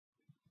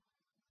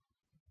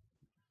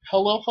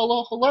Hello,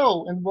 hello,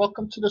 hello, and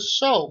welcome to the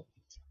show.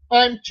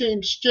 I'm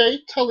James J,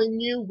 telling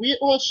you we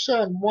all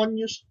share one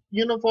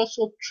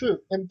universal truth,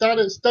 and that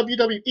is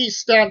WWE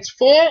stands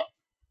for.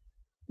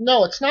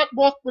 No, it's not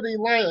Walk with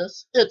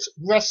Elias, it's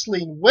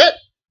Wrestling with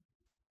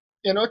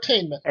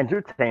Entertainment.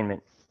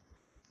 Entertainment.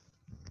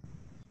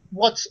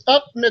 What's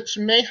up, Mitch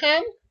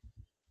Mayhem?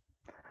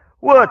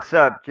 What's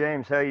up,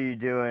 James? How you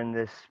doing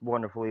this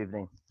wonderful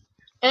evening?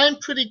 I'm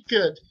pretty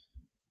good.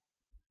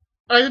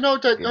 I know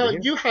Good to that hear.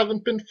 you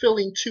haven't been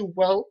feeling too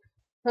well,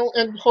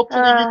 and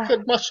hopefully you Uh,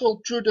 could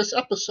muscle through this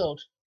episode.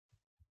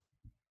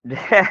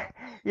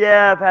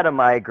 yeah, I've had a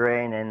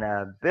migraine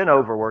and been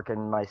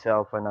overworking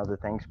myself and other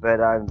things, but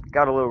I've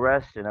got a little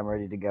rest and I'm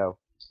ready to go.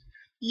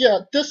 Yeah,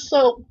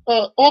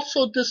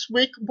 also this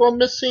week we're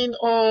missing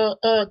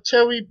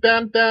Terry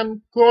Bam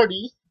Bam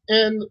Gordy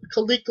and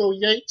Coleco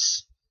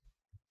Yates.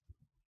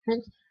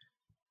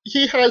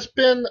 He has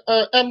been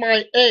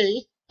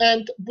MIA,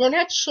 and we're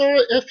not sure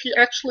if he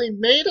actually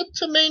made it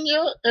to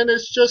Mania and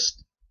is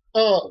just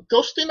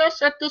ghosting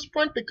us at this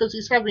point because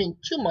he's having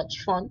too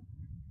much fun,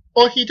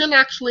 or he didn't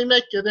actually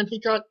make it and he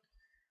got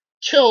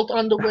killed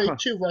on the way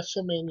to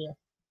WrestleMania.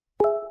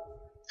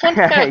 Fun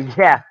fact.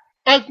 Yeah.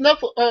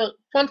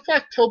 Fun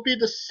fact, he'll be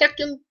the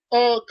second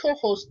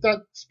co-host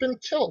that's been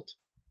killed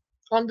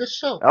on this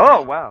show.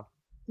 Oh, wow.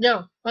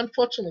 Yeah,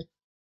 unfortunately.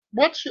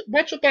 What's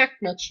your back,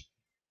 Mitch?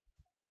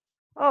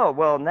 Oh,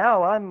 well,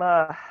 now I'm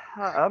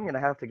gonna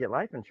have to get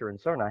life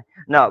insurance, aren't I?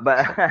 No, but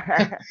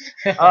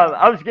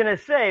I was gonna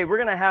say we're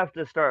gonna have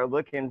to start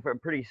looking for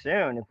pretty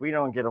soon. If we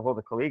don't get a hold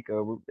of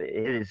Coleco,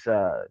 his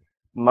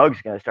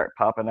mug's gonna start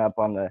popping up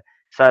on the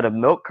side of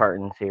milk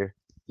cartons here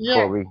before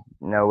Yeah, we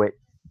know it.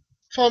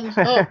 from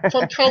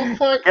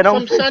California, Get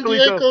on from safe, San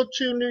Coleco. Diego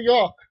to New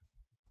York.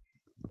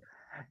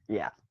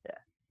 Yeah, yeah.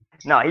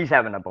 No, he's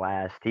having a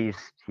blast. I'm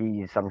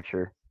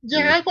sure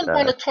Yeah, he's I wouldn't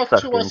want to talk to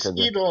sucked us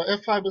into the. either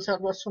if I was at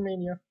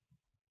WrestleMania.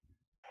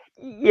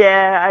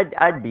 Yeah,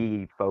 I'd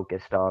be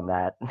focused on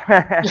that.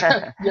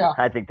 Yeah.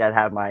 I think that'd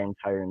have my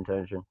entire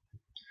attention.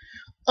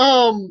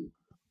 Um,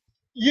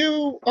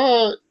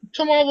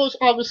 tomorrow's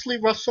obviously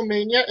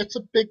WrestleMania. It's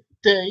a big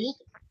day.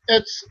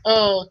 It's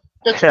uh,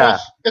 it's all Yeah.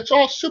 it's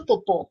all Super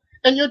Bowl,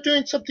 and you're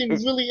doing something It,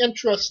 really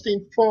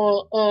interesting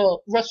for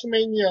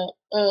WrestleMania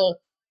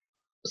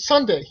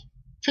Sunday.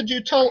 Could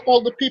you tell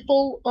all the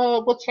people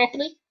what's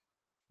happening?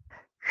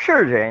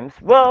 sure, James.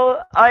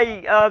 Well,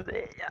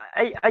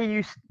 I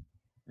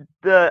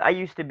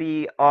used to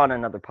be on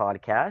another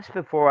podcast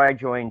before I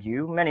joined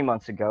you many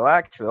months ago,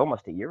 actually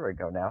almost a year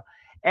ago now,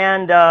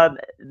 and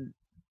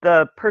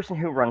the person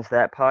who runs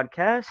that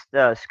podcast,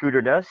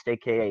 Scooter Dust,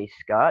 aka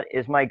Scott,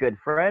 is my good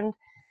friend,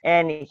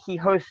 and he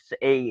hosts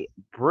a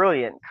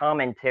brilliant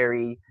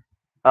commentary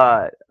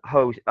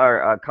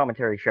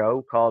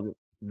show called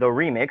The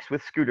Remix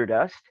with Scooter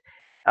Dust.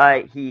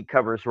 He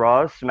covers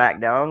Raws,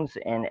 SmackDowns,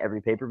 and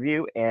every pay per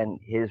view, and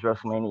his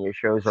WrestleMania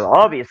shows are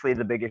obviously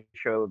the biggest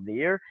show of the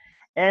year.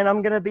 And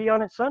I'm gonna be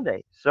on it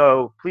Sunday,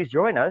 so please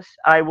join us.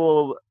 I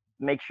will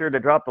make sure to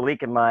drop the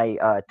link in my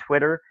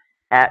Twitter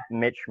at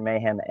Mitch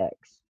Mayhem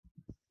X.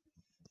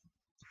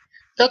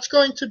 That's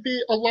going to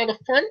be a lot of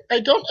fun. I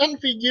don't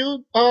envy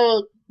you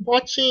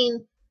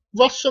watching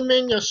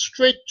WrestleMania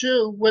straight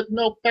through with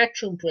no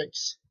bathroom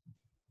breaks.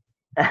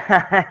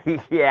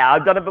 Yeah,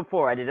 I've done it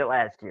before. I did it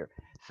last year,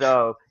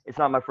 so it's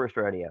not my first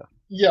rodeo.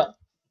 Yeah.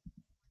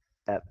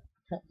 Yep.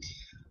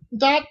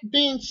 That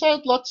being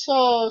said, let's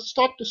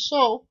start the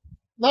show.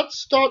 Let's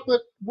start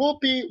with we'll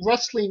be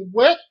wrestling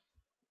with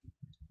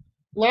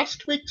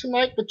last week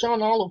tonight with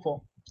John Oliver.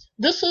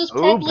 This is Oh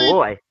probably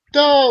boy.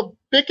 the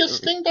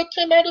biggest thing that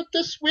came out of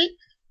this week,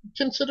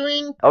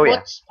 considering Oh yeah.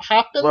 what's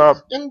happened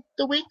Well, in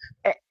the week.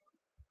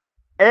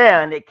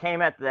 and it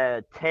came at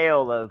the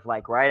tail of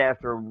like right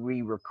after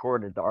we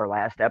recorded our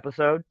last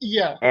episode,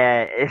 Yeah.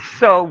 and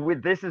so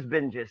this has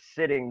been just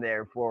sitting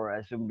there for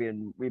us, and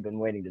we've been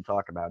waiting to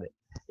talk about it.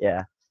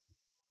 Yeah.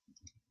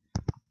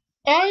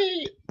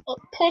 I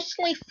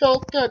personally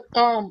felt that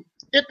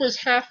it was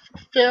half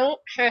fair,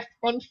 half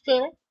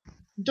unfair.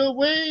 The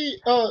way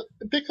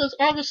because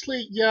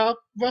obviously, yeah,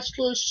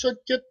 wrestlers should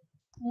get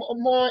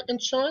more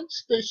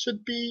insurance. They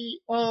should be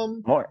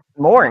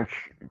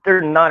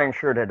They're not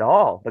insured at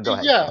all. But go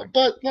ahead. yeah, Sorry.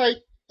 but like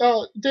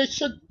they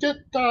should get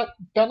that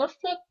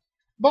benefit.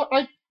 But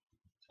I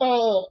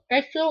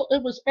feel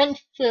it was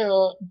unfair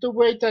the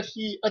way that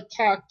he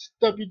attacked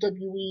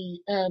WWE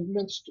and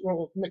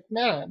Mr.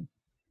 McMahon,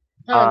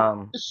 and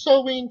Um.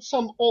 showing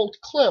some old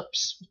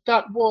clips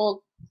that were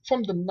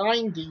from the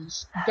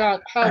 90s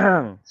that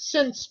have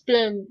since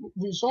been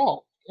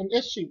resolved and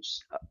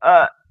issues.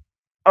 uh.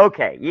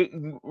 Okay.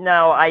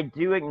 Now I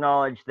do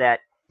acknowledge that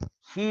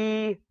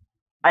he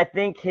I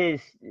think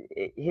his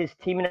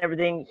team and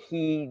everything,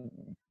 he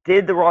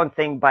did the wrong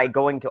thing by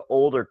going to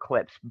older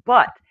clips,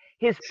 but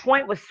his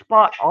point was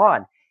spot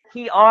on.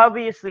 He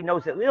obviously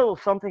knows a little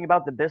something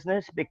about the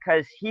business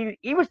because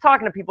he was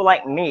talking to people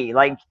like me,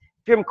 like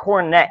Jim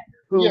Cornette,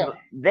 who Yeah,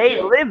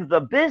 they live the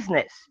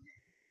business.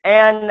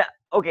 And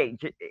okay,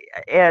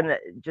 and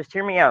just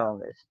hear me out on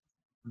this.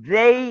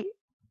 They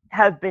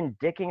have been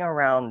dicking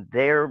around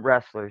their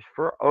wrestlers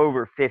for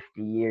over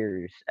 50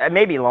 years,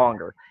 maybe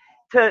longer,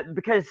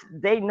 because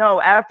they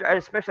know after,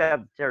 especially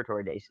after the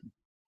territory days,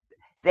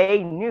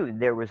 they knew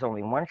there was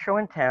only one show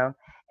in town,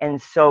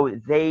 and so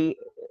they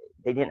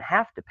didn't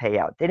have to pay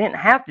out. They didn't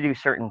have to do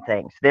certain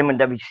things. Then when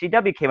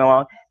WCW came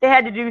along, they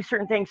had to do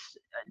certain things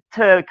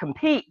to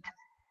compete.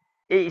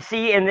 You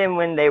see, and then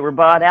when they were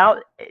bought out,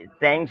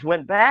 things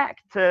went back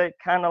to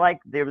kind of like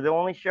they were the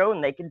only show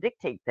and they could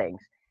dictate things.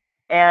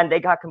 And they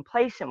got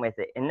complacent with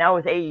it. And now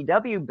with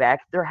AEW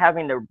back, they're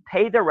having to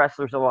pay their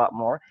wrestlers a lot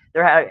more.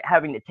 They're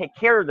having to take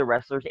care of the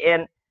wrestlers.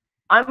 And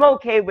I'm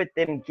okay with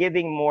them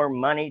giving more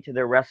money to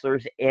their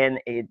wrestlers in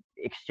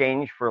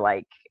exchange for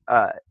like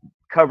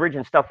coverage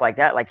and stuff like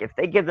that. Like if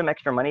they give them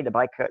extra money to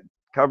buy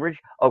coverage,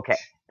 okay,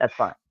 that's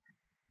fine.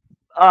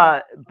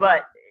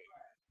 But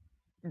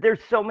there's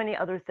so many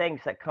other things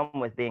that come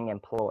with being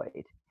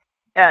employed.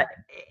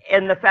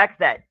 And the fact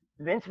that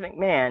Vince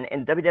McMahon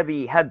and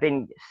WWE have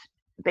been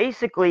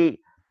basically,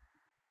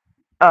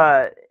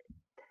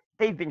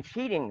 they've been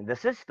cheating the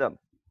system,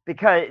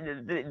 because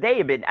they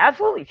have been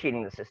absolutely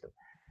cheating the system,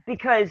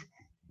 because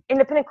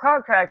independent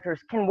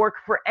contractors can work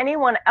for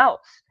anyone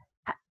else.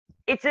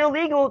 It's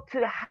illegal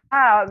to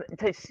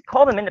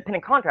call them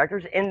independent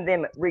contractors and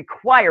then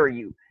require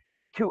you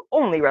to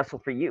only wrestle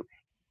for you.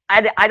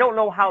 I don't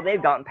know how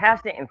they've gotten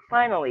past it, and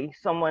finally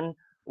someone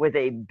with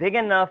a big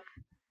enough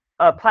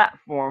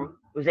platform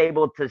was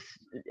able to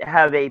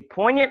have a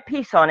poignant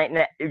piece on it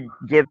and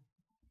give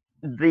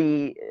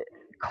the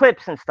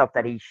clips and stuff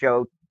that he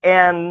showed,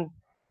 and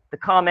the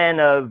comment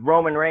of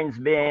Roman Reigns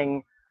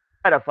being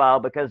a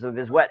pedophile because of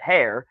his wet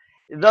hair.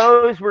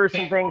 Those were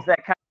some things that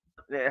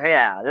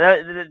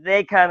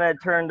they kind of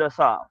turned us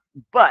off.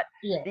 But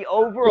the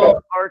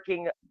overall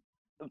arcing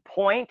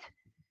point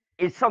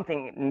is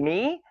something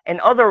me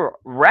and other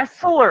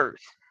wrestlers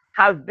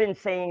have been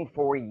saying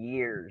for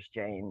years,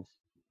 James.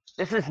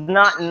 This is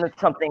not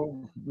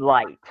something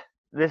light.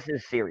 This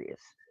is serious.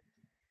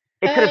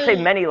 It could have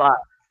saved many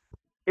lives.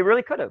 It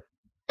really could have.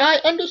 I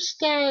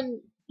understand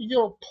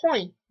your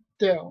point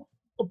there,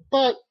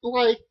 but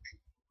like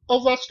a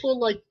wrestler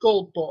like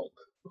Goldberg,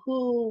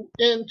 who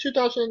in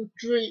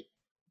 2003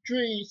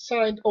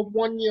 signed a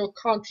 1-year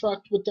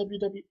contract with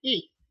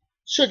WWE,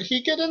 should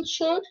he get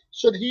insured?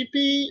 Should he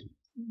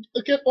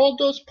get all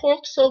those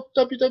perks of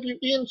WWE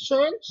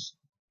insurance?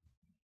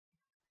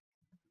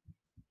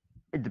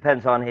 It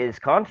depends on his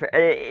contract.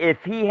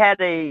 If he had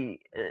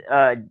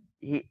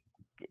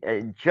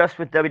just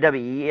with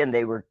WWE and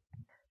they were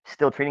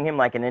still treating him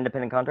like an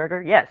independent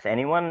contractor, yes,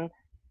 anyone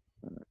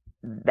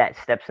that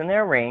steps in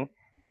their ring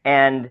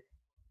and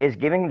is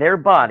giving their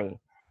body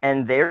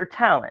and their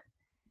talent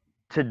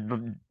to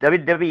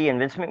WWE and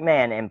Vince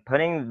McMahon and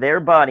putting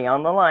their body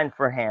on the line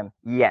for him,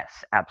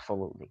 yes,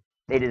 absolutely.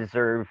 They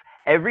deserve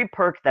every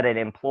perk that an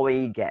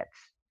employee gets.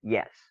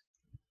 Yes.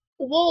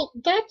 Well,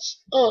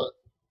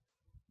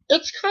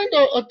 it's kind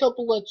of a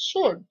double-edged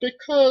sword,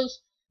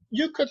 because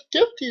you could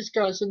give these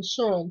guys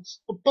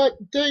insurance, but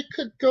they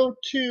could go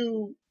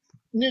to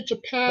New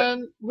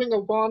Japan, Ring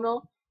of Honor.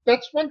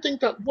 That's one thing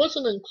that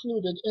wasn't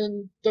included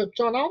in the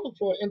John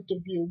Oliver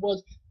interview,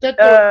 was that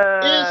there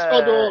is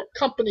other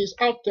companies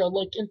out there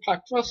like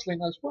Impact Wrestling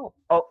as well.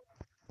 Oh,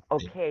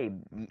 okay,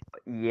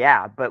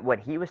 yeah, but what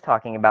he was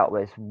talking about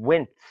was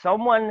when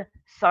someone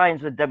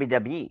signs with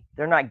WWE,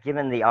 they're not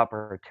given the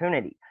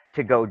opportunity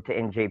to go to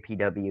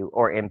NJPW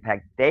or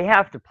Impact. They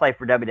have to play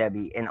for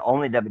WWE and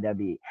only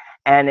WWE.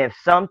 And if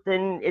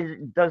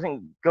something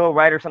doesn't go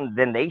right or something,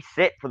 then they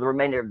sit for the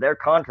remainder of their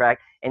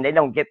contract and they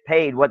don't get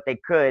paid what they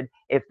could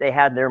if they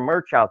had their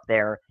merch out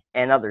there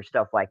and other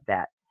stuff like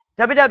that.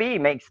 WWE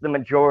makes the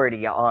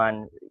majority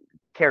on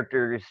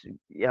characters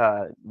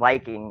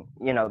liking,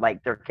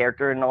 like their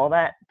character and all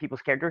that,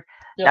 people's characters.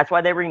 Yeah. That's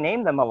why they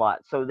rename them a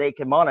lot, so they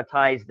can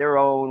monetize their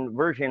own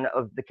version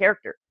of the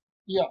character.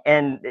 Yeah.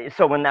 And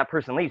so when that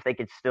person leaves, they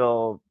could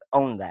still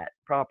own that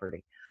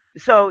property.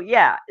 So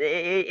yeah,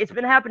 it's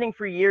been happening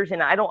for years,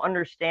 and I don't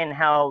understand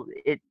how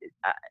it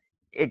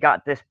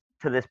got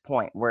to this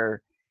point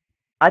where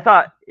I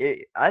thought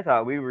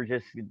we were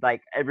just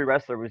like every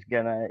wrestler was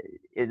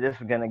this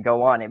was gonna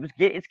go on.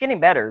 It's getting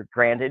better,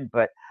 granted,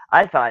 but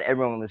I thought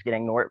everyone was gonna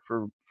ignore it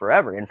for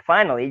forever. And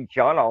finally,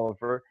 John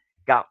Oliver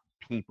got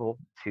people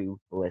to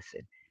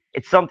listen.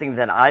 It's something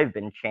that I've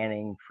been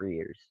chanting for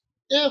years.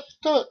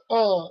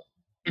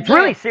 It's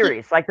really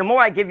serious. Like, the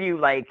more I give you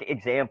like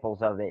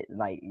examples of it,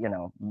 like,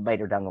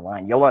 later down the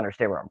line, you'll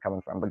understand where I'm coming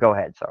from. But go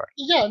ahead, sorry.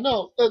 Yeah,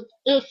 no.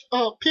 If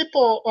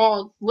people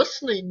are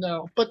listening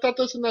now, but that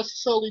doesn't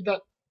necessarily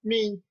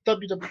mean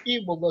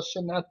WWE will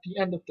listen at the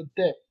end of the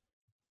day,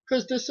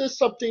 because this is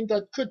something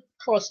that could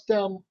cost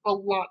them a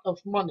lot of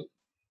money.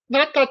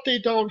 Not that they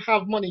don't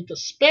have money to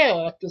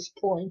spare at this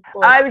point.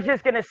 But I was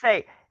just gonna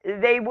say,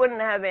 they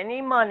wouldn't have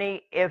any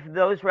money if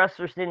those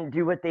wrestlers didn't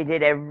do what they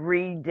did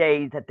every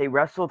day that they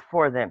wrestled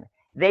for them.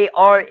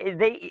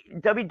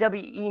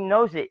 WWE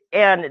knows it,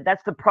 and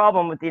that's the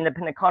problem with the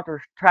independent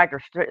contractor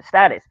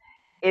status.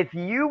 if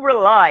you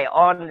rely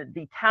on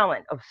the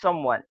talent of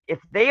someone, if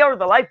they are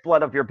the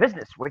lifeblood of your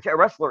business, which a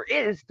wrestler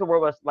is to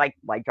world like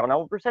John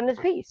Oliver said in his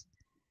piece,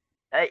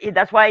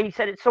 that's why he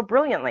said it so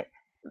brilliantly.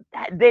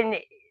 Then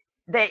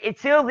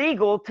it's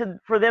illegal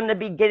for them to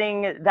be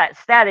getting that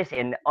status.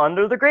 And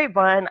under the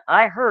grapevine,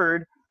 I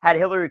heard had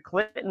Hillary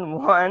Clinton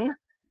won,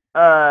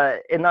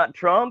 and not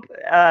Trump,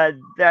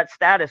 that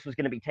status was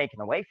going to be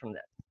taken away from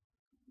them.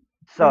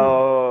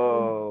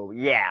 So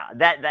yeah,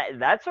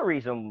 that's a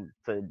reason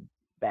to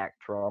back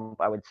Trump,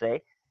 I would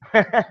say.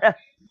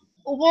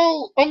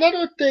 Well,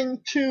 another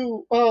thing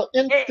too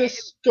in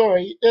this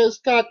story is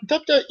that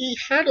WWE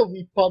had a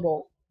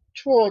rebuttal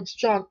towards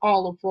John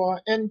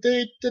Oliver, and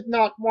they did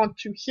not want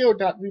to hear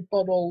that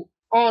rebuttal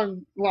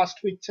on last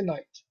week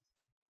tonight.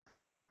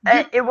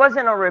 It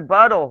wasn't a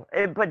rebuttal,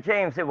 but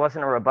James, it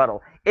wasn't a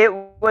rebuttal. It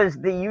was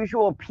the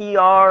usual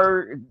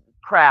PR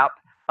crap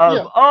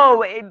of,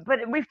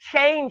 but we've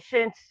changed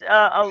since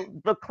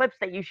the clips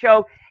that you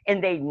show,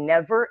 and they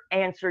never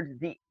answered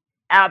the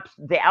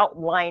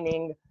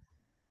outlining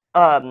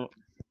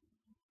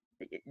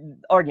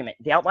argument,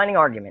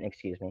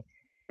 excuse me,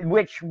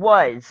 which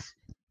was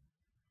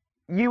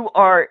you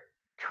are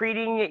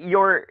treating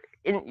your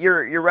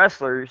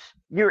wrestlers,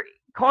 you're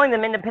calling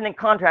them independent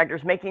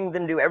contractors, making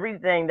them do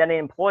everything that an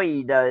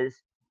employee does,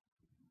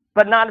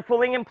 but not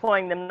fully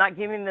employing them, not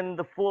giving them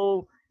the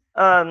full.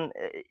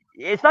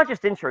 It's not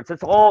just insurance;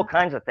 it's all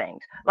kinds of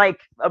things, like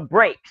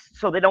breaks,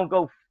 so they don't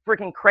go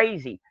freaking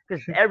crazy.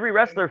 Because every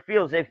wrestler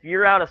feels if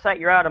you're out of sight,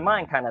 you're out of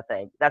mind, kind of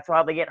thing. That's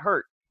how they get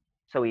hurt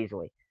so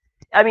easily.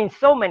 I mean,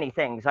 so many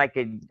things. I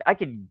could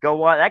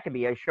go on. That could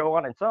be a show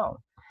on its own.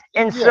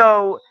 And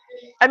so,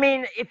 I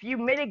mean, if you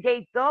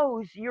mitigate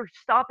those, you're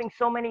stopping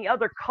so many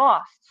other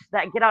costs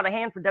that get out of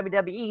hand for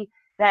WWE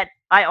that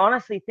I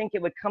honestly think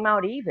it would come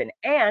out even.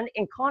 And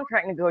in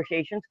contract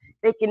negotiations,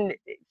 they can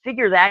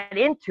figure that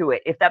into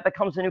it if that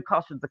becomes a new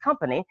cost of the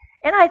company.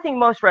 And I think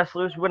most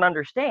wrestlers would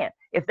understand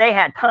if they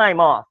had time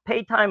off,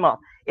 paid time off,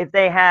 if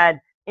they had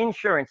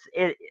insurance,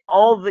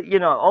 all the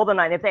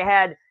night, if they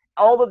had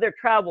all of their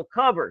travel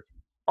covered,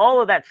 all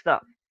of that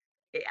stuff.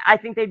 I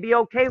think they'd be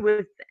okay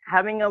with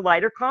having a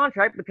lighter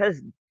contract because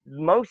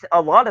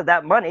a lot of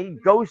that money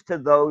goes to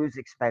those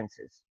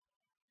expenses.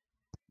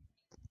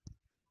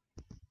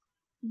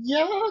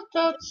 Yeah,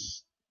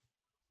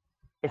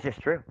 it's just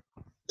true.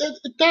 But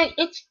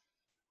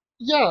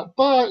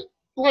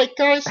like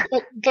guys,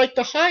 like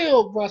the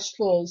higher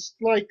wrestlers,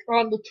 like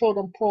on the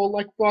totem pole,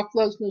 like Brock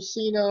Lesnar,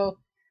 Cena,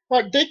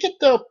 like they get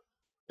their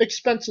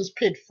expenses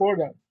paid for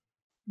them.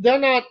 They're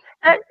not.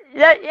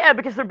 Yeah,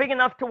 because they're big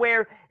enough to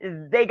where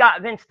they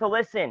got Vince to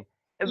listen.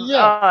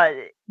 Yeah,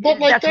 but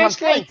like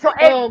guys like so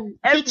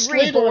Heath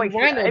Slater and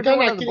Rhino, they're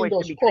not getting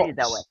those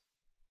perks.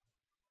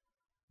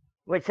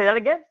 Wait, say that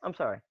again? I'm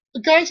sorry.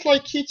 Guys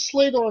like Heath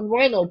Slater and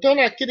Rhino, they're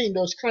not getting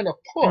those kind of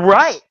perks.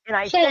 Right,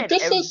 and so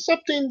this is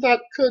something that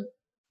could,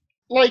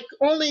 like,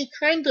 only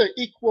kind of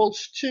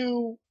equals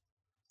to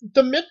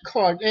the mid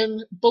card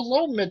and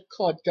below mid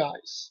card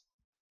guys.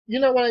 You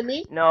know what I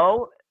mean?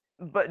 No,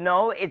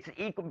 it's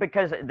equal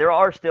because there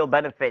are still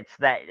benefits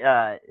that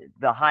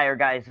the higher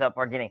guys up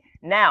are getting.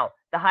 Now,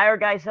 the higher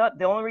guys up,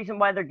 the only reason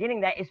why they're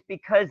getting that is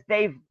because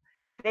they've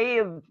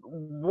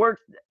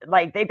worked,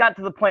 like they've got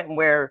to the point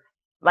where,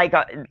 like,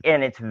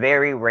 and it's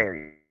very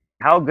rare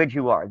how good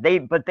you are. They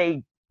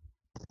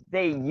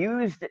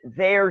used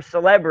their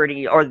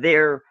celebrity or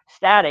their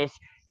status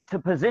to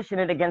position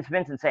it against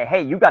Vince and say,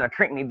 hey, you got to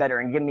treat me better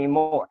and give me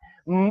more.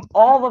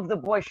 All of the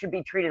boys should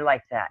be treated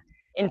like that.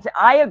 And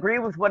I agree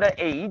with what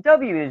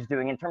AEW is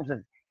doing in terms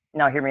of,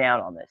 now hear me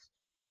out on this.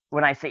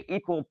 When I say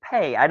equal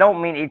pay, I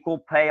don't mean equal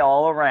pay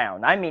all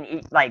around. I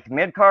mean, like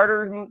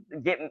mid-carders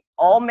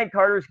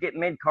mid-carders get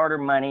mid-carder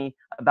money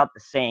about the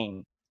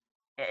same.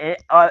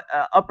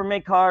 Upper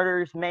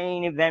mid-carders,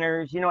 main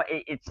eventers,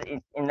 it's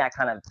in that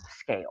kind of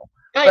scale.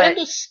 I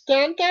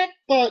understand that,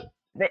 but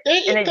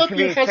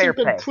AEW hasn't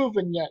been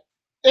proven yet.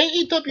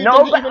 AEW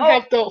doesn't even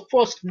have the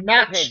first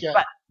match yet.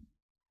 But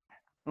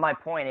my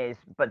point is,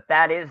 but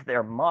that is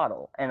their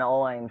model, and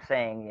all I'm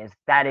saying is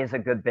that is a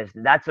good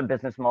business. That's a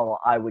business model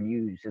I would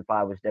use if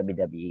I was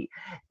WWE.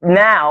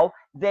 Now,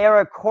 they're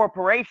a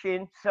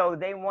corporation, so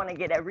they want to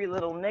get every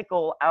little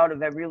nickel out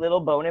of every little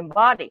bone and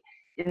body.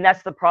 And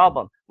that's the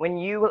problem. When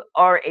you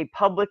are a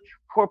public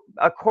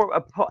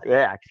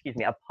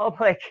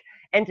public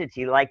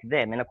entity like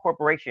them in a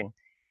corporation,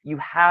 you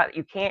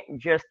can't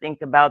just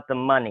think about the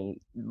money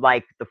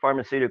like the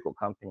pharmaceutical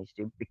companies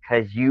do,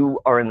 because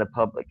you are in the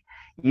public.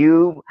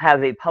 You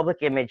have a public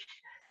image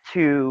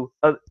to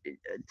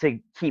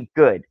keep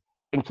good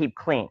and keep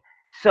clean.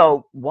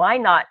 So why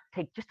not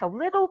take just a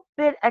little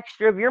bit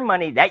extra of your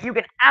money that you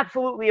can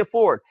absolutely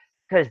afford?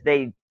 Because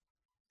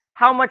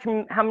how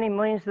many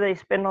millions do they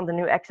spend on the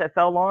new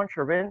XFL launch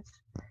or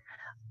Vince?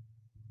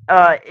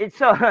 It's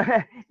so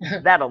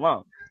that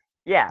alone,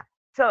 yeah.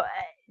 So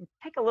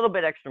take a little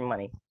bit extra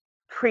money,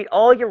 treat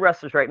all your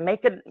wrestlers right,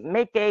 make a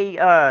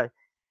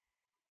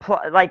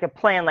like a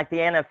plan like the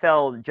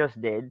NFL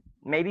just did,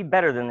 maybe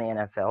better than the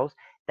NFL's,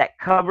 that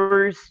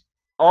covers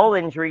all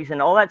injuries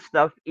and all that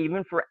stuff,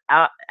 even for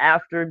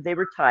after they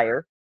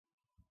retire.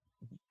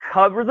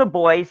 Cover the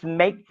boys,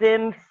 make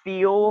them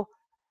feel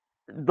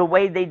the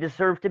way they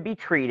deserve to be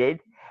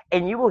treated,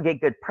 and you will get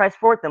good press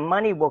for it. The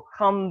money will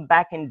come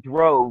back in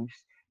droves.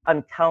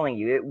 I'm telling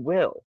you, it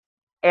will.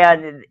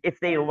 And if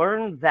they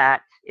learn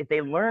that,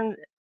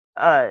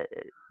 uh,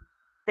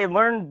 they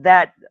learn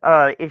that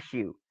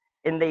issue,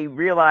 and they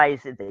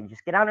realize that they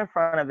just get out in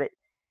front of it,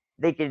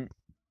 they could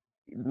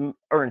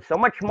earn so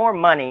much more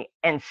money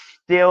and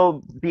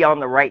still be on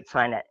the right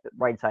side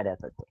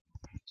ethically,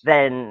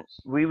 then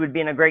we would be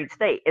in a great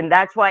state. And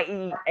that's why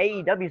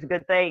AEW is a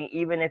good thing,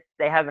 even if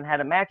they haven't had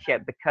a match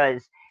yet,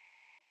 because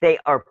they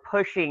are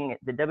pushing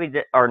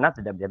the or not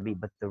the WWE,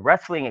 but the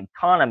wrestling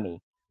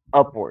economy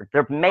upward.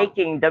 They're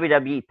making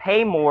WWE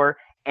pay more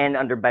and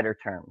under better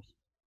terms.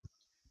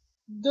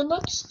 The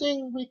next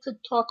thing we could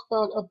talk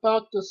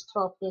about this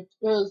topic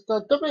is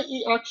that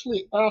WWE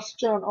actually asked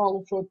John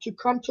Oliver to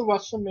come to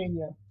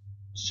WrestleMania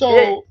It,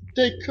 so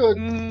they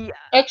could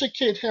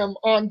educate him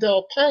on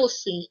their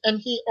policy, and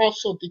he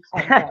also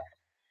declined that.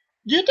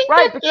 Do you think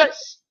right, that because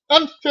it's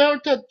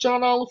unfair that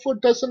John Oliver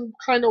doesn't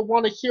kind of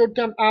want to hear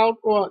them out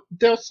or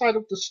their side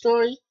of the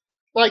story?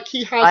 Like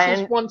he has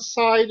his one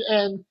side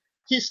and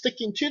he's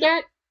sticking to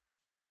that?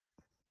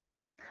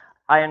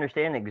 I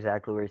understand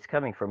exactly where it's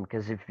coming from,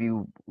 because if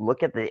you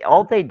look at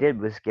all they did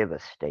was give a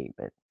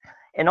statement.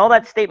 And all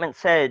that statement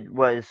said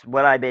was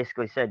what I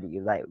basically said to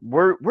you, like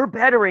we're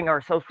bettering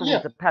ourselves from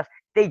the past.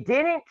 They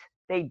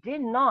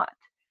did not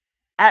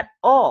at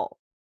all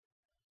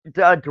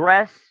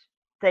address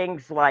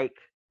things like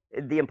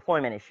the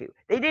employment issue.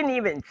 They didn't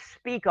even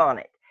speak on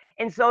it.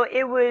 And so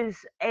it was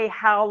a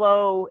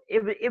hollow,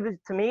 it was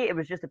to me, it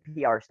was just a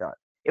PR stunt.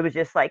 It was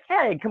just like,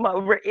 hey, come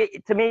on.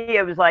 To me,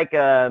 it was like,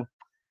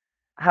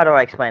 how do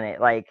I explain it?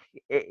 Like,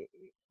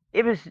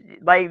 it was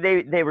like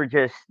they were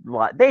just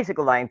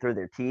basically lying through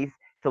their teeth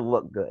to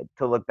look good,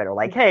 to look better.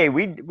 Like, hey,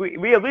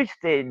 we at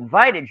least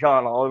invited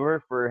John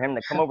Oliver for him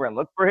to come over and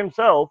look for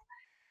himself.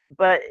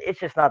 But it's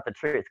just not the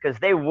truth, because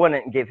they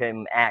wouldn't give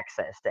him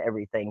access to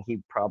everything he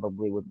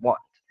probably would want.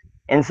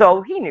 And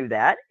so he knew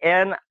that,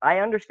 and I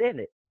understand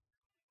it.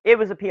 It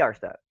was a PR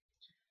stunt.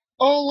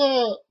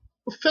 I'll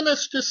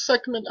finish this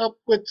segment up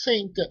with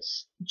saying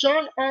this.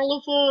 John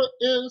Oliver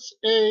is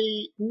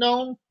a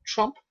known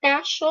Trump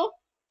basher,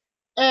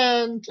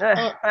 and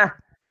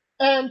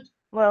and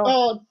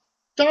well,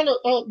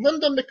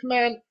 Linda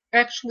McMahon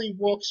actually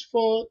works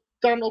for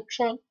Donald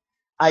Trump.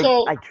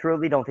 I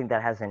truly don't think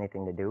that has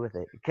anything to do with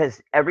it,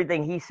 because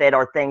everything he said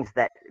are things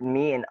that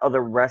me and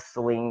other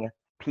wrestling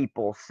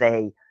people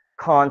say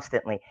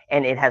constantly,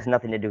 and it has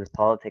nothing to do with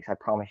politics. I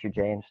promise you,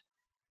 James.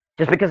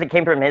 Just because it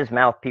came from his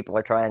mouth, people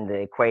are trying to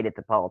equate it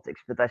to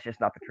politics, but that's just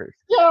not the truth.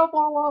 Yeah,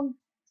 well,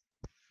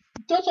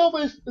 there's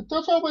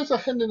always a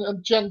hidden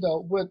agenda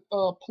with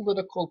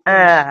political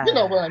things. You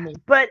know what I mean?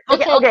 But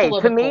okay,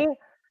 to me,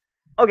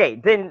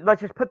 okay, then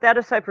let's just put that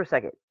aside for a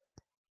second.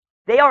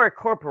 They are a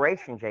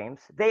corporation,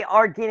 James. They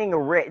are getting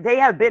rich. They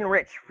have been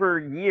rich for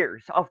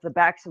years off the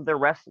backs of their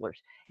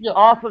wrestlers,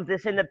 off of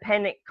this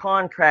independent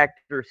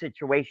contractor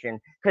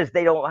situation, because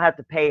they don't have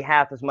to pay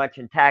half as much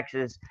in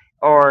taxes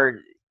or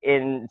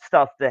in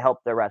stuff to help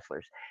their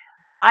wrestlers.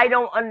 I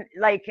don't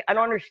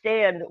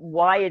understand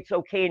why it's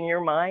okay in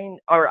your mind,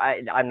 or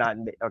I'm not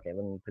okay.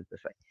 Let me put it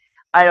this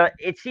way.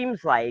 It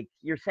seems like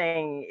you're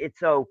saying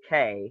it's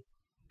okay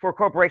for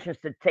corporations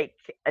to take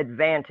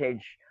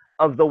advantage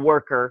of the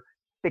worker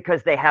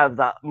because they have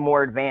the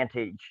more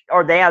advantage,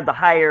 or they have the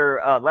higher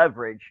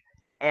leverage,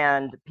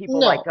 and people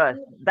like us,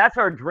 that's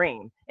our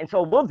dream, and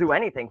so we'll do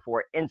anything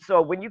for it. And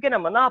so when you get a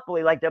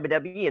monopoly like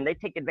WWE and they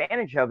take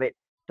advantage of it,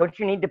 don't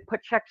you need to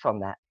put checks on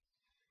that?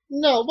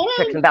 No,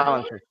 checks and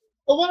balances.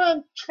 What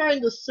I'm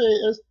trying to say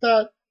is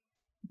that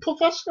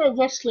professional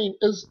wrestling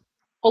is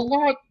a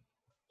lot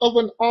of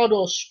an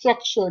other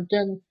structure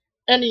than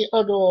any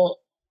other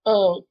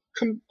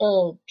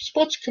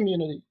sports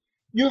community.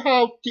 You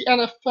have the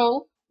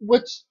NFL,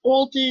 which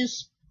all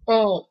these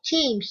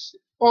teams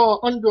are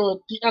under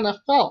the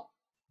NFL.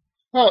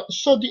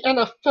 So the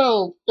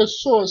NFL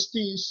assures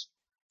these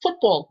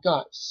football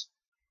guys,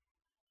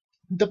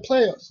 the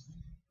players.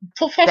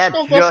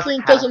 Professional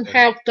wrestling doesn't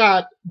have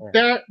that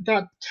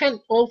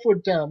tent over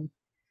them.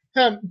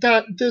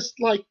 That this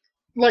like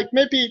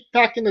maybe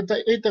back in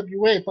the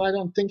AWA, but I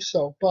don't think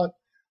so. But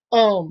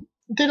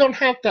they don't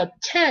have that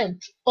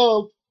tent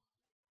of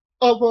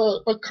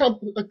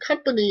a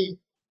company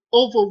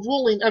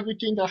overruling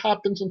everything that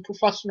happens in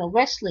professional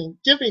wrestling,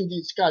 giving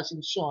these guys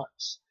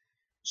insurance.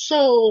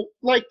 So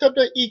like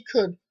WWE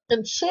could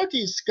insure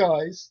these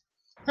guys,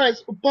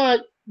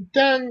 but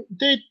then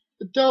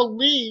they'll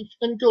leave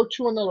and go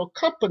to another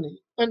company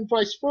and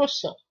vice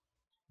versa.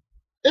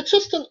 It's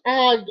just an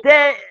odd.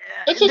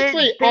 It's just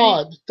very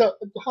odd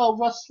how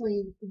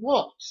wrestling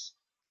works.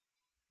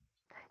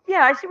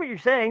 Yeah, I see what you're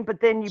saying, but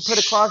then you put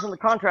a clause in the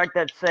contract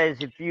that says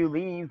if you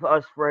leave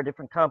us for a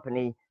different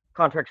company,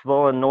 contract's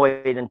null and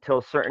void until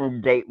a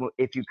certain date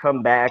if you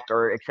come back,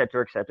 or et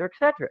cetera, et cetera, et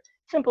cetera.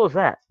 Simple as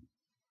that.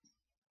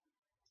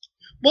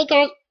 Well,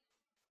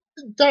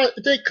 That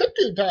they could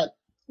do that.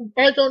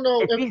 I don't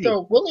know It's if easy. they're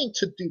willing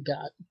to do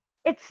that.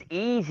 It's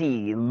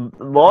easy.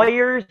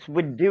 Lawyers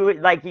would do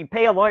it. Like you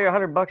pay a lawyer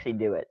 $100, he'd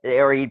do it,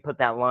 or he'd put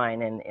that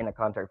line in a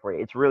contract for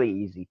you. It's really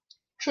easy.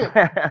 True.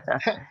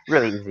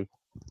 Really easy.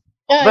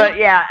 And But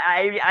yeah,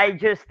 I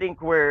just think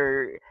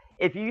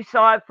if you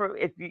saw it from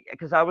if you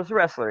because I was a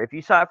wrestler, if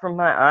you saw it from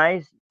my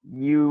eyes,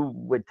 you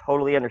would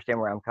totally understand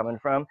where I'm coming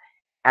from.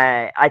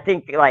 I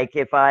think like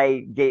if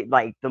I gave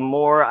like the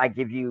more I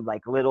give you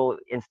like little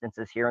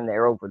instances here and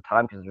there over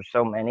time because there's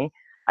so many,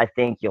 I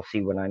think you'll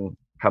see what I'm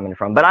coming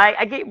from. But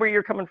I get where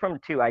you're coming from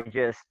too. I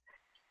just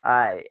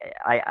I've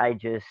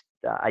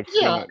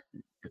seen yeah, it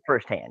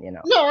firsthand, you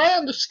know. no, I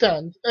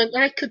understand, and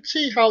I could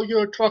see how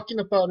you're talking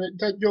about it.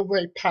 That you're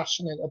very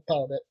passionate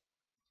about it.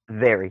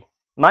 Very.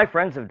 My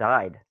friends have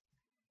died.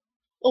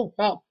 Oh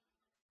wow.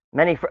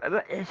 Many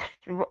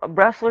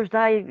wrestlers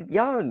die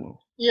young.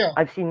 Yeah.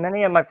 I've seen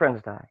many of my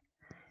friends die.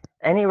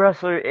 Any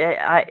wrestler,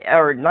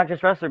 or not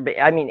just wrestler, but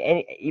I mean,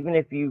 even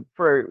if you're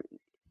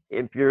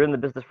in the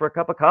business for a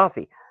cup of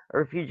coffee,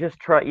 or if you just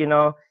try, you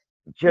know,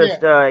 Yeah.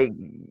 just what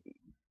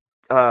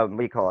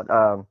do you call it?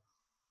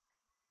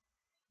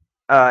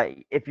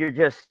 If you're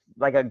just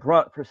like a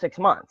grunt for 6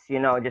 months, you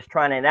know, just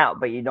trying it out,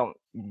 but you don't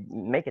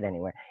make it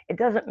anywhere, it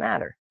doesn't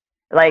matter.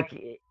 Like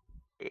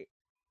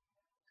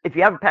if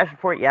you have a passion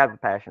for it, you have a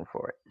passion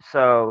for it.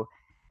 So,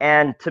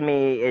 and to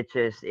me,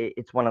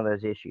 it's one of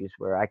those issues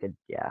where I could,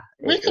 yeah,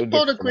 We could it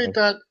both gets to agree me.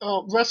 that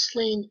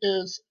wrestling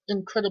is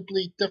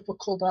incredibly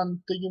difficult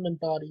on the human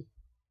body.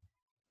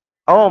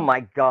 Oh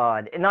my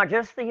God. And not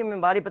just the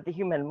human body, but the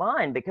human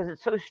mind, because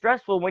it's so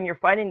stressful when you're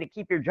fighting to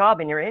keep your job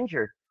and you're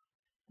injured.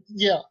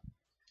 Yeah.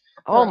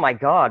 Oh Uh, my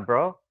God,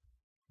 bro.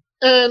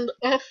 and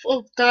off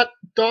of that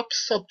dark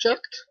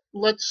subject,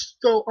 let's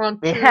go on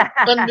to Yeah,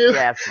 a new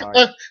yeah, smart.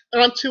 uh,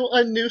 onto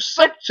a new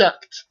But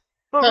subject.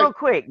 but Uh, real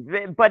quick,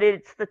 but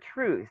it's the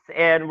truth,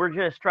 and we're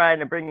just trying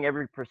to bring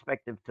every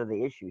perspective to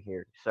the issue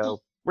here. So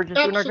we're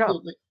just doing our job.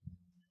 absolutely.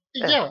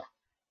 Yeah, Yeah.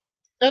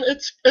 And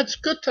it's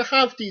good to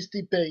have these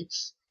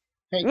debates.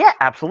 Hey, yeah,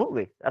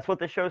 absolutely. That's what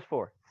this show's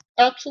for.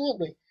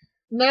 absolutely.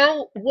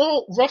 Now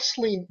we're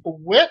wrestling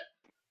with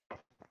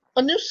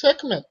a new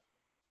segment.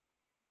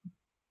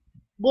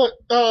 What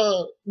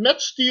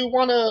Mitch, do you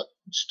wanna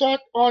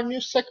start our new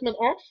segment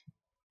off?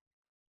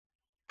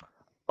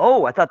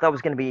 Oh, I thought that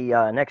was going to be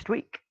next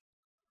week.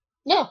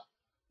 No,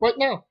 right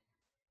now.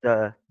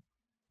 The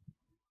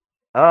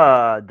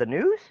the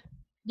news.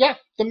 Yeah,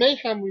 the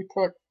Mayhem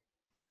Report.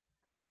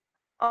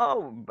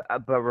 Oh,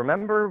 but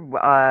remember,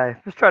 I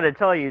was trying to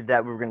tell you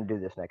that we were going to do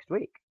this next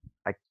week.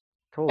 I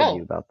told you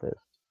Oh, about this.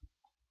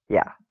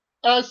 Yeah,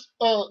 as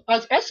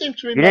I seem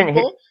to you didn't remember,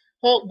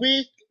 hear.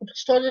 we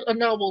started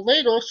an hour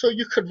later, so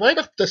you could write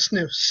up this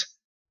news.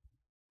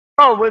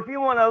 Oh, well, if you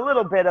want a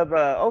little bit of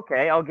a,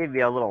 okay, I'll give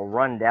you a little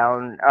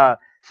rundown.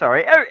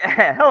 Sorry.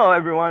 Hello,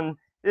 everyone.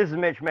 This is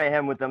Mitch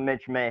Mayhem with the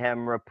Mitch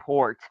Mayhem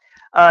Report.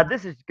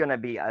 This is going to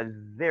be a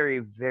very,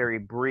 very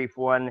brief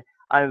one.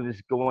 I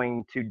was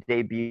going to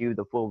debut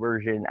the full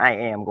version. I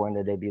am going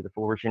to debut the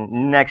full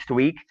version next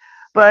week.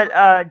 But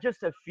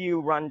just a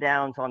few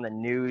rundowns on the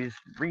news.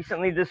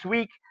 Recently this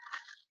week,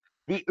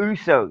 the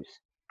Usos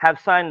have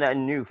signed a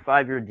new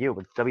 5-year deal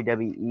with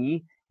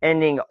WWE,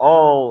 ending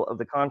all of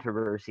the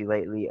controversy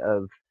lately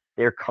of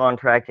their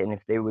contract and if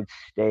they would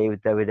stay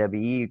with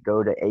WWE,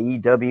 go to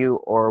AEW,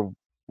 or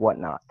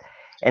whatnot.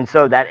 And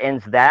so that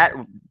ends that,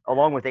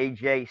 along with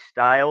AJ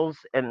Styles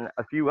and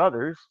a few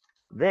others.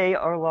 They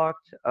are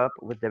locked up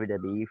with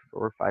WWE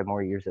for 5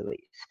 more years at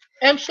least.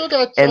 I'm sure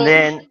that's And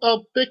then, a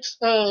big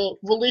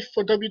relief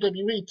for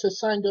WWE to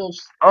sign those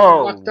lock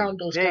oh, down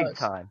those big guys.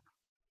 time.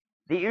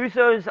 The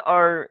Usos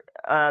are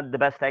the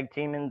best tag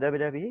team in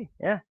WWE.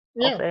 Yeah,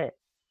 I'll Yeah, say it.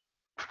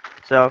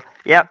 So,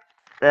 yep,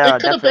 it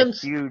could have that's a been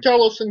huge.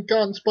 Gallows and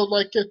Guns, but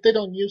like if they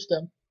don't use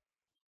them.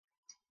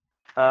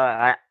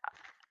 I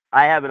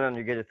I have it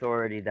under good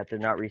authority that they're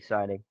not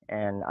re-signing,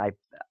 and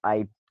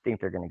I think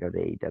they're going to go to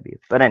AEW.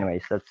 But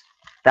anyways, that's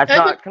I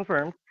would not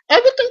confirmed. I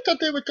would think that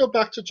they would go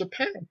back to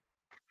Japan.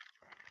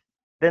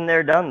 Been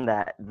there, done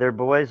that. Their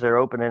boys are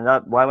opening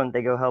up. Why wouldn't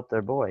they go help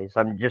their boys?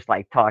 I'm just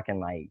like talking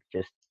like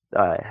just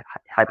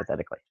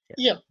hypothetically.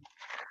 Yeah,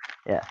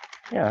 Yeah,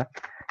 yeah.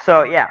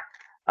 So yeah,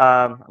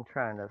 I'm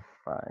trying to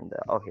find.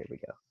 Oh, here we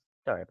go.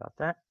 Sorry about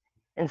that.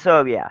 And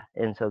so yeah,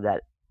 and so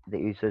that the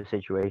Uso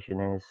situation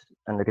is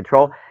under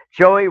control.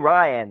 Joey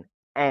Ryan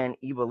and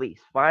Ivelisse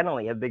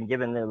finally have been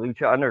given their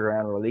Lucha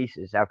Underground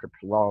releases after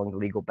prolonged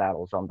legal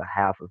battles on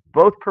behalf of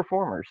both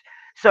performers.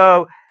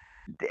 So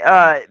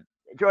uh,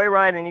 Joey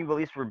Ryan and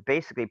Ivelisse were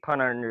basically put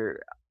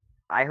under.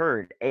 I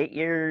heard 8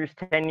 years,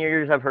 10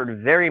 years. I've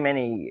heard very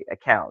many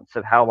accounts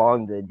of how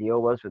long the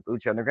deal was with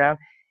Lucha Underground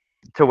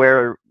to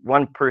where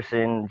one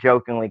person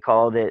jokingly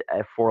called it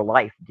a for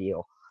life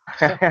deal.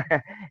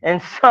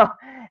 And so,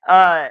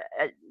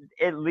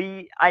 at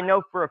least I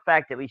know for a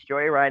fact at least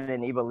Joey Ryan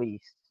and Ivelisse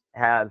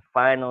have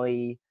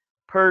finally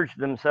purged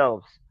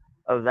themselves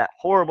of that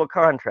horrible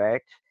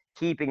contract,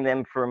 keeping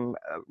them from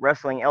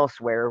wrestling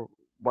elsewhere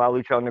while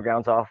Lucha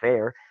Underground's off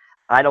air.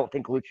 I don't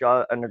think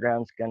Lucha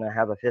Underground's gonna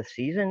have a fifth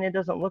season. It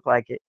doesn't look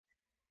like it.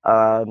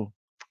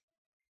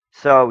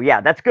 So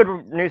yeah, that's good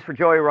news for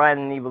Joey Ryan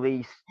and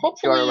Ivelisse. Joey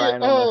Hopefully,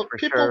 Ryan almost for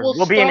people sure will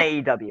will be in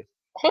stop. AEW.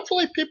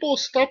 Hopefully, people will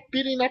stop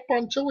beating up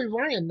on Joey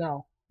Ryan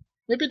now.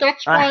 Maybe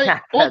that's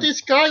why all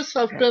these guys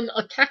have been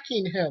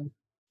attacking him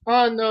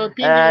on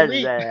being the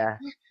elite.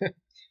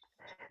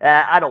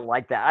 I don't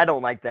like that. I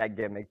don't like that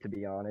gimmick, to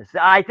be honest.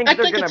 I think I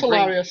they're think gonna it's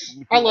bring. hilarious.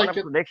 If I you want a like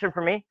it. prediction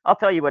for me, I'll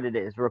tell you what it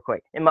is real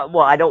quick. Well,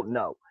 I don't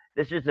know.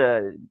 This is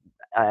a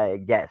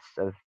guess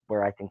of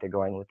where I think they're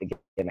going with the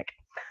gimmick.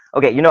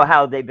 Okay, you know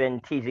how they've been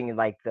teasing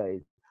like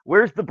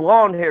where's the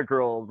blonde hair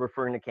girl,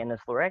 referring to Candice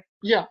LeRae?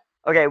 Yeah.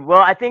 Okay,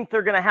 well, I think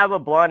they're gonna have a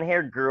blonde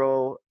haired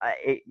girl.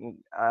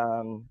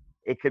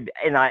 It could be,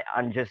 and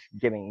I'm just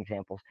giving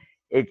examples.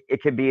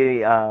 It could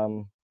be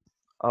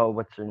oh,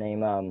 what's her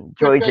name?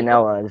 Joey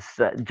Janela's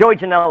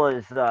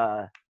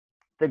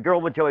the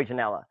girl with Joey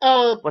Janela.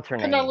 What's her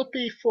name?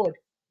 Penelope Ford.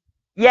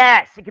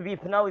 Yes, it could be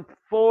Penelope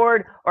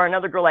Ford or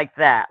another girl like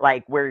that,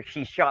 like where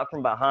she's shot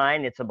from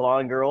behind. It's a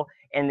blonde girl,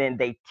 and then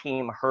they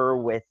team her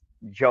with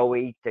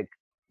Joey to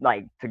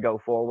go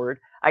forward.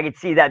 I could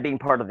see that being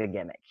part of the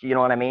gimmick. You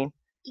know what I mean?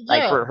 Yeah.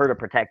 Like for her to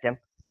protect him.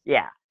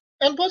 Yeah.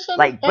 And wasn't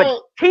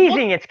but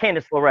teasing it's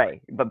Candice LeRae,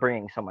 but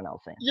bringing someone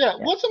else in. Yeah,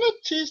 wasn't it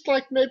teased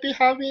like maybe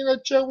having a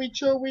Joey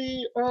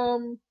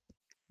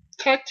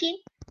tag team?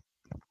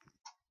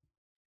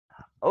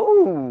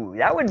 Oh,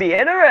 that would be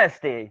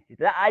interesting.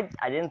 I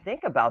didn't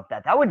think about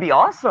that. That would be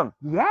awesome.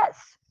 Yes,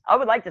 I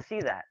would like to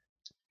see that.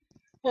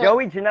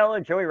 Joey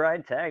Janela, Joey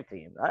Ryan tag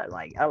team. I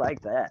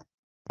like that.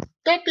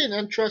 That'd be an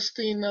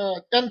interesting.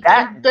 And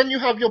then you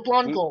have your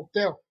blonde girl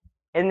there.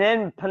 And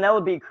then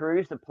Penelope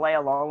Cruz to play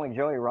along with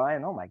Joey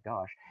Ryan. Oh my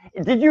gosh!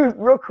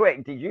 Real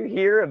quick? Did you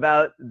hear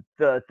about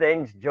the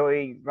things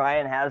Joey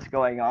Ryan has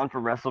going on for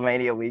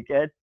WrestleMania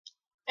weekend?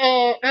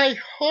 I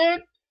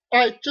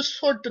just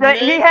heard the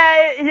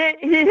name.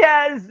 He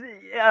has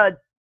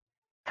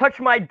touch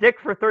my dick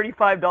for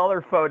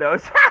 $35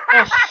 photos.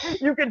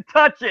 You can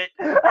touch it.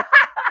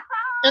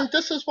 And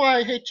this is why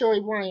I hate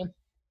Joey Ryan.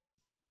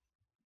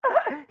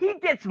 He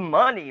gets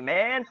money,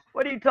 man.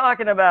 What are you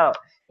talking about?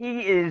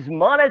 He is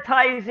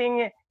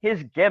monetizing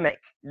his gimmick.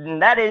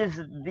 And that is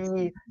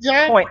the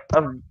point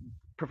of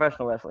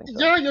professional wrestling. So.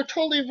 Yeah, you're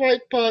totally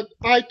right, but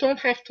I don't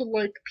have to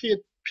like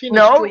penis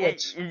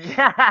druids.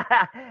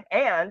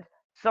 And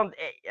some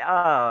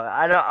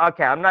I don't.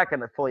 Okay, I'm not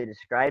going to fully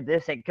describe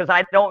this because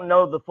I don't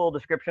know the full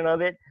description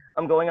of it.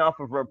 I'm going off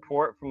of a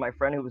report from my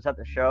friend who was at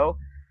the show.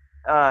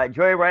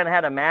 Joey Ryan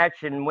had a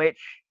match in which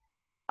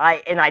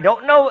I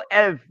don't know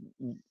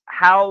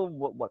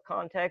what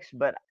context,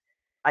 but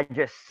I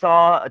just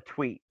saw a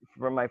tweet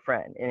from my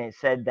friend, and it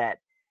said that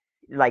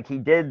like he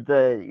did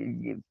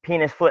the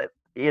penis flip,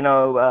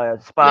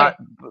 spot,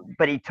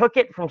 but he took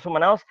it from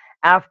someone else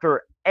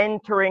after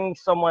entering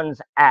someone's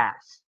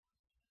ass.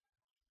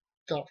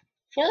 The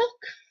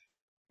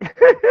fuck?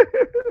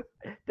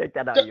 Take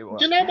that out you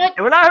want. You know what?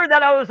 And when I heard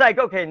that, I was like,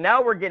 okay,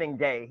 now we're getting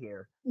gay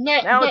here.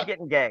 Now it's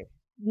getting gay.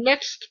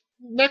 Next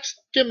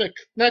gimmick.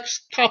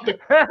 Next topic.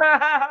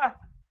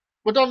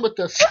 We're done with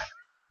this.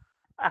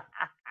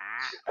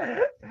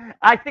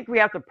 I think we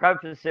have to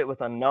preface it with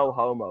a no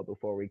homo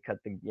before we cut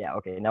the. Yeah,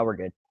 okay, now we're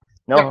good.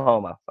 No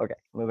homo. Okay,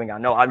 moving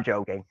on. No, I'm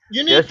joking.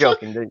 Just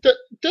joking.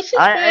 This is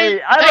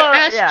why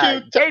I asked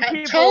you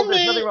to tell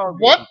me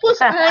what was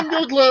on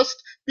your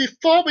list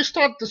before we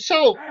start the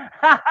show.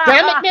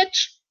 Damn it,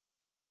 Mitch.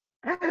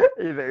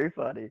 You're very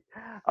funny.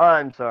 Oh,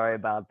 I'm sorry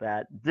about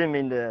that. Didn't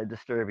mean to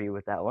disturb you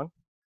with that one.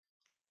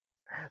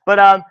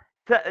 But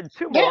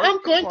two more. No,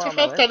 I'm going to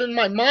have that in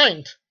my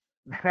mind.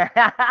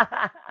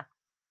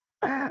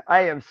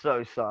 I am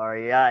so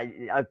sorry.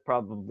 I've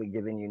probably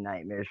given you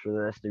nightmares for the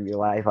rest of your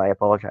life. I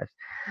apologize.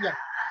 Yeah.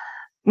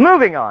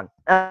 Moving on.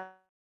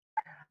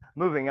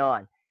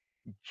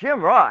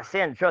 Jim Ross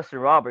and Justin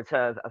Roberts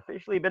have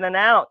officially been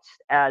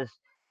announced as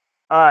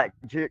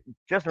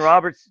Justin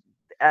Roberts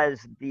as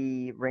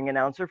the ring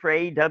announcer for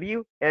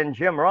AEW, and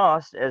Jim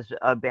Ross as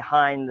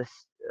behind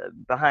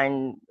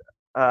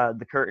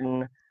the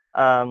curtain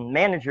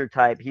manager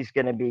type. He's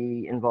going to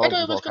be involved. I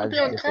thought he was going to be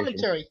on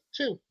commentary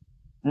too.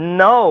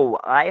 No,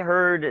 I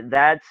heard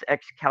that's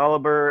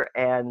Excalibur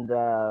and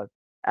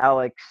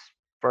Alex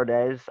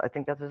Ferdez. I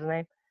think that's his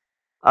name.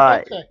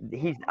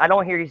 Okay. I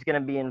don't hear he's going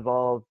to be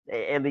involved.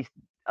 At least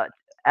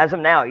as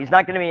of now, he's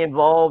not going to be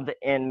involved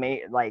in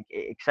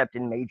except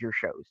in major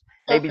shows.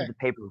 Maybe the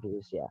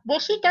pay-per-views. Yeah. Well,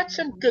 see, that's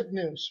some good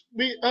news.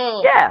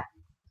 Yeah.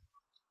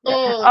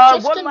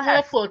 Justin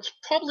Roberts,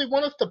 probably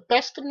one of the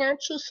best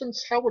announcers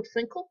since Howard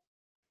Finkel.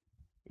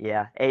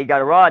 Yeah, and he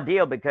got a raw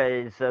deal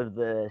because of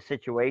the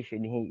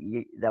situation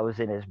he that was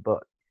in his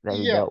book that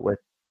he dealt with,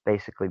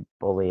 basically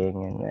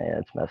bullying, and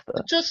it's messed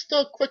up. Just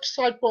a quick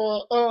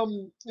sidebar.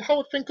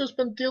 Howard Finkel's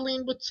been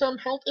dealing with some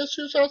health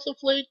issues as of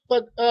late,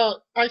 but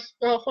I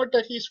heard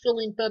that he's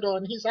feeling better,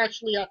 and he's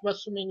actually at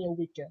WrestleMania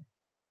weekend.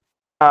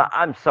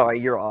 I'm sorry,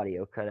 your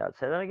audio cut out.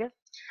 Say that again.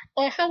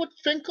 Howard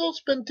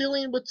Finkel's been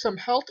dealing with some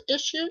health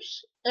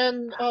issues,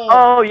 and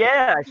Oh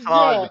yeah, I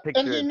saw the yeah, and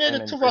picture he of made him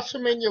it in to person.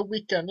 WrestleMania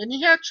weekend, and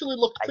he actually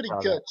looked I pretty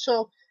saw that. good.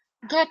 So,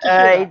 glad to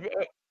hear that. He,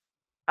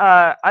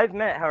 I've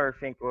met Howard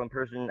Finkel in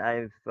person.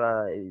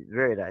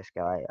 Very nice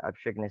guy. I've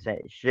shaken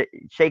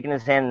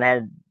his hand and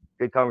had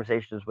good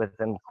conversations with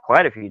him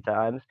quite a few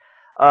times.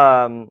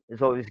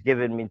 He's always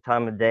given me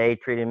time of day,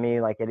 treating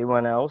me like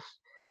anyone else,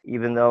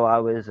 even though I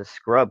was a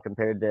scrub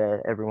compared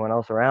to everyone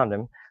else around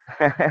him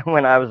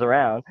when I was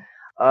around.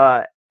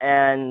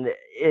 And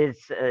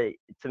it's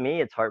to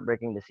me, it's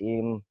heartbreaking to see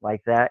him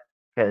like that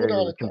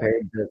Without a doubt.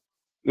 compared to.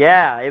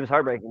 Yeah, it was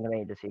heartbreaking to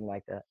me to see him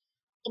like that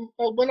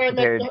When I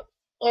met, compared.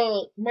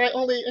 my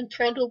only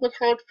encounter with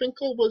Howard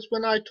Finkel was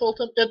when I told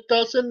him it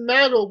doesn't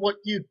matter what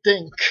you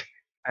think.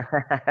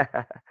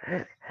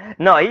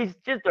 No, he's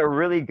just a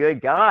really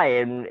good guy,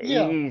 and Yeah,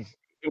 he's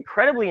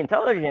incredibly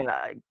intelligent.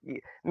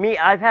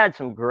 I've had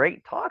some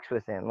great talks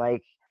with him.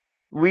 Like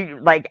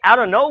out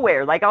of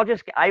nowhere, like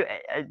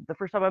the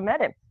first time I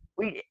met him,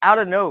 we out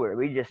of nowhere,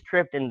 we just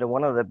tripped into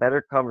one of the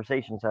better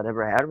conversations I'd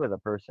ever had with a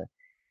person.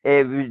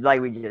 It was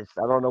like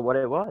I don't know what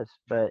it was,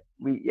 but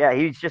yeah,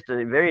 he's just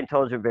a very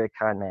intelligent, very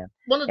kind man,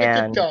 one of the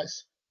good and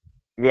guys.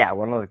 yeah,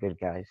 one of the good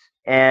guys.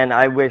 And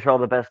I wish all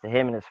the best to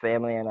him and his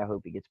family, and I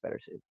hope he gets better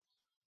soon.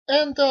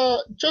 And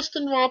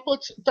Justin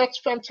Roberts, that's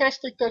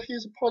fantastic that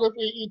he's a part of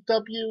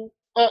AEW.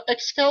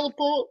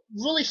 Excalibur,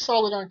 really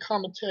solid on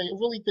commentary, a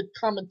really good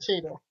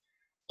commentator.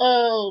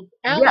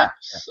 Yeah,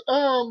 Alex,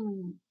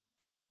 some,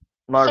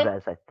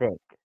 Marvez, I think.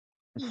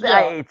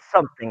 yeah, It's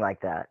something like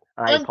that.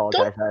 I I don't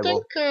apologize. I think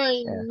will.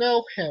 I Yeah.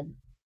 know him.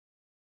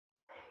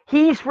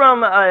 He's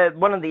from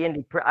one of the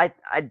indie. I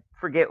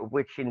forget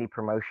which indie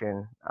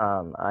promotion.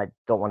 I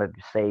don't want to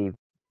say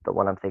the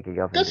one I'm thinking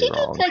of and Does be he do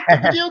wrong. like the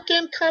video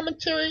game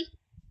commentary?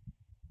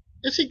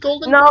 Is he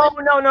Golden No, Boy?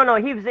 no, no, no.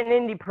 He was an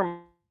indie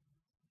commentary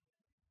guy.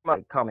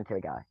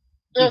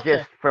 He's Okay,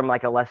 just from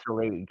like a lesser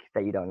league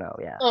that you don't know. Yeah,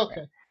 yeah.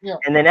 okay, yeah.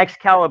 And then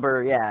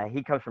Excalibur, yeah,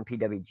 he comes from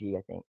PWG,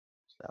 I think.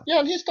 So Yeah,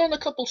 and he's done a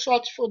couple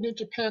shots for New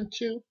Japan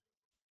too.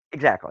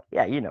 exactly,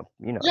 yeah,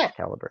 Yeah,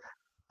 Excalibur.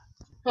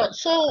 right. But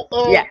So,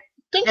 yeah,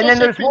 things and are then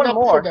there's shaping one up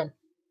for more. them.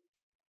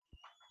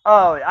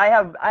 Oh, I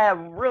have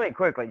really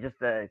quickly just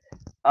to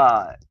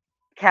uh,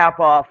 cap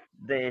off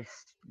this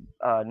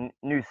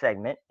new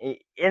segment,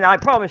 and I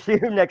promise you,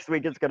 next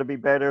week it's going to be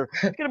better.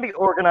 It's going to be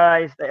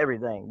organized,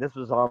 everything. This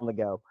was on the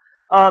go.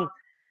 Um,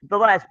 the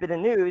last bit of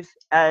news,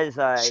 as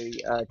I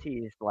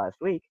teased last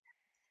week,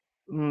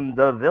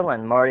 the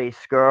villain Marty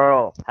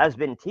Skrull has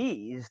been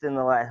teased in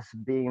the last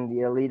being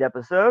the Elite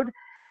episode,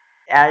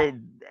 as,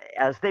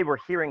 as they were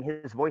hearing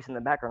his voice in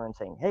the background and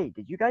saying, "Hey, did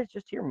you guys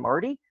just hear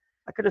Marty?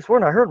 I could have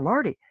sworn I heard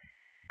Marty."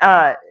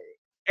 Uh,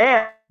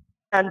 and,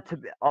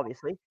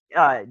 obviously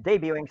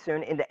debuting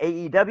soon into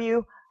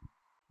AEW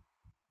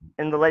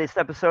in the latest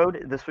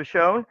episode. This was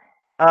shown.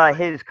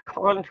 His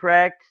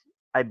contract,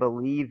 I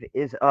believe,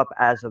 is up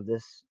as of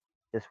this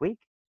week.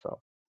 So,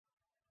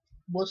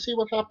 We'll see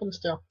what happens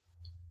there.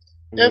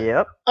 If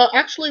yep,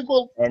 actually,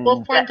 we'll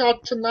and find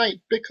out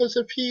tonight because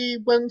if he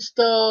wins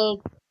the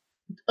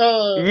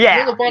Ring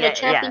yeah, of Honor yeah,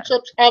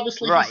 championships,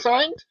 obviously he right,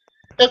 signed.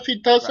 If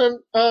he right.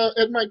 doesn't,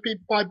 it might be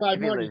bye bye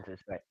If he Marty. loses,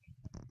 right.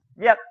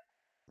 Yep,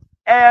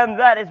 and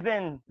that has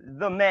been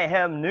the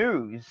Mayhem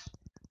News,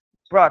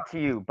 brought to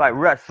you by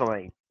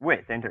Wrestling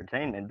with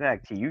Entertainment.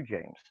 Back to you,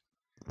 James.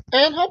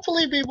 And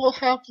hopefully we will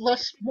have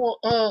less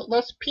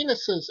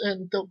penises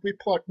in the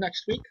report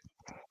next week.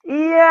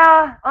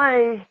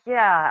 I'm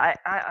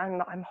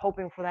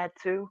hoping for that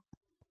too.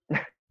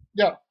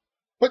 Yeah,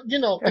 but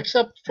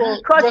except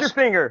for Cross your rest.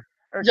 finger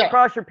or Yeah.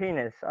 cross your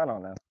penis. I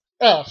don't know.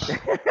 Ugh,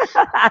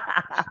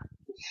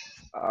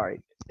 Sorry,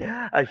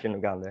 I shouldn't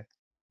have gone there.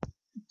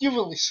 you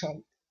really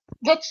sound.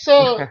 Let's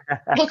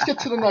get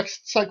to the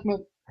next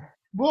segment.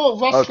 We're Okay.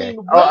 wrestling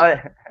Oh, with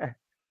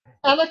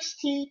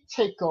NXT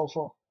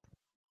Takeover.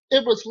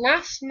 It was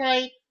last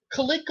night.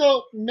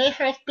 Coleco may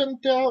have been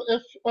there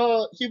if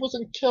he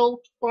wasn't killed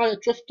by a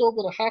drifter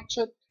with a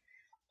hatchet.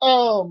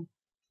 Um,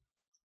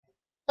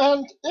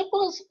 and it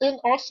was an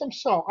awesome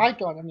show. I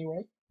thought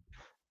anyway.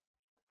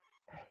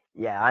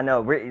 yeah, I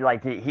know.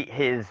 Like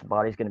his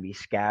body's gonna be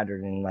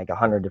scattered in like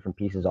 100 different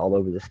pieces all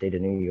over the state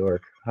of New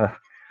York.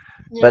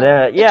 But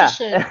Yeah, it's a yeah.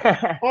 shame.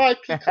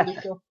 R.I.P.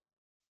 Coleco.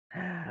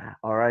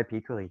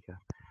 R.I.P. Coleco.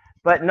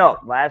 But no,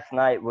 last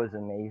night was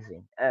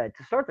amazing.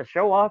 To start the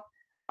show off,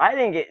 I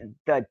think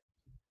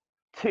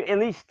at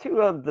least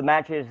two of the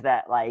matches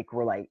that like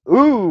were like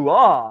ooh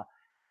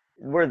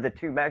were the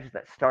two matches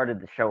that started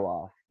the show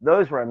off.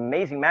 Those were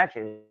amazing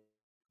matches.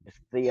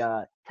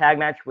 The tag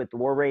match with the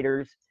War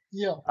Raiders,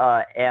 Yeah,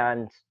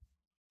 and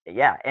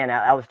yeah, and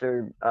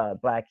Aleister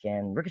Black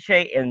and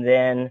Ricochet, and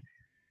then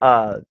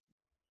I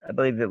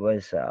believe it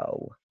was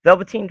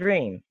Velveteen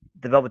Dream,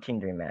 the Velveteen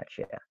Dream match.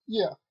 Yeah,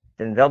 yeah.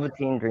 then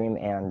Velveteen Dream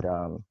and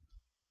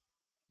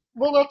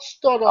Well, let's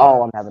start off.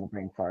 oh, I'm having a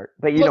brain fart,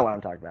 but you Let know what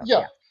I'm talking about. Yeah,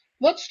 Yeah.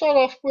 let's start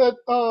off with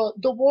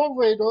the War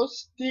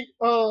Raiders. The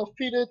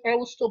defeated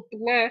Aleister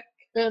Black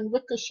and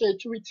Ricochet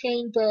to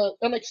retain the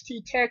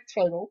NXT tag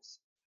titles.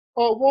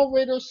 War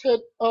Raiders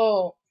hit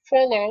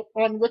Fallout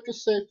on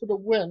Ricochet for the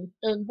win,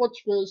 and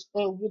which was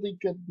a really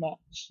good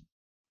match.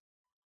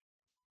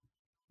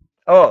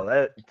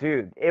 Oh,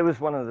 dude, it was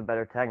one of the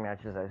better tag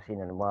matches I've seen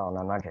in a while, and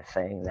I'm not just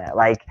saying that.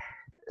 Like,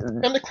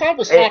 And the crowd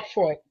was it, hot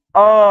for it.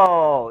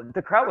 oh,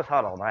 the crowd was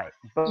hot all night,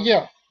 but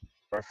Yeah.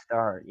 at the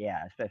start,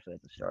 yeah, especially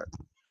at the start.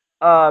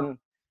 Um,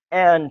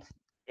 and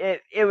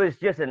it was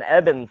just an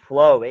ebb and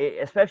flow,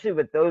 especially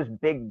with those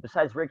big,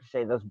 besides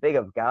Ricochet, those big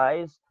of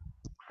guys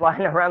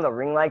flying around the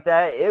ring like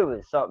that. It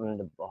was something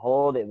to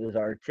behold. It was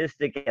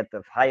artistic at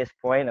the highest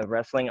point of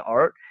wrestling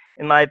art,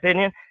 in my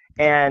opinion.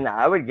 And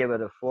I would give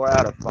it a 4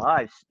 out of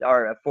 5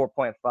 or a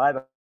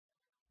 4.5.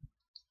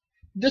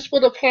 This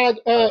would have had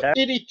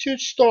 82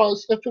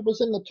 stars if it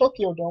was in the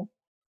Tokyo Dome.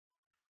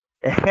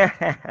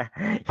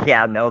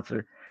 Yeah,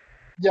 Meltzer.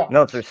 Yeah.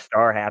 Meltzer's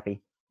star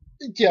happy.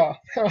 Yeah.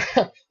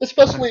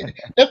 Especially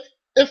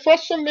if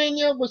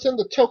WrestleMania was in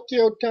the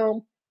Tokyo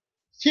Dome,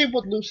 he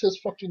would lose his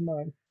fucking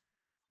mind.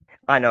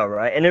 I know,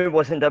 right? And it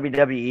wasn't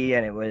WWE,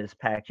 and it was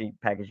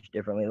packaged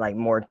differently, like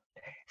more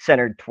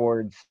centered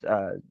towards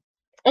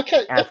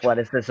Okay,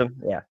 athleticism.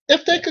 Yeah.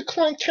 if they could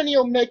clone Kenny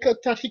Omega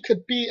that he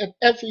could be in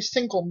every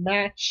single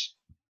match,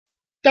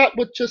 that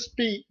would just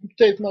be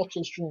Dave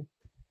Meltzer's dream.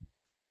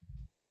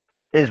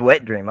 His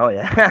wet dream. Oh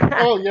yeah.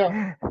 Oh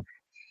yeah.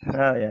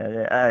 Oh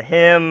yeah.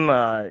 Him.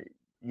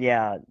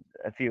 Yeah.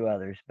 A few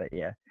others, but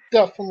yeah.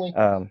 Definitely.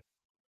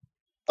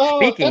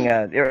 Speaking And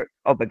of,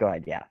 oh, but go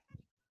ahead. Yeah.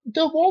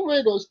 the War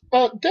Raiders,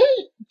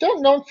 they're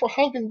known for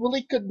having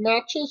really good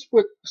matches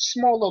with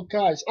smaller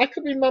guys. I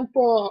could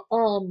remember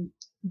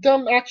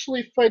them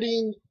actually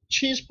fighting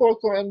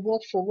Cheeseburger and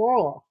Wolf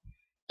Ferrara.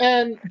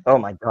 And Oh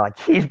my God,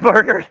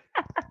 cheeseburger.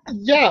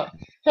 yeah,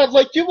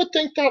 like you would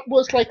think that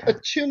was like a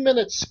 2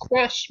 minute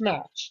squash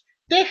match.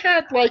 They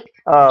had like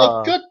a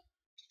Uh, good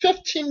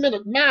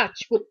 15-minute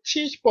match with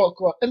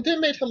Cheeseburger, and they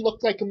made him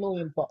look like $1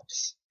 million.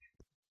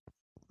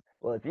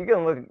 well, if you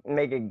can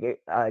make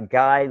a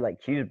guy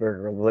like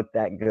cheeseburger look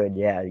that good,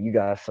 yeah, you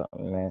got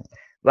something, man.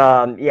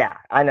 Yeah,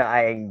 I know,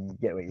 I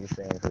get what you're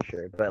saying for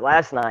sure. But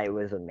last night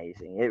was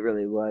amazing. It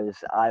really was.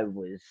 I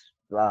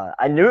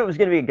knew it was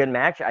going to be a good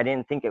match. I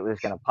didn't think it was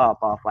going to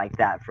pop off like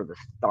that for the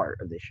start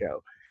of the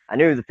show. I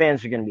knew the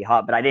fans were going to be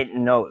hot, but I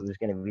didn't know it was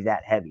going to be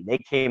that heavy. They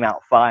came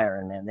out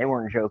firing, man. They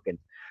weren't joking,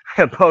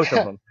 both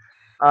of them.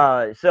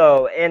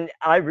 And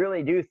I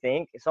really do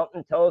think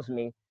something tells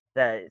me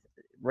that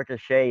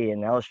Ricochet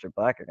and Aleister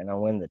Black are going to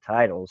win the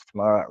titles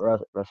tomorrow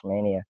at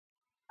WrestleMania.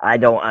 I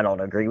don't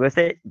agree with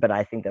it, but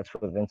I think that's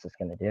what Vince is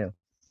going to do.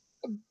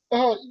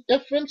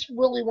 If Vince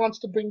really wants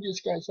to bring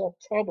these guys up,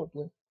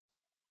 probably.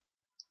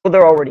 Well,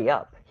 they're already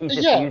up. He's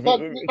just Yeah, using but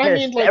it I because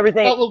mean, like,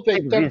 everything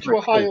elevate them is to a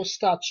recruit. higher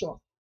stature.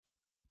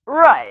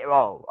 Right.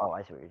 Oh,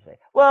 I see what you're saying.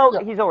 Well,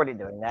 Yeah. he's already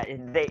doing that.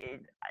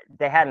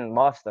 They hadn't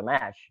lost the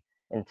match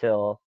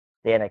until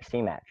the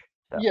NXT match.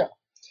 So, Yeah.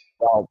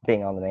 while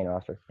being on the main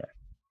roster. Yeah.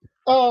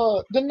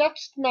 The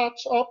next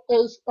match up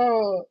is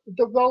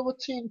the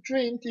Velveteen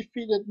Dream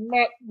defeated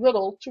Matt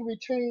Riddle to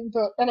retain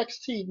the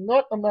NXT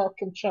North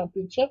American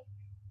Championship.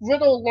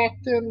 Riddle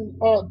locked in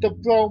the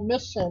Bro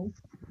Mission,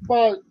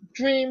 but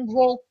Dream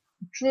rolled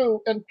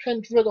Drew and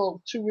pinned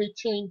Riddle to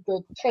retain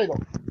the title.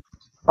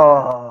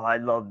 Oh, I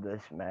love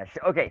this match.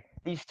 Okay,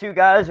 these two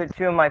guys are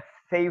two of my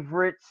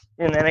favorites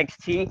in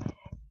NXT.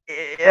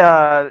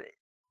 Uh,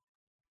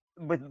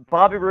 with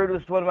Bobby Roode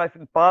was one of my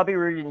Bobby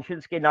Roode and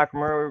Shinsuke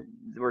Nakamura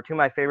were two of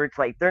my favorites.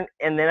 Like they're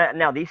and then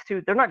now these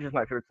two they're not just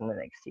my favorites in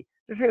NXT.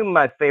 They're two of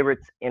my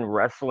favorites in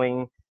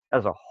wrestling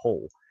as a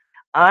whole.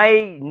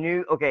 I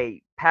knew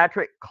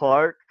Patrick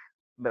Clark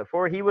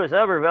before he was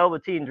ever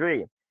Velveteen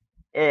Dream.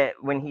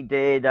 When he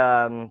did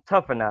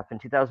Tough Enough in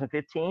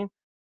 2015,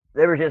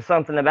 there was just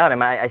something about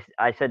him. I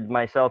said to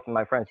myself and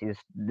my friends,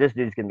 this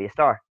dude's gonna be a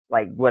star.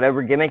 Like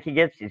whatever gimmick he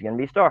gets, he's gonna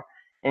be a star.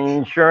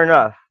 And sure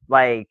enough,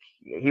 like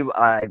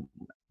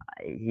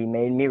he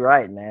made me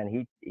right,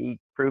 man. He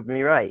proved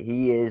me right.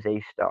 He is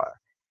a star.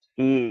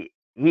 He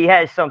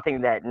has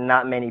something that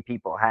not many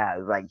people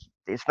have. Like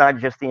it's not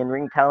just the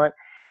in-ring talent,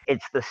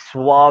 it's the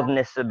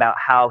suaveness about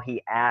how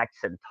he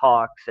acts and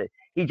talks.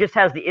 He just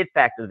has the it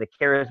factor, the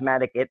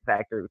charismatic it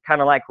factor,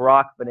 kind of like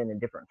Rock, but in a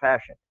different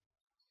fashion.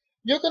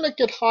 You're gonna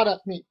get hot at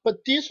me, but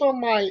these are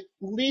my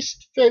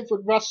least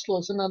favorite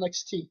wrestlers in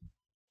NXT.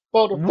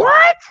 Both of them.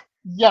 What?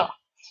 Yeah.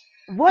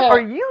 What are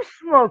you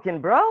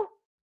smoking, bro?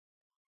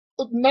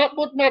 Not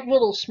what Matt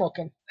Riddle's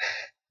smoking.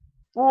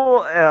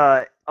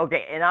 Well,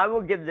 okay, and I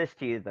will give this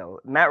to you though.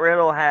 Matt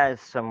Riddle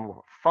has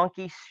some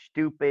funky,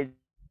 stupid.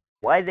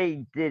 Why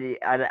they did it,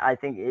 I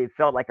think it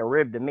felt like a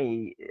rib to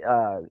me.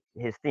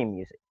 His theme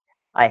music.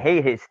 I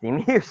hate his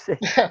theme music.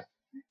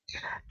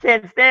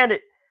 Can't stand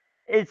it.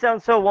 It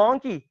sounds so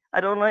wonky. I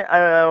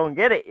don't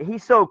get it.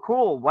 He's so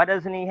cool. Why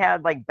doesn't he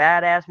have like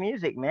badass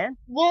music, man?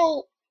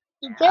 Well,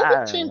 I don't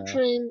Velveteen know.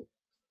 Dream,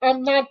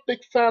 I'm not a big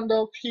fan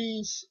of.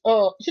 He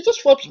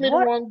just rubs me the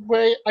What? wrong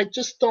way. I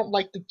just don't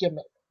like the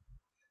gimmick.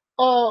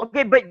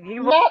 Okay, but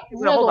you Matt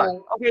well, hold on.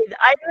 Riddle. Okay,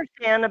 I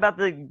understand about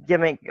the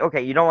gimmick.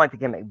 Okay, you don't like the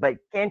gimmick, but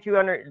can't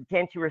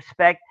you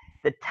respect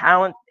the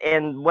talent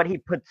and what he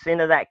puts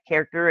into that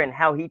character and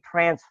how he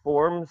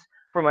transforms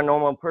from a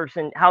normal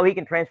person, how he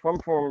can transform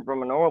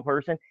from a normal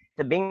person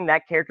to being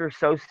that character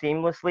so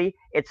seamlessly?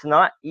 It's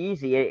not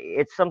easy.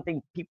 It's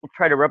something people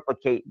try to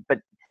replicate but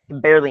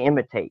can barely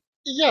imitate.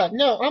 Yeah,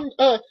 no,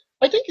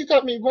 I think you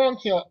got me wrong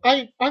here.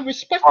 I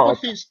respect Oh, what okay.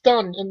 he's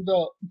done in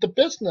the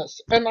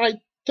business, and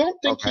I don't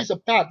think Okay. he's a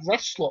bad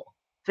wrestler.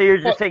 So you're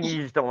just But saying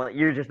you just don't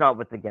you're just not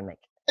with the gimmick.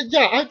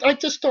 yeah, I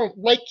just don't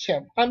like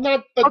him. I'm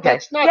not, but Okay.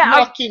 that's not Yeah,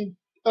 knocking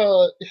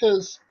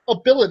his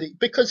ability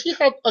because he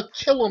had a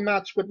killer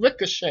match with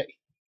Ricochet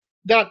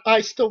that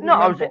I still no,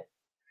 remember.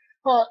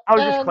 I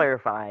was just And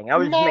clarifying. I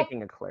was just Matt,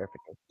 making a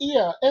clarification.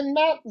 yeah, and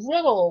Matt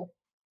Riddle,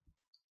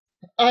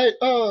 I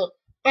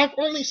I've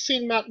only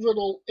seen Matt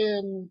Riddle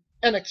in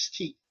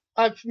NXT.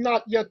 I've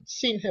not yet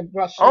seen him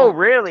Oh, wrestle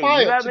really? You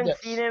prior to haven't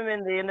seen this. him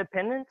in the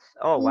Independents?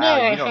 Oh, No, wow.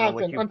 I You don't know what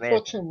haven't, you've missed.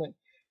 unfortunately.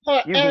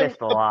 You've And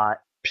missed a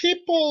lot.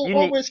 people You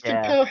need, always yeah.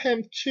 compare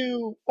him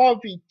to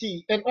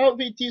RVD, and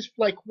RVD is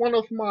like one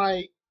of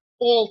my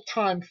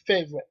all-time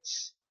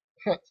favorites.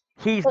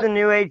 He's the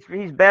new age.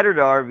 He's better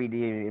to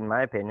RVD, in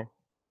my opinion.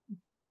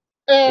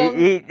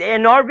 And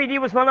And RVD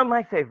was one of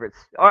my favorites.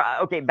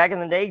 Okay, back in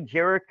the day,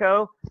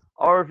 Jericho,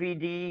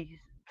 RVD,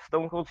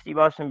 Stone Cold Steve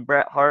Austin,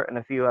 Bret Hart, and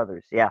a few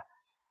others. Yeah,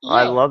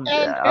 I yeah, loved.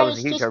 and I I was a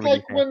was huge just RVD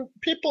like, fan. when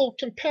people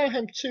compare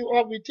him to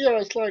RVD, I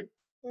was like,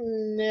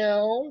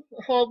 no,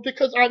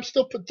 because I'm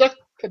still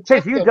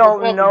Because you protective of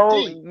don't know.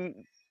 RVD.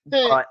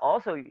 Hey, But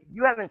also,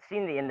 you haven't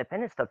seen the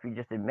independent stuff. You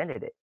just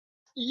admitted it.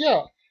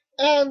 yeah,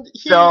 and So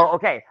he,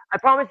 okay, I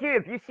promise you,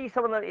 if you see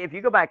some of the, if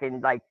you go back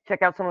and like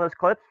check out some of those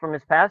clips from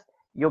his past,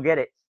 you'll get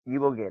it. You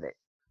will get it.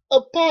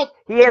 but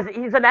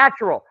He's a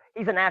natural.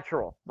 He's a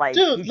natural. Like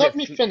dude, let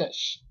me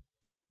finish,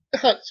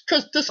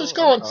 because this is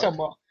oh, I'm going sorry.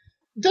 somewhere.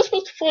 This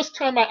was the first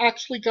time I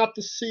actually got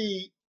to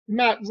see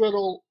Matt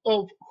Riddle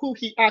of who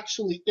he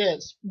actually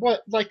is,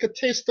 what like a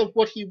taste of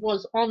what he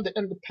was on the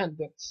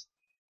Independents,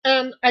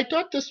 and I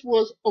thought this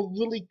was a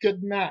really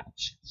good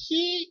match.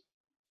 He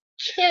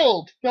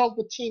killed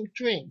Velveteen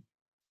Dream.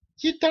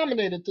 He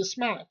dominated this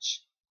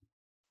match.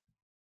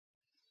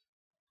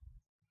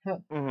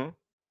 Hmm.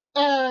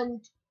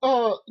 And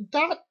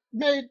that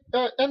made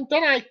and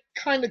then I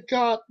kind of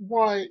got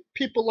why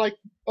people like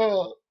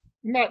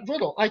Matt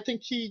Riddle. I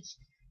think he's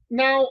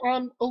now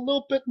I'm a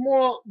little bit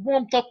more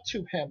warmed up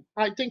to him.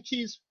 I think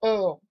he's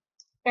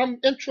I'm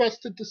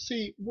interested to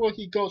see where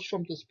he goes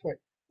from this point,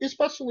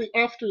 especially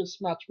after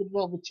this match with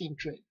Velveteen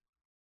Dream.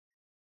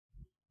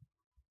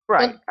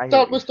 Right. And I hear that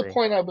what you're was the saying.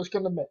 point I was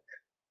going to make.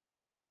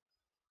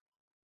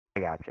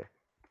 I gotcha.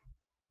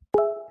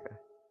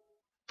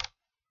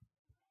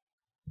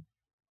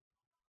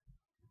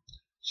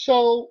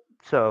 So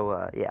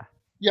So yeah.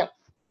 yeah,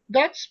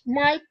 that's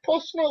my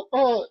personal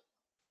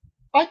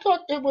I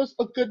thought it was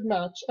a good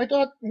match. I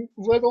thought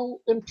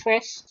Riddle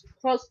impressed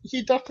us.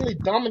 He definitely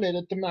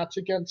dominated the match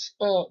against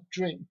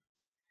Dream.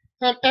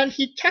 And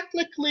he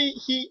technically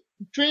he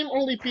Dream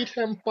only beat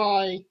him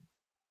by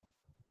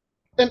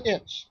an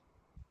inch.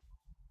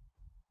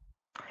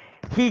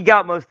 He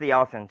got most of the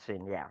offense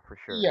in, yeah, for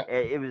sure. Yeah,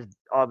 It was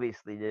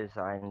obviously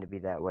designed to be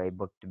that way,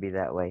 booked to be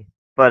that way.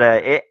 But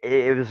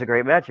it was a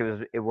great match.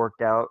 It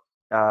worked out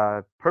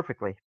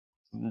perfectly.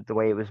 The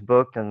way it was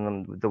booked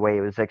and the way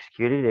it was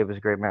executed, it was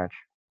a great match.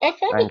 I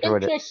found I it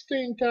enjoyed it.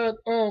 interesting that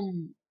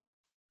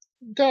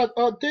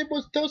there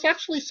was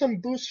actually some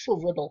boost for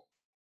Riddle.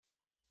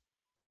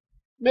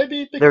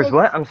 Maybe There's because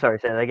what? I'm sorry,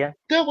 say that again.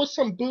 there was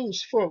some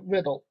boost for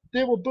Riddle.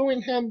 They were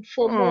booing him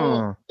for more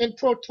Hmm. in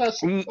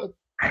protest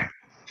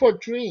for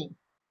Dream.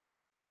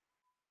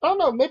 I don't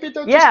know. Maybe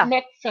they're just Yeah.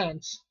 Met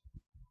fans.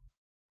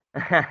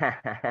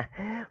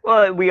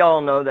 Well, we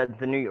all know that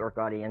the New York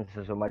audience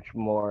is a much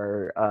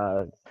more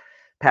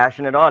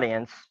passionate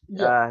audience,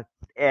 Yeah. uh,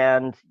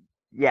 and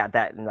yeah,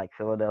 that in like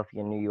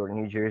Philadelphia, New York,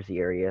 New Jersey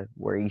area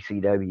where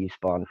ECW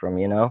spawned from.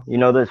 You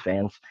know those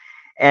fans,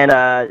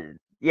 and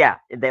yeah,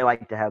 they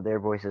like to have their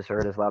voices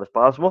heard as loud as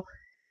possible.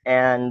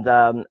 And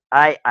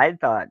I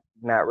thought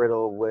Matt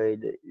Riddle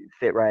would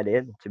fit right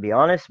in, to be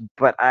honest,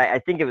 but I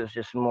think it was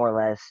just more or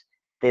less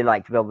they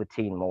liked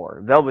Velveteen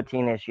more.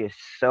 Velveteen is just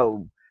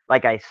so,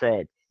 like I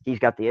said, he's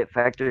got the it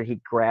factor. He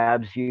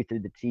grabs you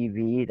through the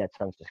TV. That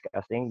sounds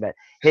disgusting, but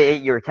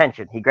your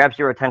attention. He grabs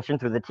your attention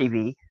through the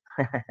TV.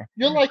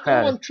 You're like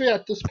 0-3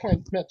 at this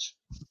point, Mitch.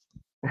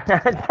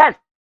 That's,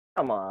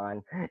 come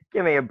on,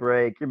 give me a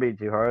break. You're being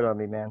too hard on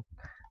me, man.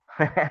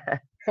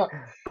 Huh.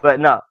 But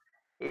no,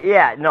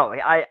 yeah, no,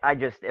 I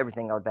just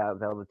everything about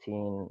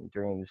Velveteen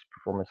Dream's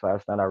performance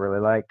last night I really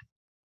liked.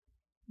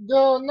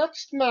 The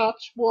next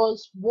match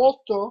was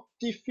Walter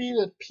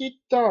defeated Pete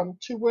Dunne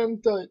to win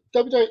the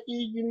WWE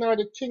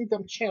United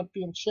Kingdom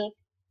Championship,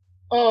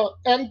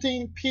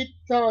 ending Pete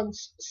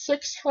Dunne's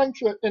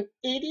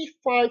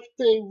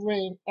 685-day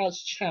reign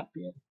as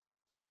champion.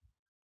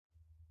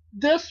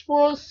 This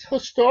was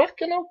historic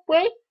in a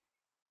way.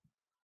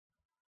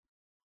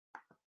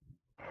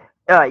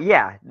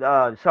 Yeah.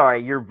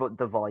 Sorry,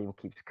 the volume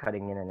keeps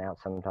cutting in and out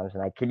sometimes.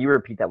 And can you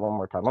repeat that one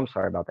more time? I'm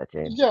sorry about that,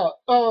 James. Yeah,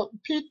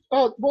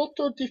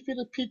 Walter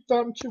defeated Pete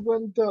Dunne to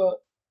win the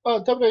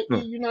WWE Hmm.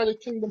 United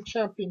Kingdom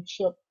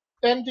Championship,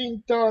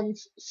 ending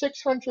Dunne's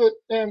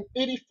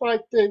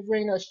 685-day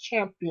reign as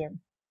champion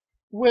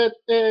with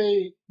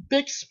a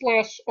big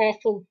splash off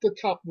of the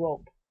top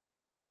rope.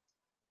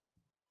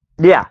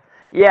 Yeah,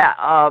 yeah.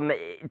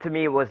 To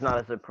me, it was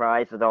not a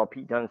surprise at all.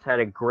 Pete Dunne's had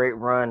a great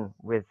run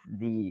with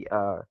the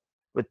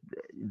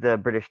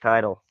British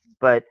title,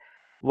 but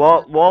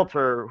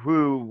Walter,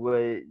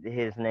 who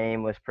his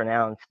name was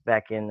pronounced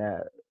back in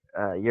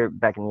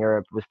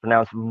Europe, was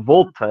pronounced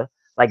Volta,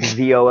 like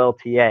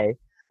Volta.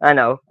 I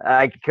know,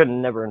 I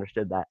couldn't never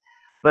understood that,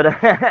 but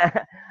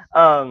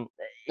um,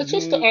 It's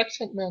just the he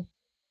accent, man.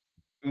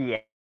 yeah.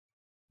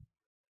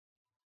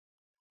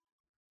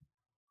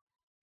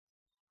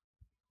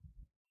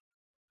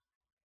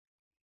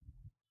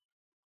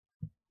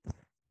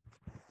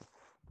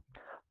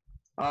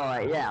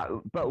 Yeah,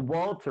 but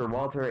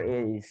Walter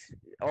is,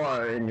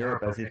 or in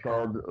Europe as he's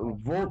called,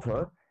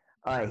 Volta.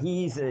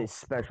 He's a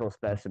special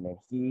specimen.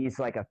 He's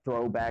like a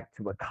throwback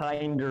to a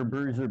kinder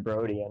Bruiser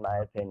Brody, in my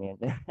opinion.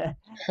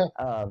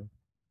 um,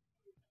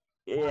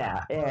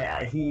 yeah,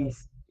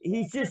 he's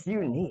just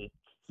unique.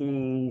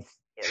 He's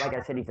like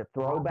I said, he's a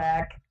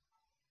throwback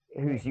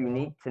who's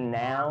unique to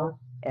now,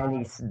 and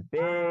he's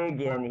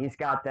big, and he's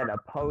got that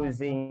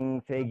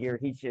opposing figure.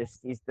 He's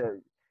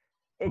the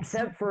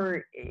except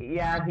for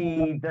yeah,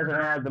 he doesn't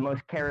have the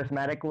most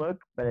charismatic look,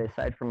 but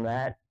aside from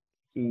that,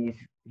 he's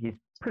he's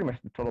pretty much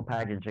the total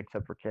package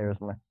except for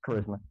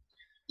charisma.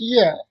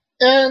 Yeah,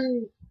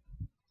 and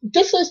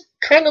this is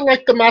kind of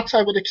like the match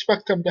I would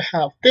expect them to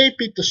have. They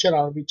beat the shit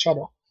out of each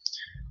other.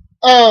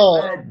 Uh,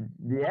 Uh,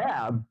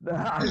 yeah,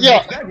 I was yeah,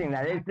 expecting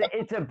that.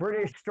 It's a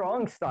British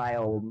strong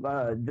style,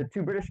 the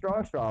two British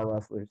strong style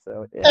wrestlers.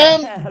 So yeah,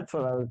 and that's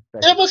what I was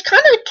it expecting. was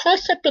kind of a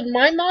toss up in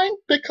my mind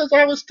because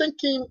I was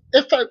thinking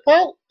if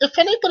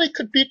anybody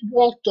could beat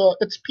Walter,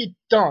 it's Pete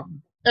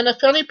Dunne, and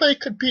if anybody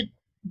could beat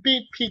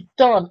Pete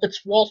Dunne,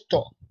 it's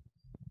Walter.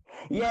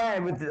 Yeah,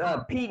 with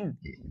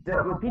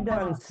Pete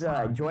Dunne's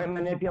joint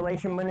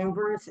manipulation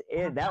maneuvers,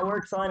 that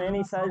works on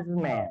any size of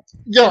man.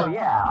 So Yeah,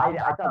 yeah,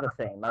 I thought the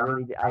same. I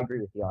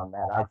agree with you on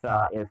that. I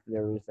thought if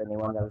there was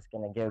anyone that was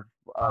going to give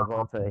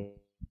Volta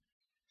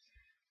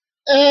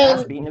ass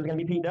and beating, it was going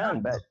to be Pete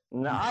Dunne. But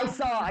no,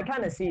 I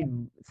kind of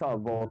saw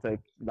Volta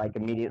like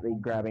immediately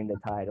grabbing the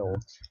title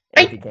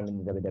if I he came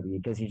into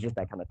WWE because he's just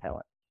that kind of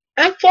talent.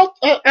 I felt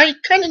I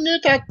kind of knew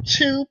that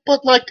too,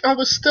 but like I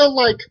was still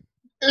like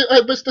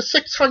it was the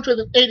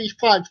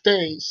 685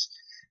 days.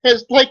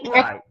 It's like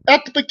Right.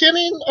 at the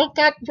beginning of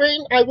that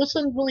reign, I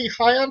wasn't really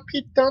high on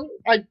Pete Dunne.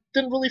 I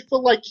didn't really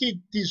feel like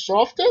he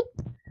deserved it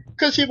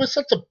because he was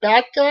such a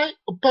bad guy.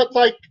 But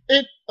like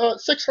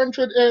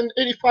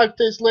 685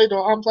 days later,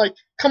 I'm like,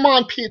 come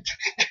on, Pete,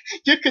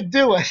 you could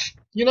do it.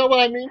 You know what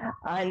I mean?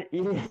 I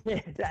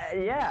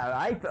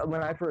yeah,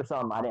 when I first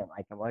saw him, I didn't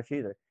like him much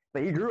either,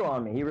 but he grew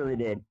on me. He really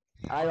did.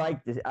 I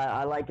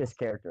like his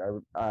character.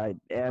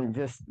 And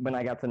just when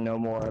I got to know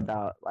more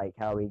about like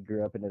how he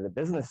grew up into the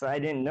business, I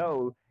didn't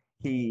know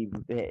he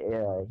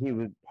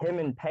was him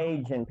and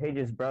Paige and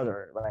Paige's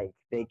brother. Like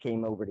they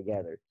came over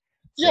together.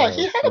 Yeah,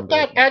 he So had a from the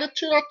bad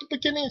attitude at the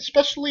beginning,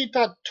 especially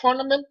that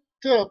tournament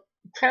to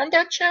crown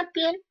that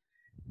champion,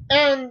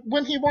 and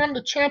when he won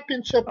the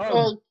championship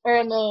oh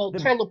on the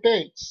Tyler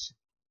Bates.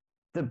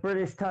 the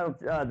British title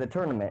the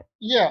tournament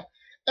Yeah,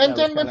 and that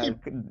was then when kind he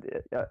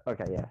of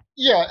okay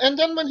and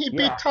then when he beat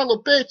yeah. Tyler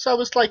Bates, I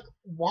was like,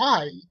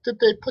 why did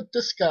they put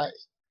this guy?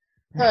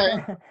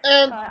 Right,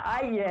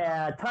 and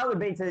Yeah, Tyler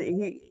Bates.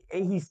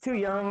 He's too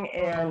young,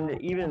 and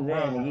even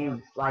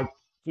then,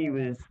 he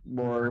was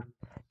more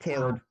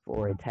tailored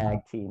for a tag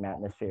team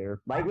atmosphere.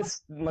 Like with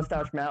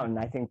Mustache Mountain,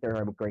 I think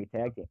they're a great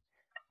tag team.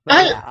 But I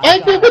yeah, I I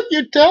agree thought with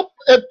you, Deb.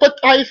 But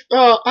I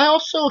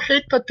also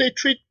hate that they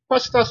treat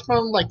Mustache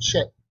Mountain like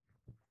shit.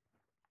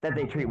 that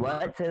they treat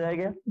what? Say that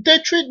again. They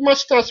treat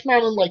Mustache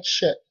Mountain like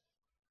shit.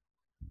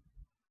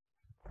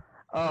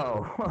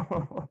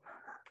 Oh,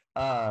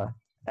 uh,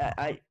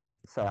 I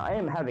sorry, I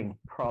am having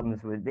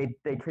problems with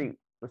they treat.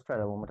 Let's try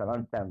that one more time.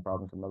 I'm having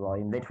problems with my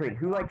volume. They treat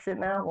who like shit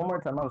now? One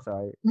more time. I'm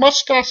sorry.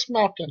 Mustache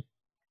Mountain.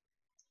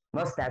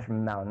 Mustache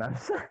Mountain.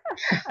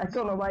 I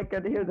don't know why I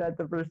could hear that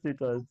the first two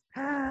times.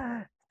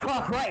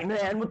 Talk right,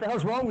 man. What the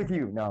hell's wrong with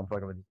you? No, I'm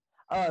fucking with you.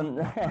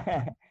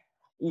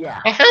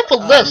 Yeah. I have a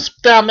Um, lisp,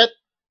 damn it.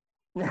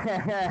 well,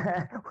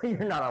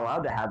 you're not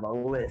allowed to have a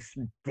list.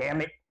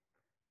 Damn it.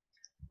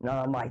 Not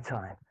on my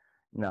time.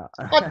 No.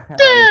 Oh,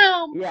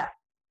 damn! Yeah.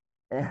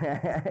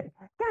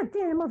 God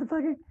damn,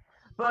 motherfucker.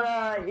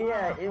 But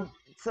yeah.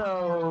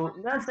 So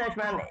Mustache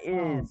Mountain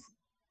is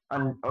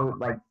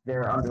like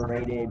they're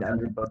underrated,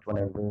 underbooked,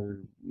 whatever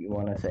you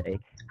want to say,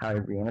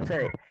 however you want to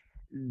say it.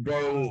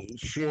 They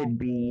should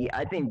be.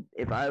 I think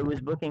if I was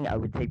booking, I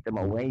would take them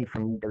away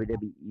from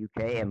WWE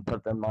UK and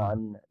put them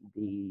on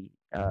the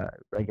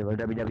regular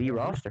WWE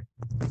roster.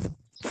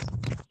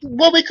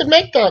 Well, we could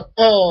make that.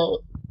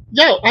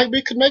 Yeah,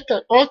 we could make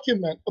that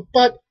argument.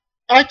 But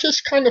I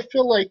just kind of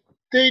feel like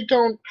they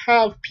don't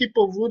have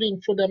people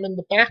rooting for them in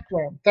the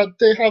background. That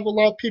they have a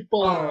lot of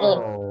people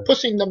Oh,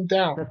 pushing them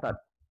down. that's not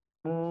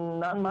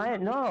not my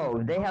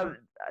no. They have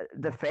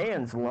the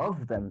fans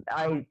love them.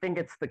 I think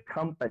it's the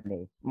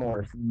company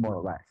more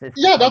or less. It's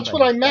the Yeah, that's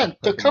what I company that's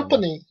meant. The pushing them up.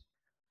 company.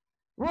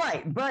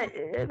 Right, but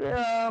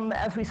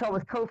as we saw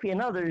with Kofi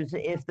and others,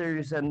 if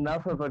there's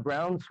enough of a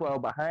groundswell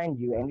behind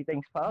you,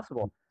 anything's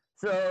possible.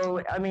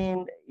 So, I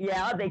mean,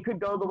 yeah, they could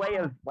go the way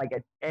of like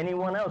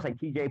anyone else, like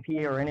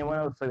TJP or anyone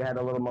else who had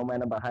a little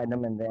momentum behind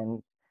them and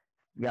then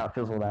got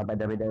fizzled out by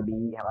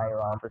WWE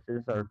higher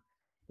offices or,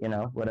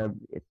 whatever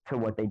to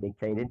what they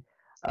dictated.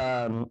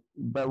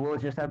 But we'll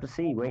just have to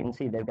see, wait and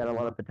see. They've got a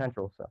lot of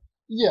potential. So,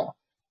 Yeah,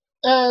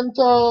 and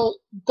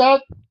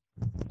that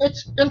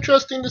it's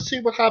interesting to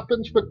see what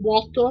happens with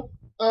Walter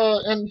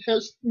and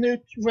his new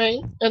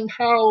reign and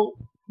how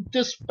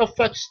this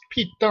affects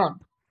Pete Dunne.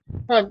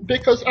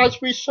 Because as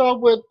we saw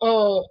with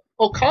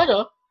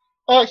Okada,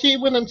 he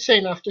went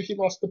insane after he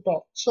lost the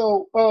belt.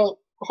 So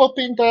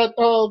hoping that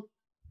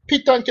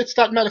Pete Dunne gets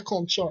that medical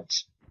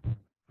insurance.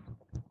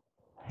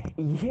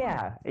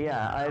 yeah,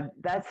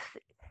 that's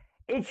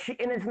and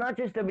it's not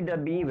just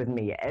WWE with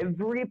me.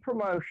 Every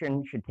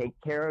promotion should take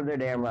care of their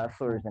damn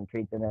wrestlers and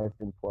treat them as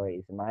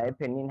employees, in my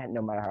opinion,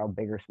 no matter how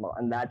big or small.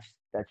 And that's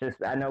just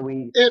I know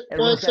It everyone's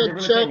was got a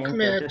different joke opinions.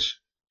 That's just match.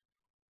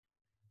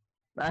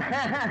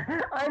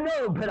 I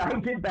know, but I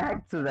get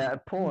back to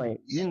that point.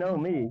 You know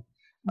me.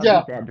 I'll Yeah,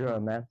 beat that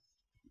drum, man.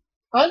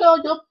 I know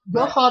you're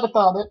But hot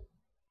about it.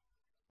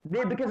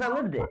 yeah, because I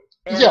lived it,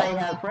 and I Yeah,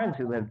 have friends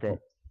who lived it.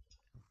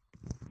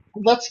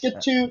 let's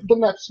get to the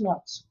next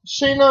match.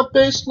 Shayna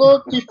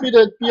Baszler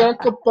defeated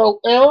Bianca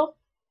Belair,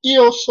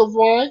 Io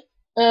Shirai,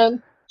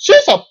 and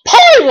she's a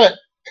pirate!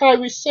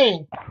 Kairi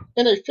Sane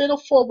in a fatal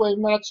four-way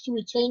match to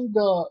retain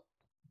the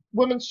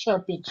women's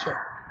championship.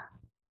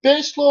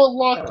 Baszler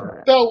locked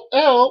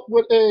Belair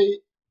with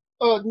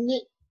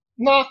knee,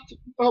 knocked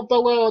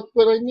Belair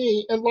with a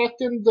knee and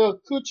locked in the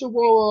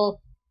Kuchihara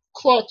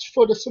clutch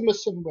for the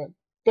submission win.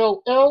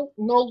 Belair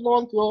no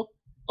longer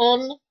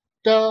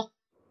undefeated.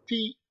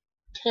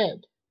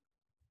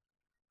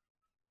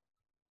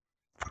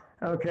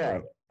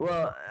 Okay.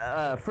 Well,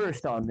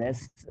 first on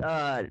this,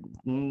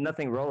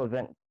 nothing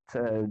relevant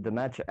to the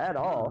match at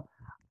all.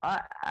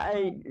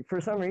 I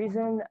for some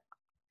reason,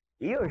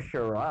 Io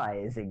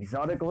Shirai is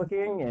exotic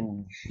looking,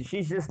 and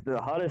she's just the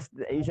hottest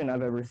Asian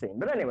I've ever seen.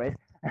 But anyways,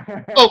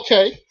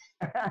 Okay,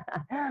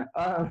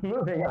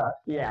 moving on.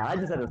 Yeah, I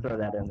just had to throw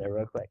that in there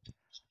real quick.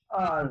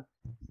 Um,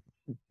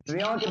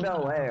 Bianca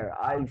Belair,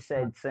 I've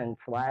said since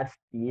last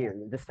year,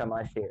 this time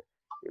last year,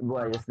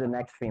 was the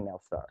next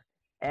female star.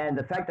 And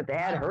the fact that they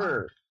had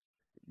her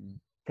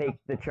take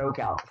the choke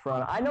out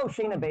from. I know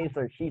Shayna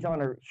Baszler,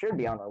 should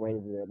be on her way to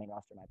the main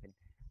roster, in my opinion.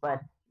 But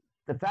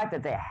the fact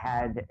that they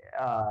had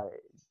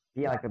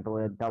Bianca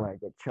Belair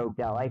get choked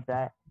out like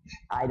that,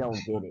 I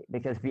don't get it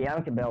because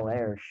Bianca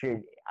Belair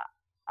should.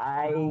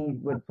 I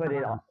would put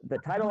the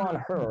title on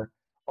her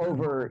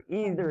over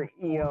either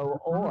Io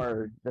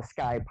or the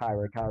Sky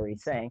Pirate Kairi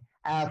Sane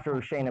after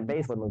Shayna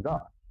Baszler moved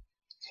on.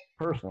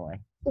 Personally.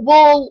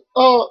 well,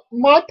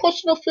 my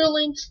personal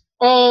feelings,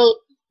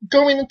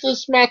 going into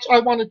this match, I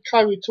wanted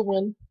Kairi to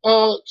win.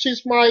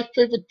 She's my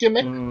favorite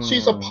gimmick.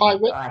 She's a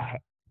pirate.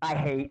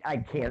 I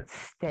can't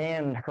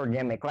stand her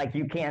gimmick. Like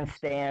you can't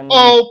stand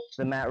Oh,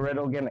 the Matt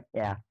Riddle gimmick.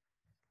 Yeah,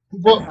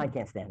 but I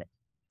can't stand it.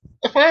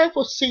 if I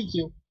ever see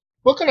you,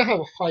 we're gonna have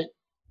a fight.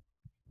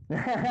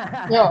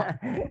 Yeah,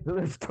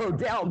 Let's go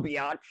down,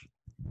 biatch.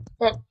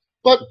 but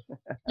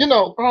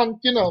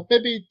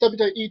maybe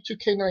WWE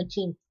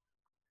 2K19.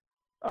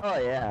 Oh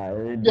yeah,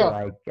 it'd be Yeah,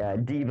 like a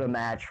diva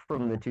match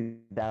from the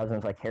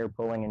 2000s, like hair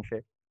pulling and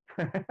shit.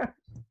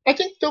 I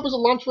think there was a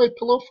lingerie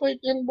pillow fight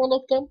in one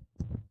of them.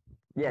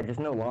 Yeah, just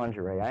no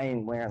lingerie. I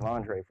ain't wearing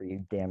lingerie for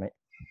you, damn it.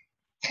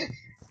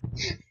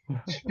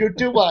 You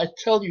do what I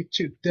tell you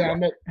to,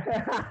 damn it.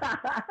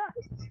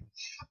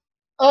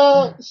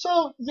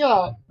 So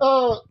yeah,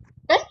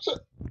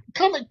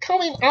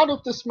 coming out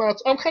of this match,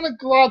 I'm kind of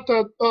glad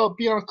that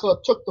Bianca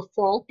took the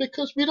fall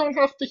because we don't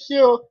have to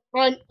hear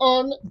I'm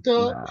undefeated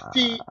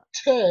Nah,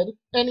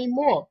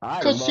 anymore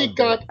I because she loved it.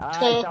 got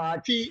I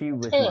thought she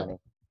was defeated. money.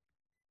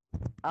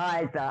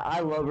 I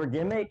love her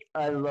gimmick.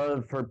 I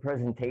love her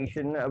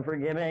presentation of her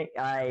gimmick.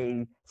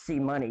 I see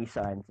money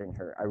signs in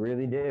her. I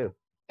really do.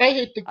 I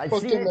hate I've her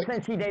seen it gimmick.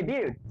 since she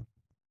debuted.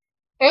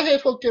 I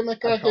hate her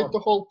gimmick. I I've hate the told.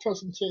 whole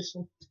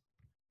presentation.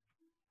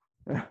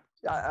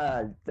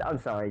 I'm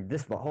sorry.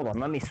 Hold on.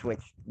 Let me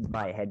switch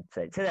my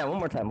headset. Say that one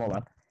more time. Hold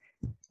on.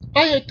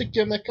 I hate the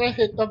gimmick. I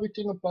hate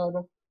everything about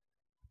her.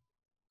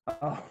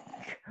 Oh,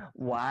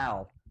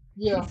 wow.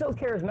 Yeah, She's so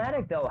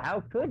charismatic, though. How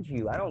could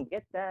you? I don't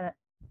get that.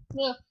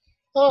 yeah.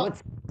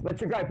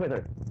 What's your gripe with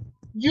her?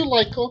 You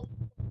like her.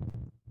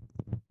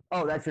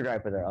 Oh, that's your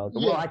gripe with her.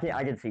 Okay. Well, Yeah,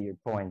 I can see your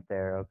point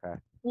there. Okay.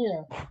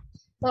 yeah.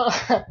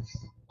 Uh,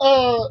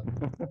 uh,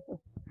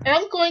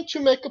 I'm going to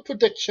make a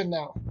prediction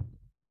now.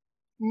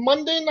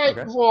 Monday Night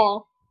Okay.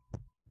 Raw,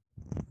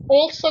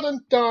 all said and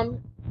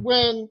done,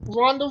 when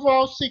Ronda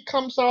Rousey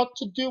comes out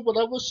to do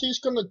whatever she's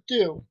gonna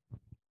do,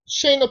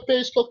 Shayna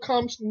Baszler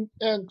comes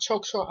and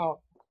chokes her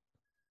out.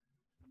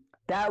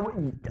 That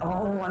would.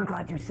 Oh, I'm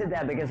glad you said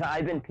that because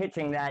I've been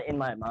pitching that in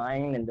my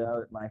mind and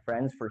my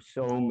friends for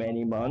so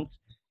many months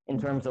in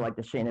terms of like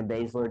the Shayna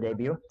Baszler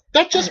debut.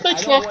 That just I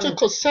makes don't want to.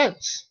 logical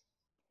sense.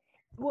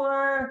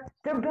 Well,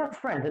 they're best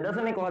friends. It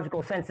doesn't make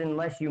logical sense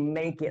unless you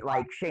make it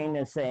like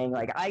Shayna saying,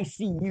 like, I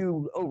see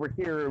you over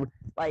here,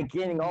 like,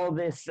 getting all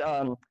this,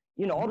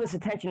 all this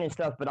attention and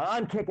stuff, but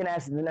I'm kicking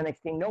ass in the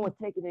NXT. No one's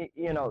taking it,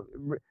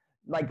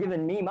 like,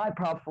 giving me my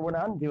props for what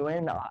I'm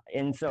doing.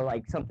 And so,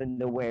 like, something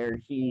to where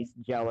she's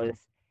jealous,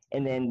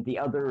 and then the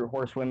other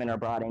horsewomen are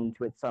brought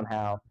into it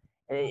somehow.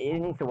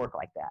 It needs to work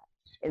like that.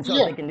 And so, if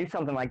Yeah, they can do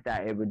something like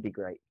that, it would be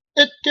great.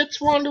 it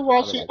gets Ronda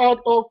I would Rousey like out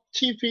of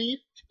TV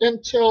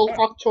until it.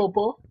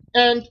 October,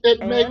 and it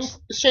And makes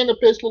Shayna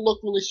Baszler look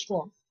really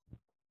strong.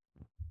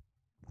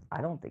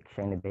 I don't think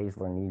Shayna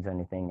Baszler needs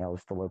anything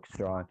else to look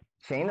strong.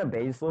 Shayna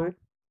Baszler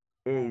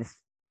is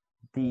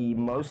the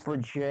most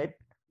legit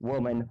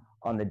woman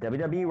on the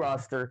WWE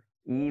roster,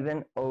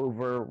 even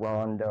over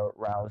Ronda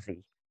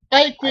Rousey.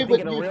 I I agree think with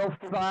you,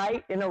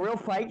 in a real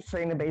fight,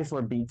 Shayna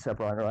Baszler beats up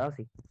Ronda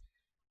Rousey.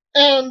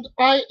 and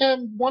I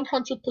am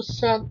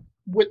 100%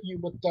 with you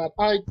with that.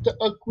 I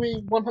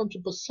agree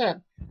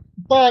 100%.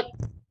 But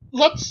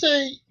let's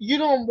say you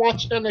don't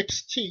watch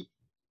NXT.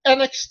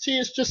 NXT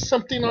is just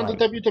something on the Right,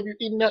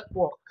 WWE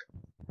network.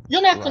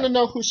 You're not going to right.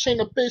 know who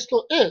Shayna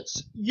Baszler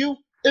is.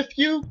 If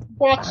you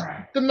watch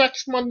the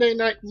next Monday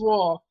Night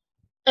Raw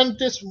and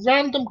this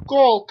random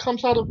girl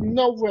comes out of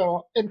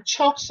nowhere and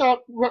chokes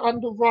out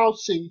Ronda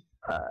Rousey,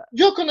 Uh,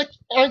 you're going to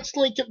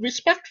instantly get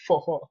respect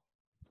for her.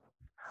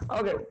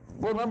 okay,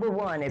 well, number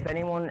one, if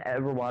anyone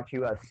ever watched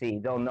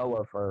UFC, they'll know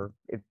of her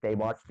if they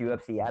watched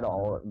UFC at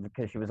all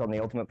because she was on the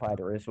Ultimate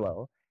Fighter as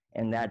well.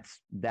 And that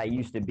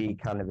used to be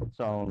kind of its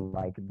own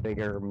like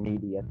bigger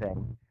media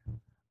thing.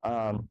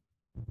 Um,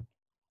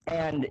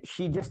 and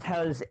she just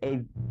has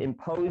a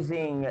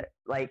imposing,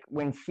 like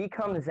when she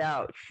comes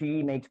out,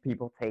 she makes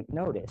people take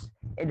notice.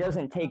 It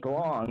doesn't take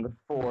long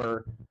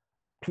for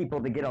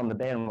people to get on the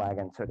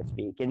bandwagon, so to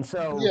speak. And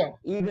so Yeah,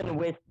 even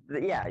with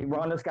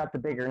Ronda's got the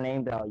bigger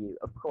name value,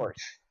 of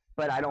course,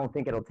 but I don't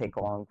think it'll take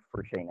long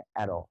for Shayna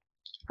at all.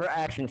 Her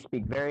actions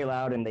speak very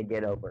loud, and they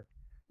get over.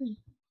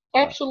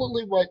 So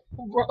absolutely right.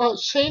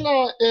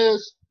 Shayna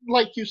is,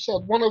 like you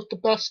said, one of the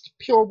best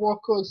pure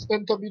workers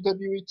in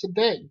WWE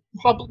today.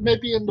 Probably,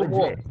 maybe in the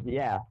world. legit,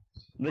 yeah,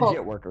 Huh,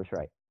 legit workers,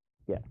 right?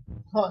 Yeah.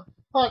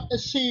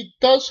 She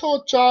does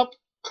her job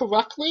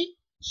correctly.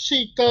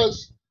 She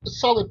does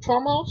solid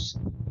promos,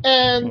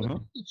 and Mm-hmm.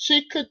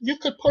 you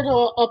could put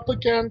her up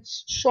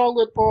against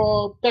Charlotte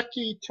or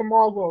Becky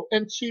tomorrow,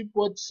 and she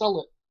would sell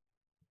it.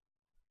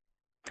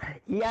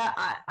 Yeah,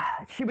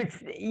 she would.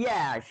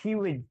 Yeah, she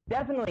would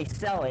definitely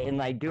sell it and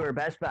like do her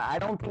best, but I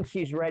don't think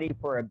she's ready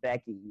for a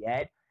Becky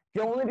yet.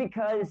 Only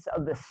because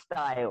of the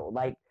style.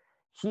 Like,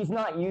 she's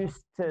not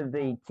used to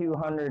the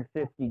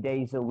 250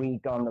 days a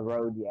week on the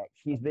road yet.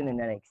 She's been in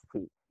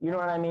NXT. You know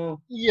what I mean?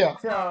 Yeah,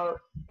 So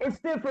it's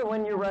different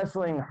when you're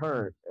wrestling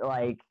hurt,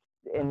 like,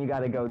 and you got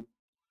to go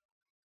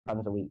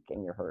times a week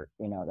and you're hurt.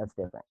 That's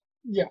different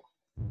yeah,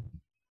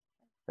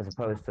 as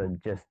opposed to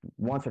just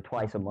once or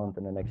twice a month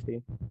in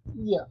NXT.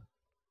 yeah.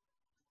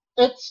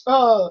 It's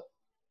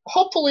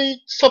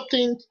hopefully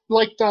something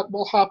like that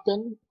will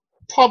happen.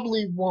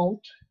 Probably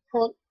won't.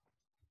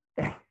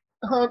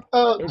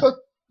 Uh, It, 'Cause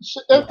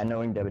if yeah,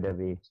 knowing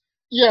WWE.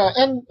 yeah,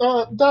 and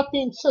that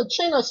being said,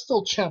 Shayna's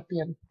still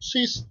champion.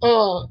 She's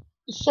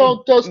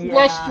so there's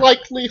less Yeah,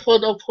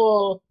 likelihood of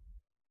her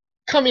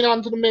coming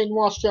onto the main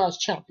roster as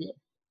champion.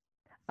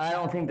 I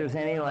don't think there's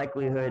any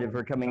likelihood of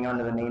her coming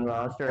onto the main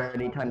roster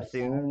anytime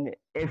soon.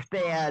 If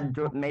they had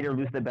made her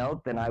lose the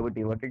belt, then I would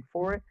be looking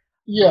for it.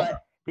 Yeah,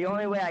 But the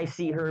only way I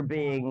see her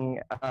being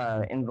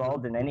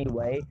involved in any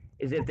way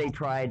is if they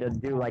try to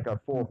do like a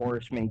full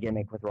horseman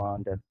gimmick with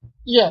Ronda.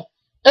 yeah,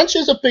 and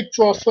she's a big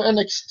draw Yeah. for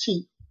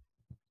NXT.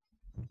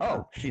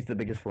 Oh, she's the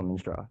biggest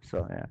women's draw,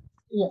 so yeah,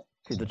 Yeah,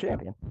 she's the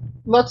champion.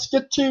 let's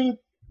get to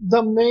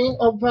the main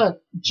event.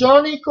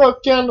 Johnny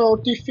Gargano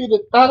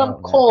defeated Adam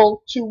Oh man.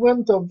 Cole to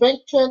win the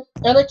vacant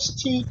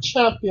NXT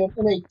champion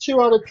in a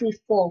 2 out of 3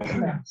 falls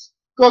match.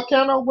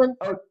 Gargano went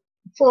Oh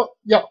for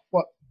yeah,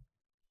 what?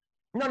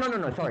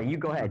 no. Sorry, you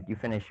go ahead. You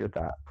finish your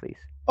thought, please.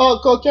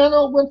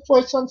 Gargano went for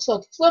a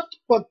sunset flip,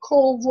 but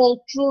Cole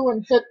rolled through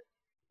and hit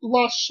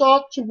last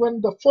shot to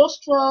win the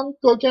first round.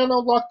 Gargano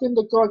locked in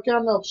the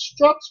Gargano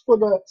struts for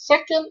the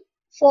second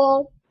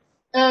fall,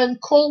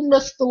 and Cole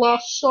missed the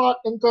last shot,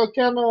 and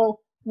Gargano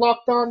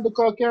locked on the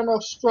Gargano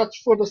struts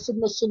for the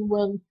submission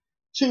win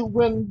to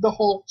win the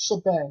whole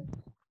shebang.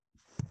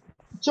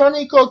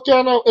 Johnny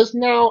Gargano is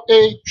now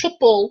a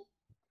triple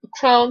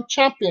crown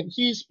champion.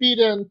 He's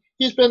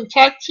been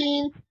tag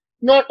team,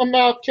 North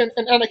American,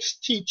 and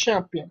NXT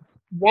champion.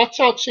 Watch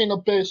out,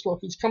 Shayna Baszler.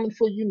 He's coming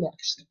for you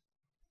next.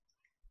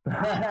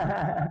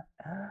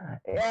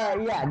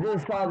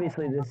 This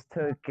obviously this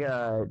took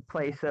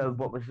place of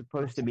what was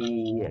supposed to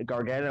be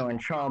Gargano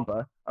and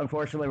Ciampa.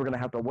 Unfortunately, we're gonna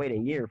have to wait a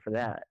year for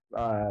that.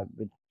 But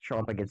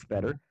Ciampa gets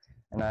better,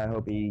 and I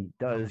hope he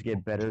does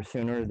get better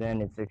sooner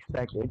than it's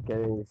expected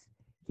because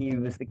he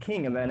was the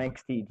king of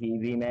NXT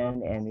TV,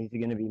 man, and he's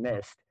gonna be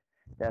missed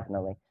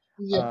definitely.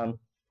 Yeah.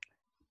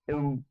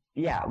 Um,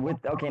 yeah, with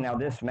okay now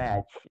this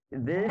match,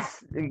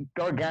 this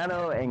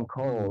Gargano and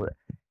Cole,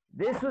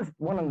 this was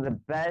one of the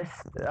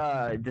best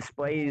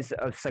displays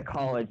of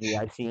psychology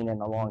I've seen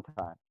in a long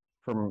time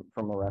from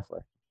a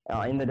wrestler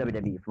in the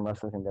WWE, from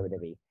wrestlers in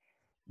WWE.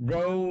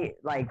 They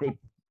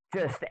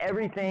just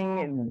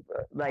everything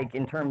like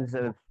in terms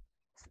of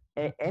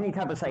any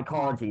type of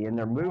psychology in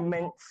their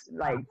movements,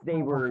 like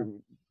they were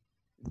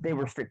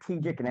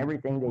strategic in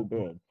everything they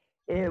did.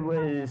 It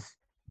was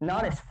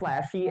not as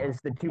flashy as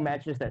the two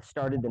matches that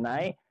started the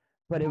night,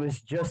 but it was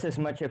just as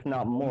much, if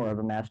not more, of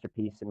a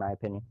masterpiece in my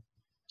opinion.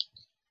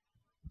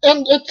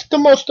 And it's the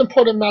most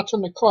important match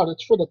on the card.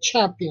 It's for the It's the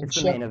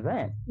championship. main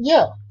event.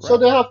 Yeah, so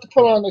Right. they have to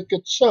put on a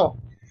good show.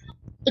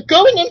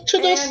 Going into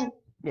this, And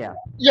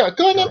yeah,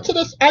 going go ahead. into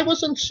this, I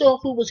wasn't sure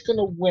who was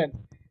gonna win,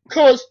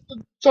 cause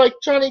like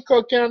Johnny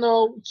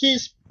Gargano,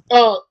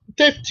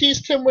 they've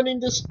teased him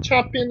winning this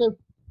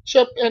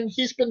championship, and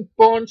he's been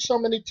burned so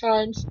many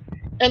times.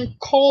 And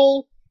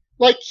Cole,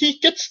 like he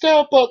gets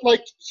there, but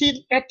like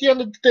he at the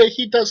end of the day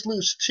he does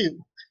lose too.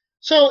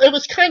 So it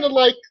was kind of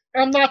like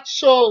I'm not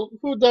sure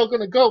who they're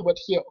gonna go with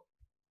here.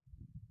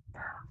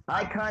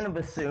 I kind of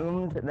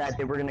assumed that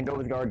they were going to go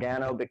with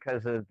Gargano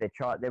because of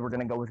they were going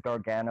to go with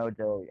Gargano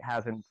to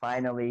have him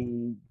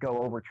finally go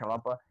over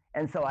Ciampa,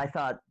 and so I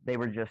thought they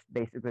were just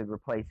basically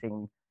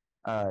replacing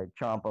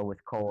Ciampa with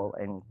Cole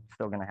and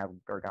still going to have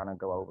Gargano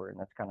go over, and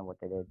that's kind of what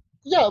they did.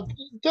 Yeah,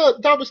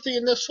 that was the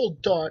initial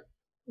dart,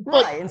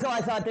 but Right, and so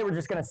I thought they were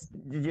just going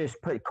to just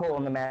put Cole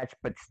in the match,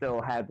 but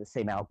still have the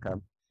same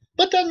outcome.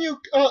 then you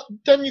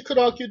could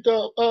argue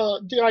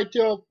the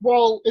idea of,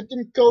 well, it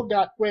didn't go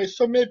that way,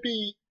 so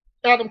maybe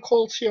Adam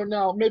Cole's here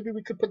now. Maybe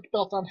we could put the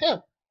belt on him.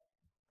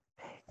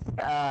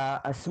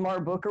 A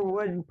smart booker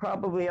would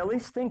probably at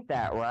least think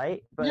that,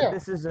 right? But Yeah,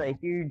 this is a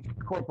huge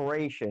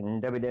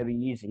corporation.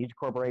 WWE is a huge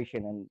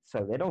corporation, and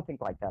so they don't think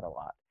like that a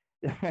lot.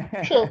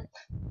 true.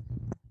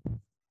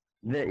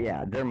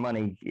 Yeah, their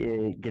money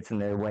gets in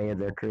their way of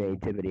their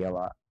creativity a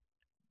lot,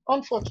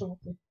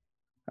 Unfortunately.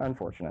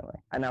 unfortunately.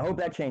 And I hope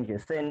that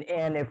changes.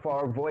 And if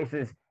our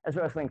voices as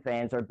wrestling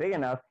fans are big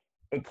enough,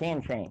 it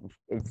can change.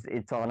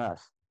 It's on us.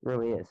 It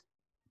really is.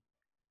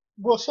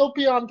 We're so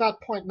beyond that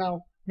point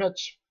now,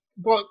 Mitch.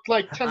 But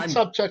like 10 I'm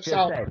subjects just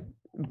out.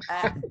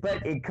 saying.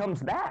 But it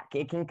comes back.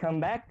 It can come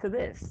back to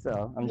this.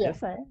 So I'm Yeah, just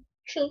saying.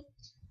 true.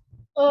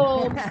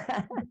 Um,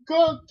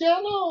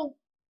 Gargano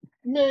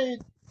made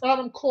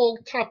Adam Cole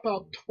tap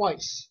out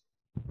twice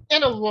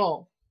in a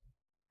row.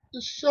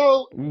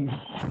 So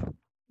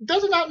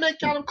doesn't that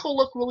make Adam Cole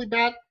look really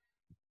bad?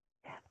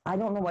 I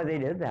don't know why they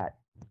did that.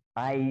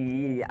 I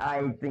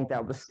think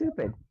that was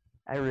stupid.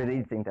 I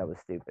really think that was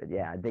stupid.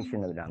 Yeah, they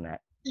shouldn't have done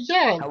that.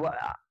 Yeah, How,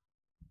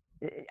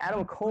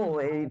 Adam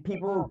Cole,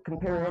 people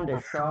compare him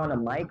to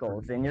Shawn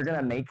Michaels, and you're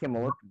gonna make him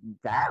look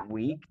that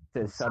weak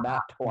to sub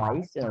out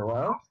twice in a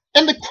row?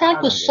 and the crowd I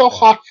don't was so get that.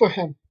 hot for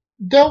him.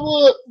 There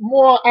were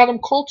more Adam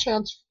Cole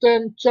chants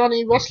than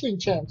Johnny Wrestling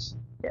chants.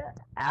 Yeah,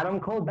 Adam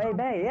Cole,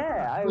 baby.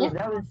 Yeah, Yeah,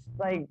 that was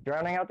like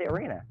drowning out the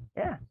arena.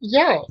 Yeah,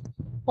 yeah.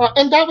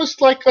 And that was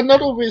like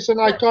another reason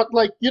I but thought,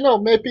 like,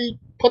 maybe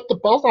put the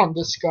belt on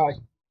this guy.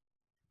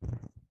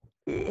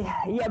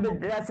 yeah, but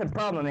that's a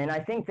problem, and I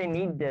think they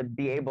need to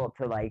be able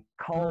to like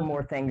call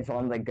more things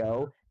on the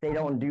go. They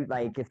don't do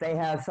like if they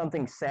have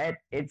something set,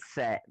 it's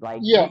set. Like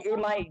Yeah, it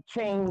might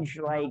change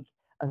like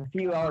a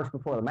few hours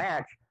before the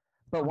match,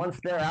 but once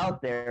they're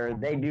out there,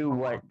 they do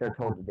what they're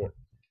told to do.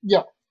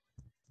 yeah.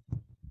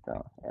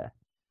 So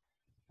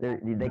yeah,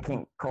 they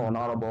can't call an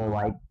audible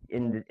like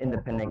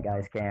independent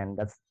guys can.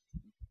 That's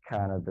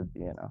kind of the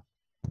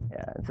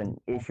yeah, it's an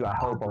issue. I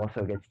hope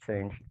also gets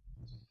changed.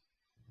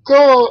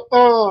 Go,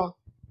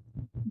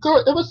 go.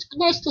 It was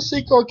nice to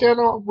see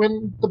Gargano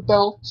win the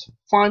belt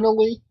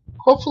finally.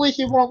 Hopefully,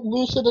 he won't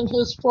lose it in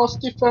his first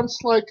defense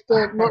like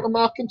the North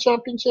American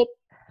Championship.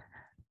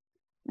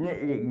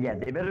 Yeah,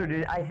 they better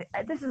do.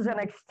 This is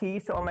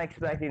NXT, so I'm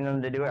expecting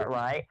them to do it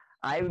right.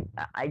 I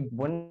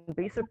wouldn't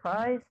be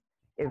surprised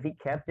if he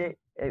kept it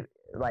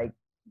like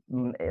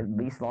at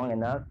least long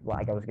enough.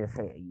 Like I was gonna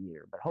say a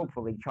year, but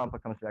hopefully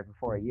Ciampa comes back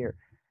before a year,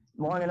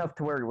 long enough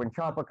to where when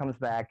Ciampa comes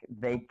back,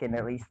 they can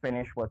at least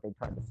finish what they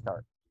tried to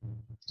start.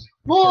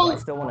 Because I Well,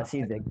 still want to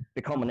see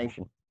the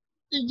culmination.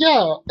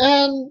 yeah,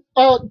 and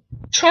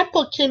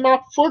Ciampa came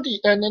out for the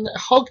end and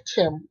hugged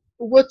him,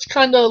 which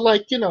kind of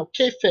like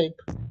kayfabe.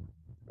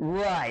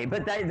 Right,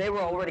 but they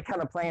were already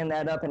kind of playing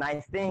that up, and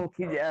I think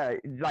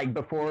like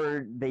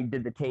before they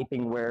did the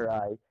taping where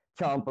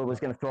Ciampa was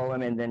going to throw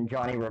him, and then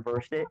Johnny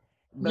reversed it.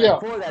 But Yeah,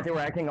 before that, they were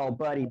acting all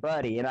buddy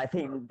buddy, and I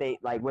think they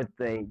like with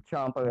the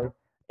Ciampa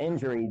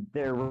injury,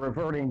 they're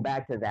reverting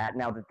back to that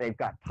now that they've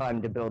got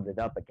time to build it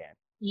up again.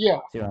 yeah.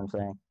 See what I'm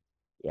saying?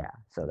 Yeah,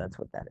 so that's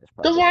what that is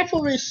The probably.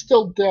 rivalry is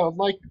still there.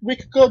 Like, we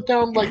could go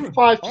down like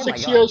five, Oh my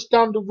 6 God. years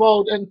down the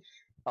road, and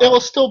it will Oh,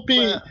 still be,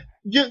 well,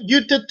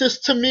 you did this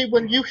to me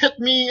when you hit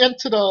me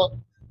into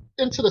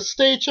the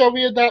stage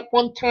area that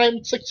one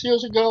time 6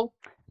 years ago.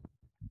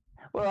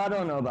 well, I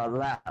don't know about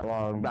that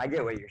long, but I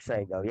get what you're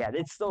saying though. Yeah,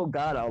 it's still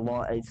got a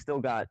long, it's still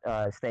got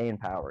staying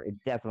power. It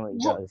definitely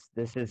does.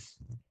 This is,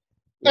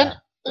 And yeah.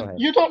 Go ahead.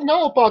 you don't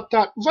know about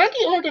that.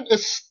 Randy Orton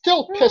is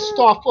still pissed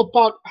off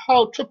about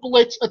how Triple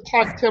H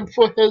attacked him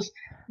for his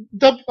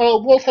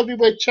World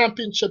Heavyweight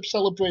Championship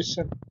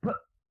celebration. But,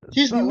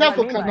 He's but what I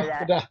never mean come by over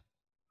that, that.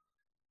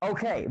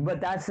 okay, but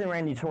that's in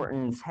Randy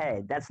Orton's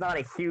head. That's not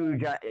a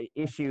huge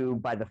issue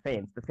by the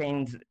fans. The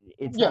fans,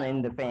 it's Yeah, not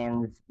in the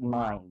fans'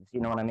 minds.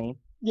 You know what I mean?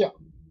 yeah.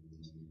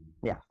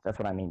 Yeah, that's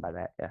what I mean by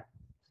that. Yeah.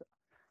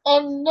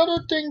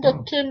 Another thing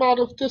that came out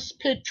of this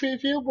paid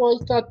preview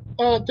was that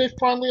they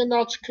finally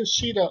announced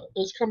Kushida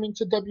is coming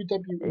to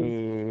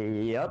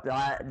WWE. Yep.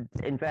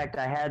 In fact,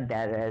 I had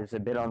that as a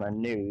bit on the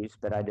news,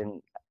 but I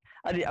didn't.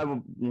 I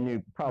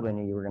probably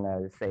knew you were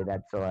gonna say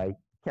that, so I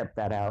kept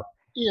that out.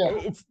 Yeah.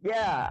 It's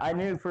yeah. I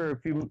knew for a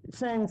few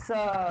since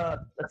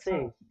let's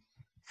see,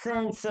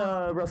 since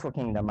Wrestle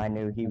Kingdom, I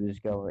knew he was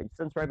going.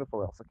 Since right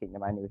before Wrestle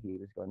Kingdom, I knew he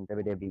was going to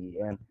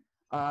WWE,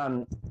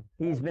 and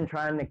he's been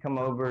trying to come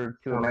over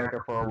to America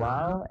for a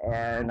while,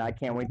 and I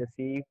can't wait to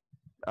see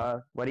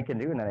what he can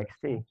do in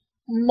NXT.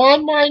 My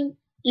mind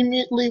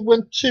immediately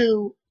went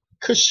to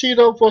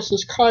Kushida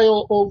versus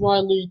Kyle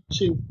O'Reilly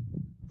too.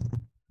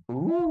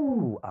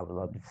 Ooh, I would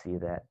love to see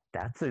that.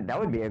 That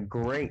would be a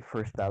great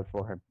first out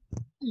for him.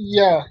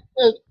 Yeah,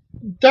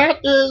 that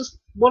is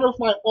one of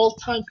my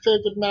all-time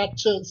favorite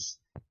matches,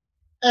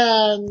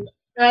 and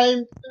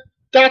I'm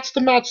that's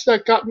the match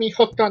that got me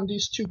hooked on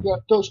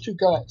those two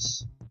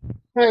guys.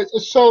 Right,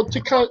 so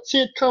to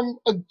see it come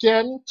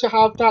again, to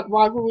have that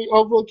rivalry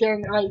over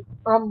again,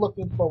 I'm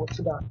looking forward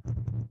to that.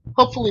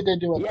 Hopefully they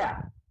do it.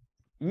 Yeah,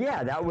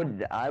 yeah,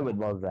 I would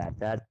love that.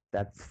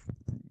 That's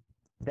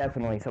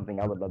definitely something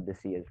I would love to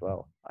see as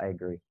well. I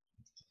agree.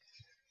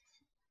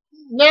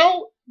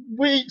 Now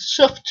we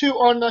shift to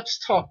our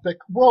next topic: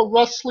 World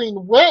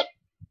Wrestling with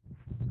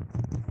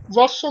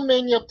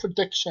WrestleMania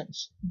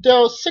predictions. There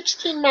are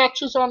 16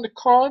 matches on the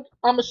card.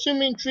 I'm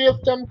assuming 3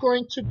 of them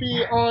going to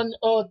be on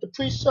the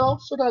pre-sale,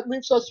 so that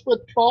leaves us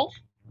with 12.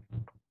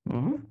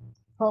 Hmm.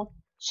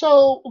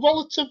 So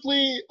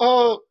relatively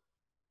around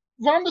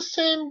the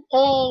same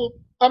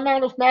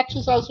amount of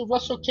matches as the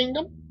Wrestle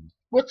Kingdom,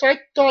 which I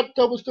thought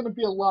there was going to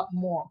be a lot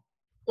more,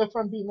 if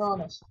I'm being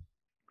honest.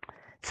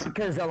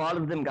 Because a lot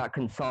of them got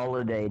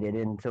consolidated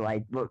into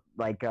like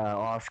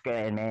Oscar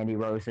and Mandy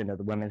Rose into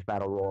the women's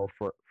battle royal,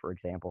 for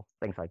example,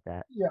 things like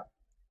that. Yeah.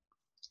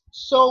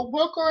 So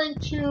we're going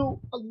to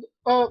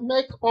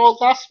make our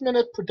last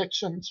minute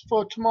predictions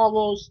for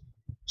tomorrow's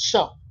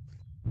show.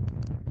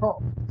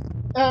 Oh,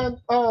 and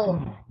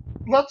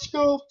let's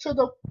go to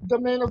the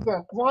main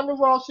event. Ronda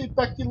Rousey,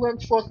 Becky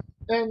Lynch,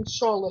 and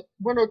Charlotte,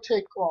 winner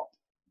take all.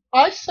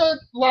 I said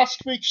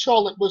last week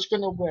Charlotte was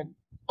going to win.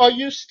 Are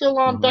you still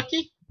on Hmm.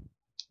 Becky?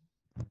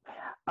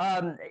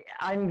 Um,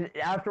 I'm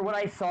after what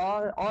I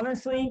saw.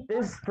 Honestly,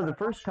 this for the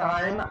first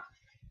time,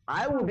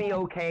 I will be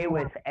okay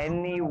with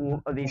any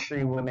of these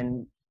three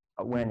women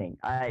winning.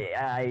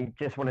 I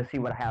just want to see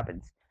what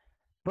happens.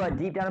 But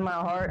deep down in my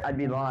heart, I'd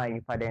be lying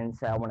if I didn't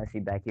say I want to see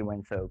Becky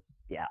win. So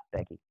yeah,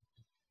 Becky.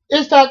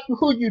 Is that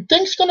who you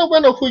think's going to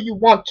win or who you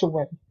want to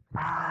win?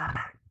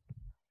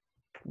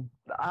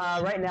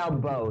 Right now,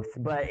 both,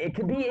 but it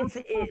could be.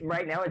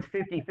 Right now. It's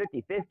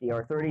 50-50-50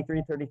 or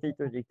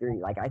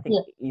 33-33-33. Like I think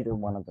Yeah. either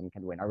one of them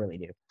can win. I really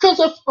do. Because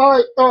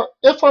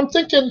if I'm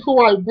thinking who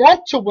I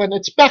want to win,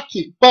 it's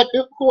Becky. But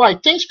who I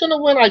think's going to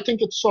win, I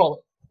think it's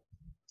Charlotte.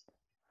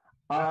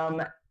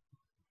 Um,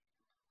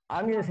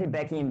 I'm gonna say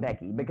Becky and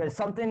Becky because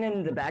something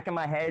in the back of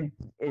my head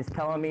is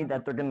telling me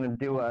that they're gonna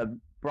do a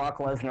Brock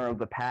Lesnar of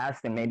the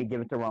past and maybe give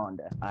it to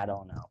Ronda. I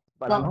don't know,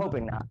 but I'm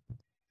hoping not.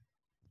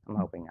 I'm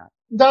hoping not.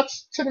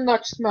 That's to the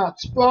next match.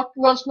 Brock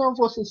Lesnar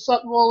versus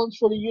Seth Rollins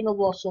for the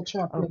Universal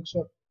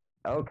Championship.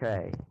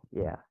 Okay,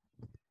 yeah.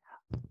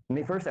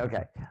 Me first.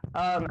 Okay.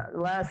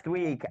 Last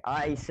week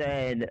I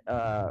said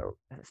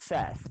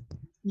Seth,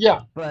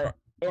 Yeah. but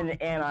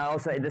and I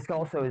also this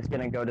also is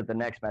gonna go to the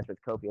next match with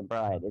Kofi and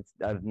Bride. It's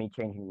me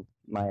changing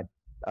my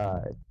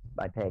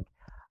pick.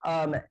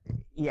 Um,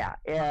 yeah.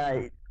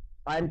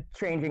 I'm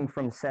changing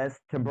from Seth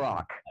to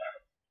Brock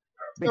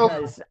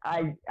because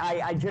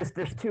I just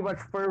there's too much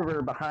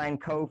fervor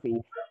behind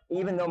Kofi.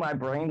 Even though my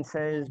brain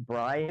says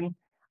Brian,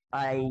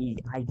 I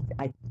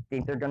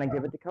think they're gonna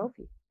give it to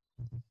Kofi.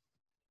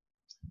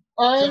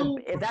 So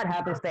if that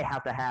happens, they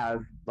have to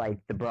have like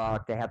the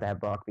Brock. They have to have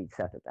Brock beat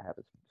Seth if that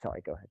happens.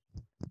 Sorry, go ahead.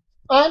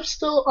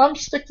 I'm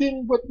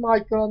sticking with my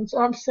guns.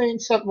 I'm saying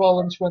Seth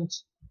Rollins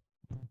wins.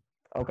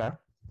 Okay.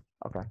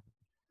 Okay.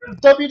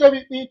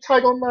 WWE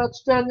title match: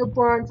 Daniel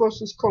Bryan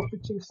versus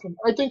Kofi Kingston.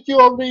 I think you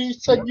already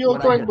said you're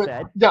What I going just with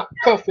said.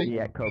 Kofi.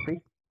 Yeah,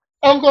 Kofi.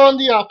 I'm going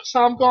the opposite.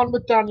 I'm going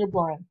with Daniel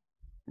Bryan.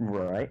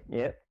 Right.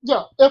 Yep.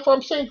 Yeah, if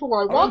I'm saying who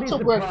I I wouldn't want be to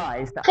win,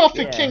 surprised.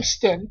 Kofi Yeah.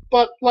 Kingston.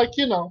 But like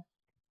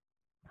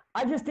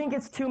I just think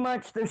it's too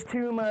much. There's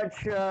too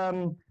much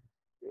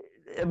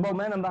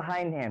momentum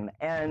behind him,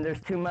 and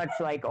there's too much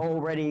like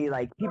already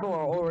like people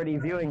are already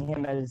viewing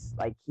him as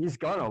like he's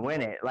gonna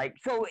win it. Like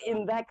so,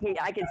 in that case,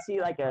 I could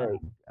see like a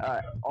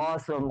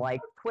awesome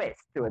like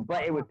twist to it,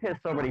 but it would piss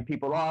so many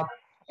people off.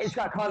 It's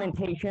got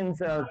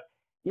connotations of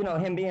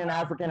him being an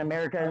African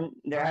American.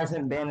 There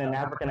hasn't been an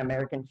African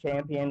American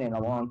champion in a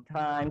long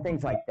time.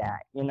 Things like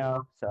that.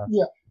 So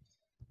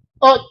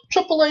yeah.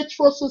 Triple H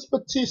versus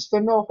Batista,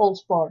 no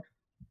holds barred.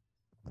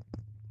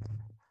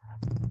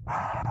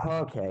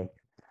 okay.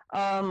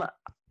 Um,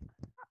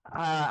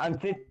 I'm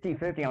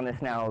 50-50 on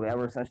this now.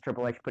 Ever since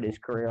Triple H put his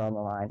career on the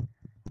line,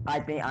 I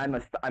think I'm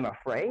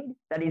afraid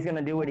that he's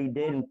gonna do what he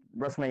did in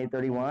WrestleMania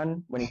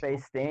 31 when he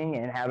faced Sting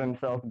and have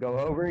himself go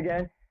over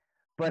again.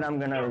 But I'm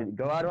gonna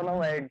go out on a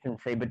ledge and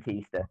say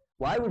Batista.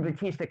 Why would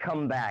Batista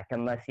come back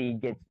unless he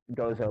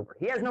goes over?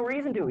 He has no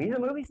reason to. He's a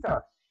movie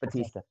star.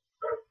 Batista.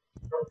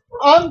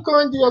 I'm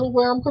going the other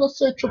way. I'm going to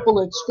say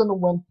Triple H is going to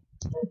win.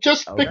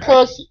 Just Okay.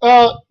 because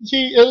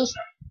he is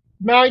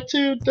married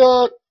to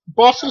the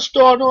boss's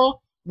daughter.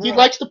 He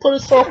likes to put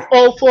himself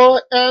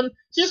over, and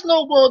he's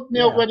nowhere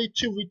near Yeah. ready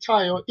to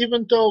retire,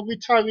 even though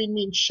retiring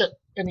means shit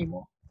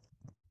anymore.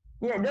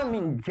 Yeah, it doesn't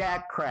mean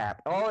jack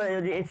crap.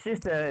 It's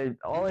just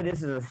all it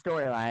is a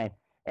storyline,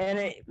 and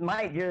it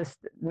might just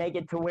make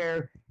it to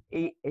where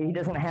he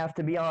doesn't have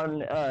to be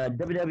on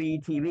WWE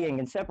TV and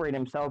can separate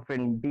himself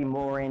and be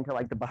more into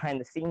like the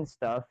behind the scenes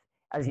stuff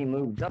as he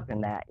moves up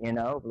in that,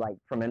 like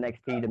from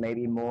NXT to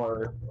maybe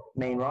more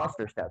main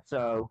roster stuff.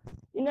 So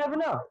you never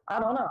know. I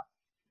don't know.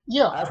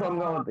 Yeah, That's what I'm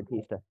going with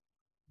Batista.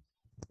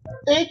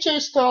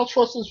 AJ Styles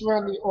versus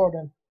Randy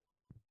Orton.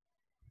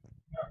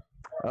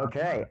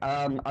 Okay,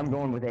 I'm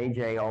going with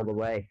AJ all the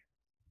way.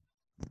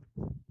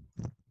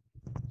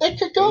 It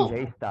could go.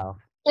 AJ Styles.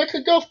 It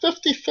could go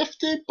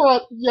 50-50,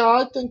 but yeah,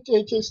 I think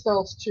AJ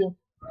Styles too.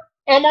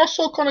 I'm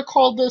also gonna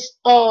call this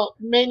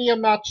Mania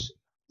match.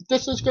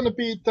 This is gonna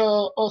be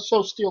the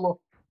show stealer.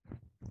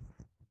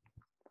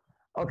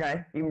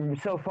 Okay,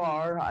 so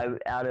far,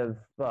 out of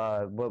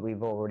what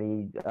we've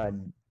already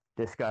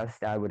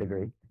discussed, I would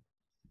agree.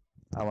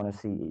 I want to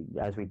see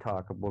as we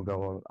talk. We'll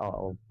go.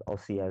 I'll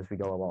see as we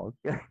go along.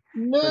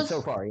 But so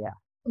Miz far, yeah.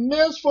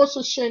 Miz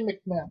versus Shane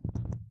McMahon.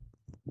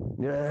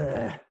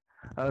 Ugh.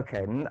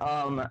 Okay.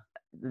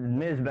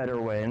 Miz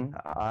better win.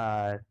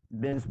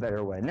 Miz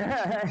better win.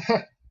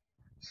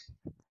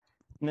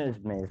 Miz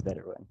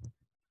better win.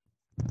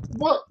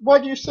 Why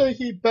do you say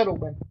he better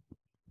win?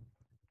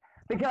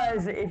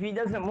 Because if he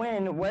doesn't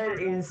win,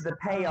 what is the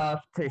payoff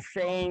to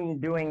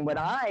Shane doing what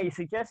I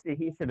suggested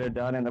he should have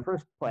done in the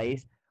first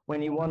place when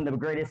he won the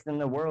greatest in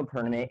the world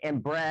tournament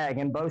and brag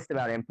and boast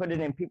about it and put it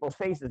in people's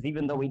faces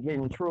even though he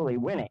didn't truly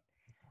win it?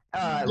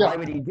 Yeah. Why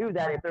would he do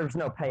that if there's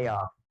no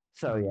payoff?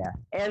 So yeah,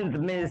 and the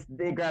Miz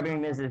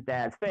grabbing Miz's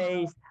dad's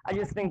face. I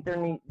just think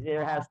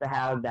there has to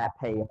have that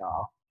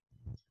payoff.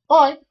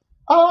 Alright.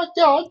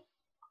 Yeah,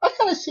 I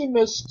kind of see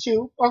Miz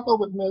too. I'll go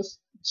with Miz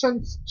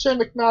since Shane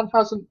McMahon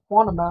hasn't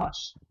won a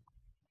match.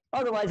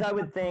 Otherwise, I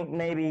would think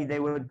maybe they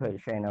would put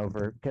Shane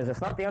over because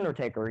it's not the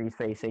Undertaker he's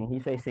facing.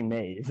 He's facing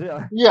Miz.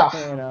 Yeah.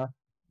 You know.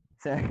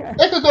 So,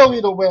 It could go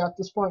either way at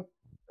this point.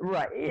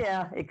 right?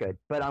 Yeah, it could,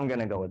 but I'm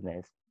gonna go with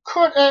Miz.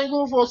 Kurt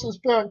Angle versus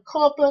Baron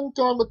Corbin.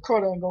 Going with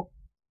Kurt Angle.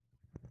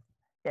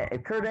 Yeah,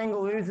 if Kurt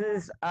Angle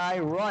loses, I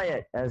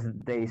riot, as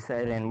they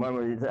said. And when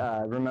was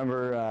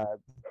remember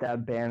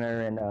that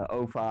banner in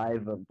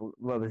 05 of,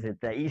 what was it?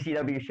 The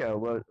ECW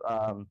show.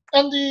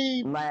 And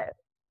the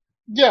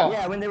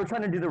yeah, when they were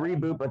trying to do the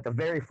reboot, but the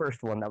very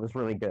first one that was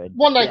really good.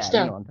 One Night yeah,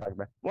 Stand. You know what I'm talking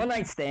about. One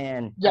Night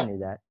Stand. Yeah. I knew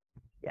that.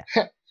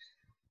 Yeah.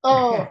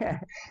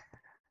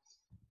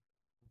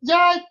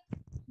 Yeah.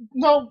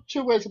 No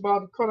two ways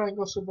about it. Kurt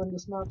Angle should win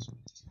this match.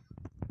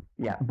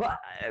 Yeah, but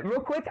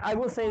real quick, I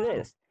will say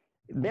this: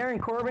 Baron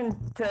Corbin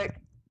took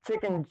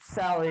chicken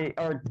salad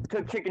or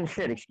took chicken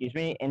shit, excuse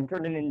me, and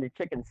turned it into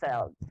chicken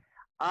salad.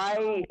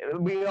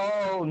 We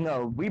all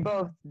know we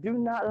both do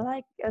not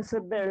like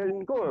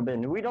Baron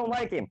Corbin. We don't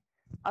like him.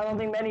 I don't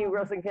think many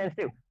wrestling fans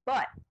do.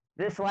 But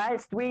this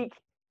last week,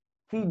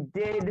 he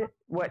did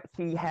what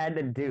he had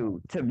to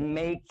do to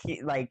make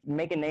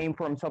a name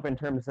for himself in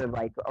terms of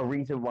like a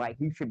reason why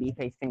he should be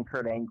facing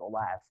Kurt Angle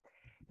last.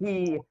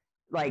 He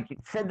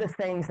said the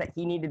things that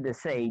he needed to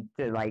say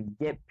to like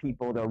get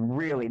people to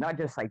really not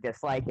just like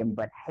dislike him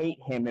but hate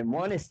him and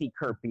want to see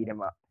Kurt beat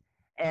him up.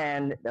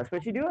 And that's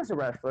what you do as a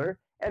wrestler,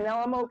 and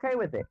now I'm okay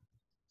with it.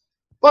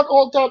 But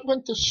all that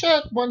went to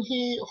shit when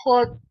he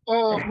hurt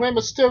Rey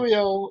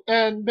Mysterio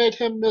and made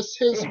him miss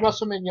his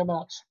WrestleMania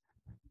match.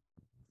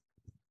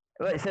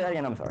 Wait, say that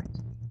again, I'm sorry.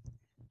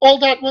 All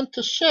that went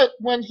to shit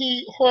when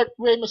he hurt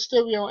Rey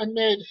Mysterio and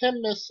made him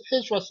miss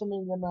his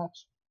WrestleMania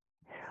match.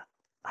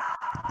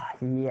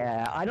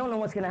 Yeah, I don't know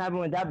what's going to happen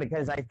with that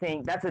because I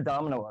think that's a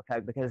domino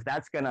effect because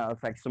that's going to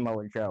affect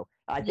Samoa Joe.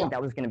 I think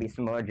that was going to be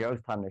Samoa Joe's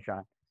time to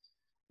shine.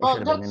 Let's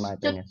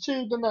get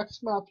to the next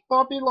match.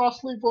 Bobby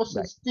Lashley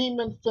versus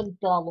Demon Finn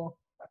Balor.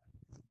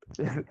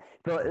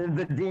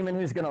 the demon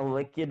who's gonna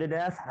lick you to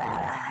death.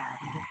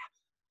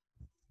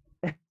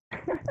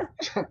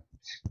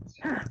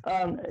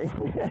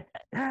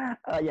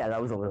 Yeah,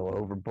 that was a little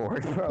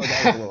overboard, bro.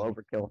 That was a little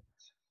overkill.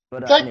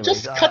 But Like, anyways,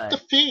 just cut the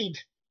feed.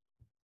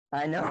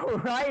 I know,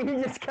 right?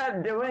 You just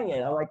kept doing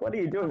it. I'm like, what are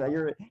you doing?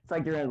 It's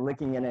like you're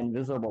licking an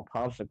invisible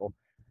popsicle.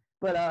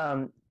 But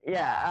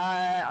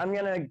yeah, I'm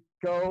gonna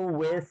go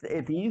with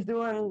if he's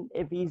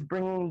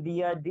bringing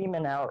the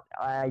demon out.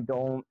 I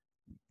don't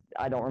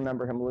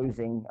remember him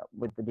losing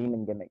with the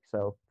demon gimmick.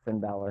 So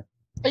Finn Balor.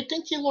 I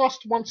think he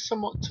lost once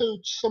to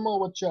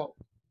Samoa Joe.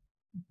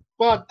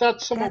 But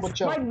that's Samoa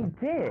Joe. Right, he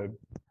did.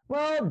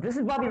 Well, this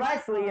is Bobby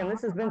Lashley, and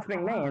this is Vince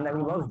McMahon, and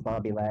he loves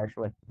Bobby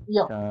Lashley.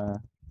 Yeah.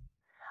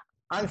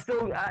 I'm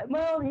still,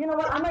 well, you know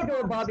what? I might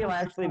go with Bobby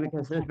Lashley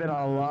because there's been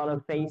a lot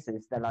of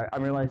faces that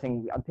I'm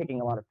realizing I'm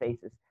picking a lot of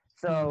faces.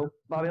 So,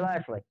 Bobby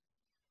Lashley.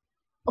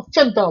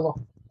 Finn Balor.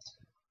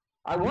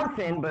 I want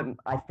Finn, but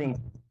I think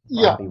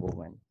Bobby will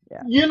win.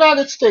 Yeah.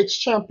 United States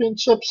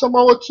Championship,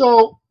 Samoa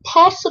Joe,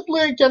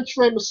 possibly against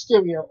Rey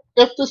Mysterio.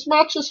 If this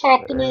match is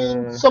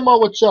happening,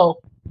 Samoa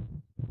Joe.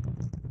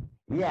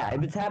 Yeah,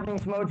 if it's happening,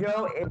 Samoa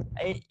Joe.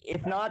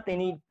 If not, they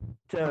need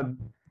to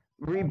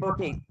rebook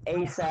it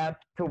ASAP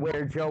to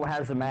where Joe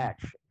has a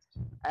match.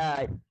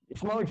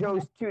 Samoa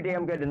Joe's too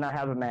damn good to not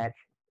have a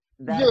match.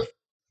 That's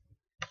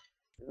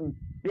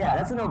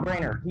a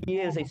no-brainer. He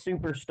is a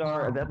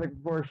superstar of epic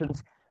proportions.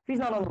 If he's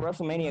not on the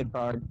WrestleMania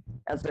card,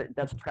 that's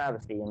a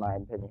travesty in my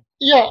opinion.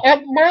 Yeah,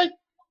 my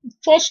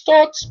first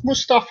thoughts,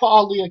 Mustafa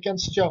Ali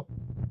against Joe.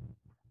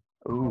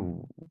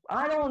 Ooh,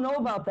 I don't know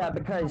about that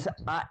because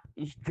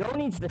Joe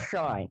needs to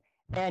shine.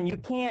 And you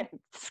can't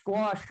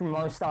squash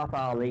Mustafa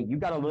Ali. You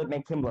got to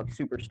make him look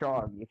super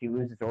strong if he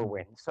loses or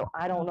wins. So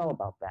I don't know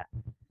about that.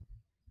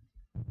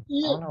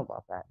 Yeah. I don't know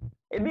about that.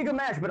 It'd be a good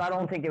match, but I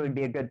don't think it would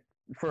be a good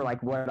for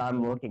like what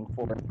I'm looking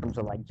for in terms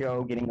of like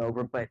Joe getting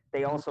over. But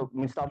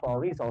Mustafa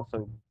Ali's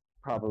also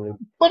probably.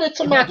 But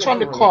it's a match on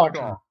the card.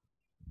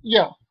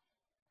 Yeah.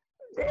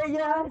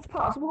 Yeah, it's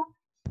possible.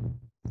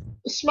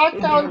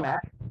 SmackDown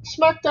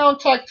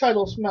Tag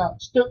Titles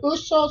match. The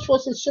Usos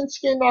versus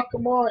Shinsuke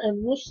Nakamura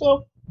and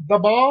Rusev, The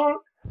Bar,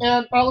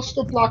 and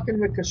Aleister Black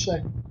and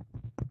Ricochet.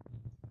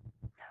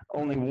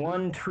 Only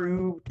one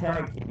true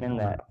tag team in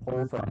that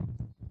whole thing.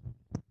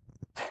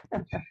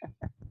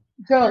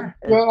 Yeah,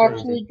 you're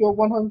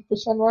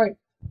 100% right.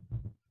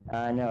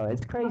 I know,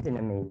 it's crazy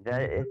to me.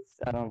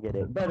 I don't get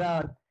it. But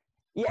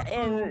yeah,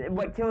 and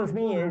what kills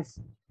me is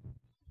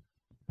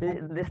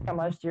this time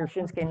last year,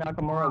 Shinsuke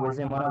Nakamura was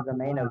in one of the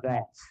main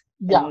events.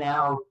 Yeah. And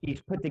now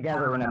he's put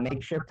together in a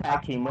makeshift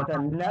tag team with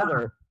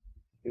another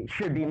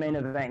should-be main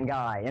event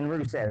guy in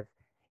Rusev.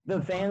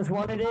 The fans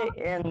wanted it,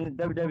 and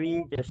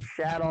WWE just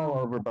shat all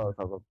over both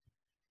of them.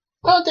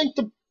 I don't think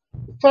the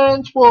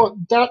fans were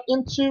that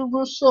into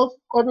Rusev,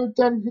 other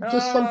than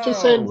just them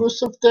just saying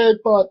Rusev Day,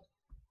 but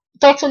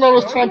that's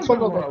another time for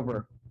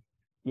another.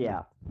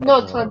 Yeah.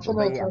 No time for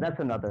another. Yeah, that's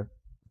another.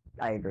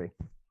 I agree.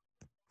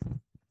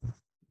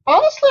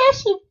 Honestly, I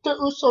see the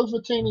Usos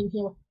retaining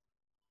here.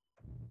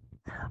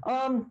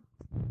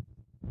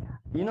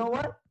 You know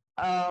what?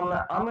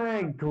 I'm gonna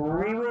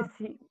agree with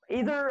you.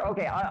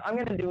 I'm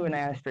gonna do an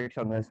asterisk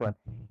on this one.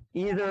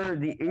 Either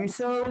the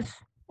Usos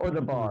or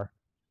the Bar,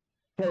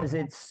 because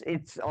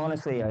it's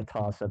honestly a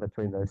toss-up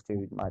between those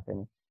two, in my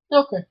opinion.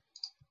 Okay.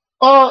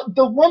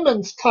 The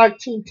women's tag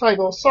team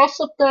title: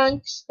 Sasha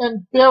Banks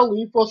and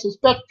Bayley versus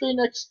Beth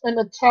Phoenix and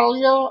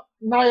Natalya,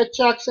 Nia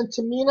Jax and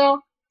Tamina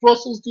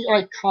versus the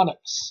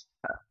Iconics.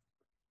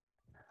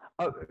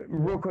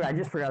 Real quick, I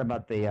just forgot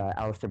about the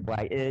Aleister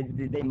Black.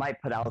 They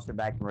might put Aleister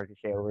Black and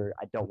Ricochet over.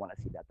 I don't want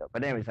to see that though.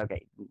 But anyways,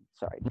 okay,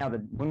 sorry. Now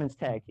the women's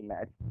tag team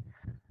match.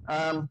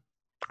 I'm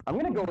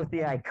gonna go with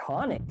the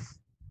Iconics.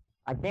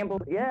 I can't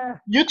believe. Yeah.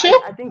 You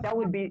too? I think that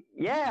would be.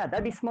 Yeah,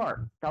 that'd be smart.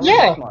 That would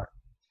be smart.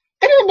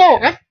 I don't know.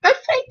 I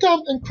find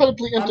them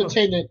incredibly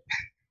entertaining.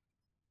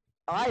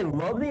 I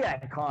love the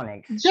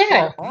Iconics. Yeah.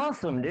 They're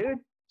awesome, dude.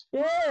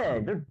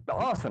 Yeah, they're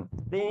awesome.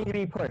 They need to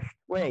be pushed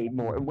way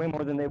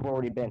more than they've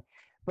already been.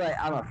 But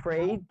I'm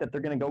afraid that they're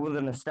going to go with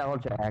a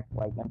nostalgia act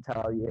like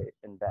Natalya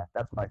and Beth.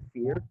 That's my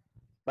fear.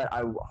 But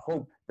I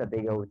hope that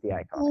they go with the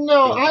Iconics.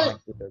 No,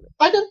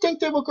 I didn't think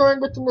they were going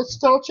with the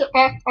nostalgia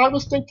act. I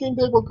was thinking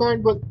they were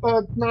going with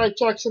Nia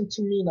Jax and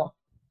Tamina.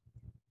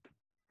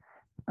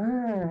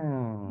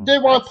 They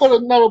want to put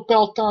another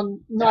belt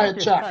on Nia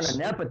Jax. Kind of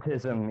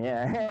nepotism,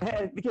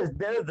 yeah. Because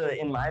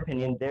in my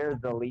opinion, they're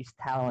the least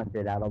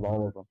talented out of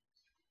all of them.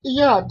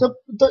 Yeah,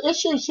 the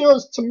issue here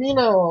is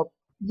Tamina,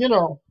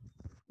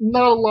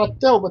 not a lot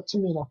there with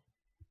Tamina.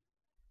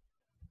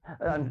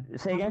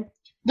 Say again?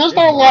 There's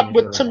not a lot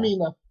with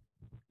Tamina.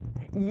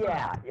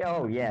 Yeah.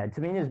 Oh, yeah.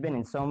 Tamina's been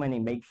in so many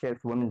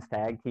makeshift women's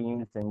tag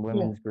teams and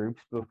women's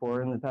groups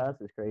before in the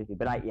past. It's crazy.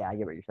 But I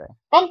get what you're saying.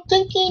 I'm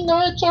thinking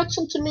Nia Jax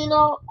and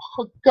Tamina.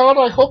 Oh, God,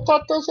 I hope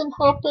that doesn't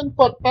happen.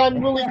 But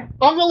I'm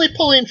really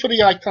pulling for the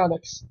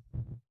Iconics.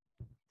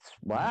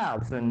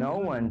 Wow. So no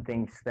one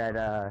thinks that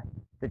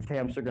the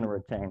champs are going to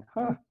retain.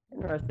 Huh.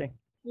 Interesting.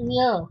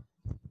 Yeah.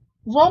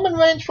 Roman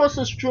Reigns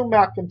versus Drew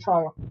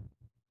McIntyre.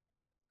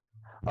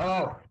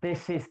 Oh,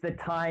 this is the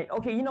time.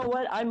 Okay, you know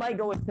what? I might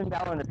go with Finn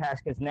Balor in the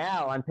past because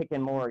now I'm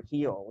picking more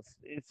heels.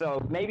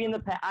 So maybe in the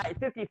past,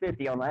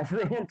 50-50 on that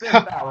Finn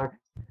Balor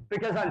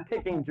because I'm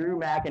picking Drew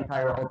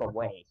McIntyre all the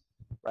way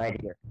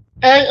right here.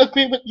 I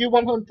agree with you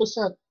 100%.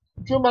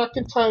 Drew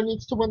McIntyre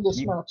needs to win this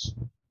You, match.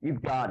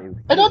 you've got to.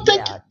 I don't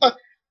think. Yeah,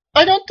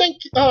 I don't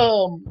think.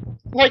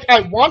 Like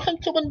I want him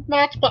to win the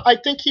match, but I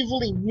think he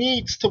really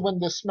needs to win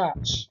this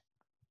match.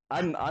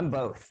 I'm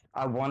both.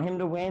 I want him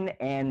to win,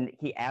 and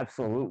he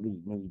absolutely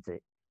needs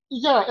it.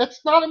 Yeah,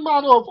 it's not a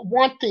matter of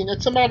wanting;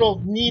 it's a matter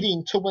of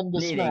needing to win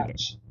this Needing it.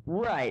 match.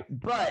 Right,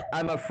 but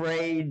I'm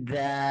afraid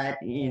that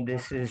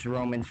this is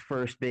Roman's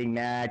first big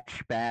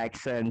match back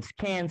since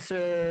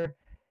cancer.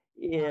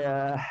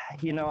 Yeah,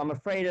 I'm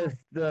afraid of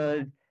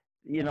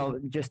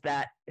just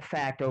that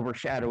fact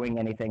overshadowing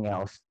anything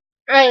else.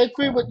 I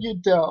agree So. with you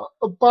there,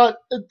 but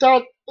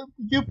that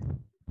you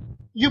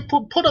you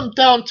put him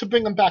down to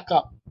bring him back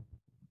up.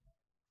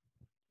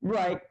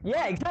 Right.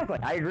 Yeah, exactly.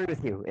 I agree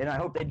with you, and I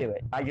hope they do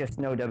it. I just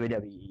know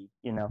WWE,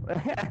 Yeah.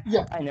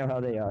 I know how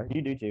they are.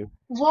 You do too.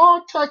 Raw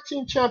Tag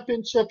Team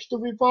Championships: The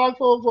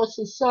Revival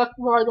versus Zack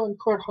Ryder and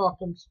Kurt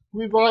Hawkins.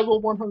 Revival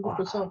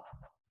 100%.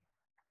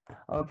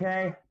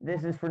 Okay,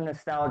 this is for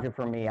nostalgia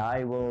for me.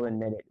 I will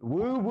admit it.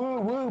 Woo,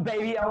 woo, woo,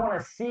 baby! I want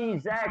to see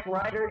Zack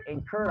Ryder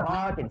and Kurt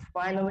Hawkins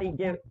finally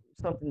get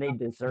something they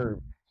deserve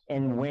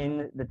and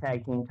win the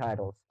tag team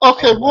titles.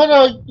 Okay, what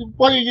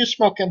are you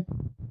smoking?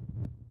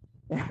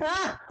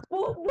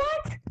 Well,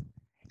 what?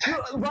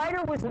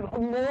 Ryder was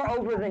more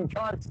over than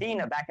John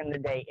Cena back in the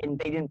day, and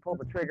they didn't pull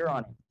the trigger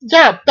on him.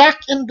 Yeah, back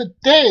in the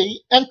day,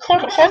 and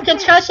Kurt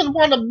Hawkins hasn't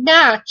won a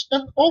match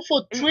in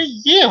over 3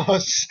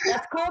 years.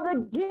 That's called a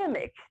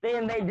gimmick. They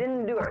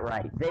didn't do it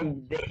right.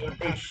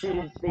 They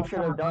should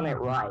have done it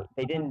right.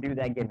 They didn't do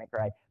that gimmick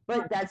right.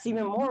 But that's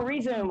even more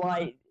reason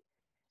why.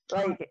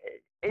 Like,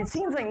 it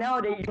seems like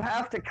nowadays you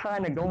have to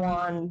kind of go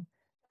on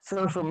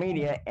social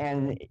media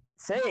and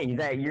say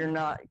that you're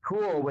not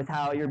cool with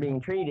how you're being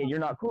treated. You're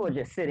not cool with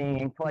just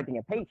sitting and collecting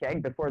a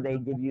paycheck before they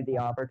give you the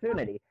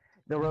opportunity.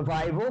 The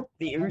Revival,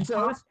 the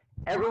Usos,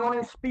 everyone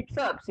who speaks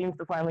up seems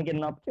to finally get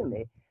an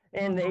opportunity.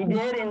 And they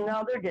did, and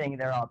now they're getting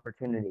their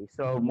opportunity.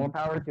 So more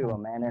power to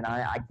them, man. And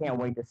I can't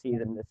wait to see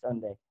them this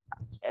Sunday.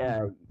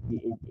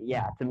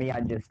 Yeah, to me,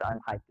 I'm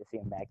hyped to see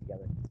them back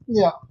together.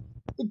 Yeah.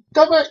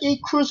 WWE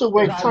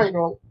Cruiserweight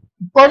title.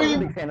 I'm a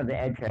big fan of the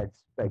Edgeheads,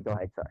 but go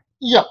ahead, sorry.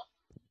 Yeah.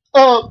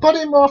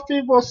 Buddy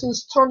Murphy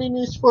versus Tony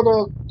Nese for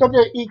the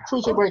WWE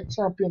Cruiserweight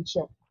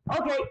Championship.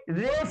 Okay,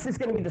 this is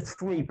going to be the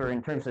sleeper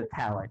in terms of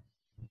talent.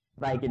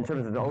 Like, in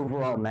terms of the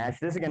overall match,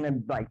 this is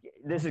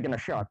going to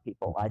shock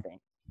people, I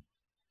think.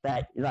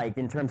 That, like,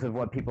 in terms of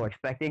what people are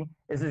expecting,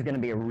 this is going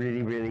to be a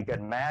really, really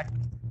good match.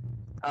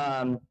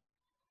 I'm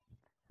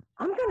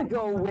going to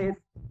go with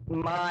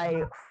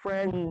my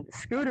friend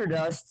Scooter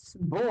Dust's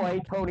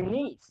boy, Tony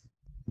Nese.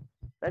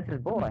 That's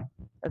his boy.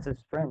 That's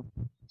his friend.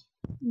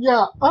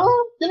 Yeah,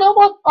 you know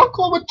what? I'll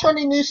go with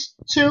Tony Nese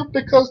too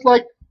because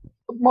like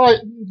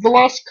the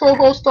last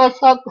co-host I've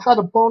had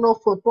a boner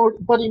for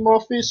Buddy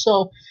Murphy,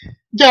 so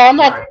yeah, I'm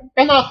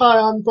not high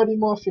on Buddy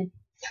Murphy.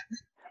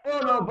 Oh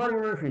no, Buddy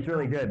Murphy's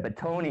really good, but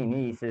Tony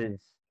Nese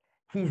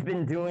he's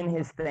been doing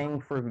his thing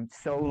for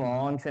so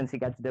long since he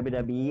got to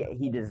WWE.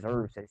 He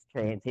deserves his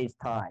chance, his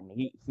time.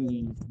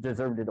 He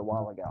deserved it a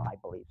while ago, I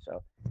believe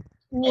so.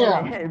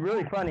 Yeah. And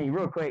really funny,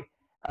 real quick.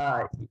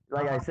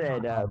 Like I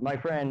said, my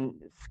friend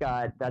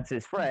Scott, that's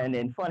his friend,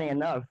 and funny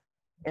enough,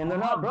 and they're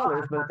not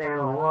brothers, but they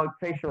look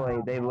facially,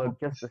 they look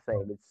just the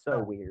same. It's so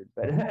weird,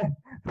 but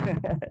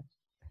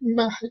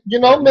You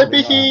know,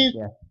 maybe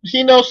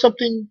he knows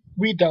something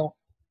we don't.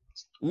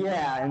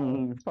 Yeah,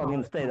 and it's probably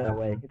gonna stay that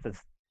way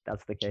if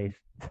that's the case.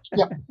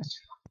 Yeah.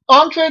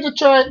 Andre the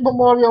Giant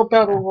Memorial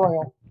Battle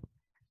Royal.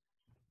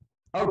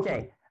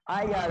 Okay,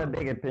 I got a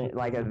big opinion,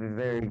 like a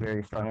very,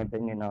 very strong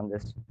opinion on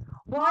this.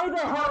 Why the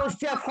hell is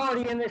Jeff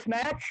Hardy in this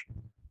match?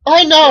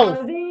 I know. One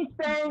of these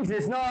things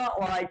is not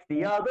like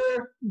the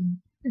other.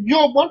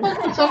 You're 100%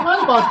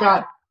 right about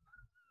that.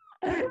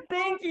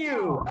 Thank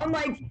you. I'm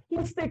like,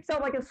 he sticks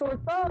out like a sore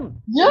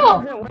thumb.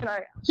 Yeah.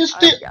 He's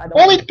the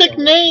only big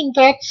name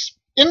that's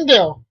in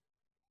there.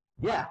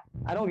 Yeah,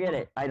 I don't get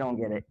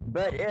it.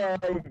 But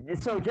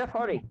so Jeff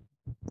Hardy.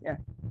 Yeah.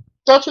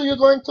 That's who you're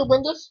going to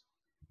win this?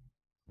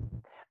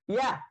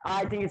 Yeah,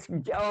 I think it's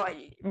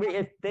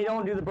if they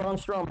don't do the Braun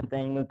Strowman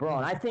thing with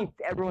Braun, I think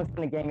everyone's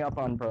going to gang up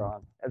on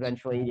Braun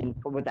eventually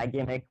with that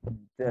gimmick with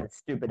the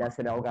stupid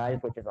SNL guys,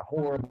 which is a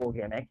horrible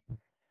gimmick.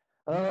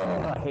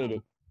 Oh, I hate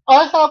it.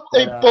 I have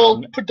a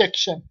bold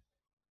prediction.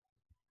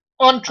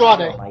 Andrade. I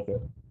don't like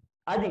it.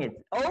 I think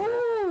it's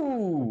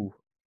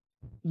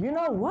you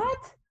know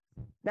what?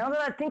 Now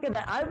that I think of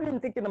that, I've been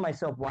thinking to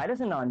myself, why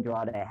doesn't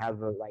Andrade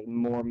have a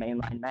more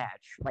mainline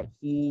match? Like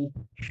he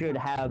should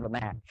have a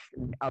match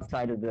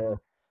outside of the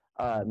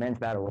men's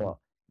battle royal.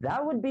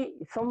 That would be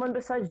someone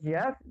besides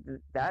Jeff.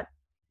 That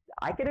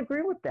I could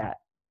agree with that.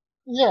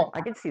 Yeah, I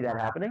could see that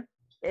happening.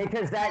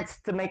 Because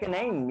that's to make a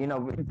name. You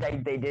know,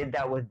 they did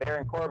that with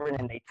Baron Corbin,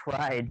 and they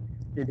tried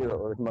to do it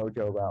with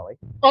Mojo Rawley.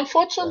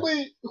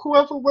 Unfortunately,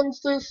 whoever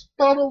wins this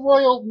battle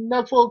royal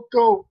never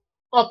go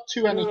up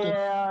to anything.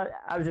 Yeah,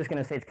 I was just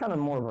gonna say it's kind of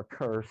more of a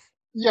curse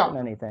Yeah. than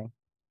anything.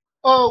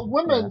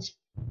 Women's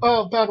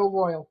battle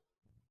royal.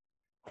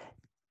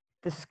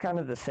 This is kind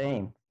of the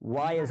same.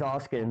 Why is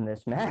Asuka in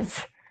this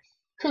match?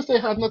 Because they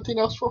had nothing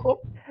else for her.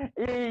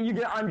 I'm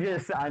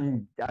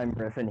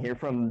riffing here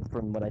from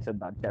what I said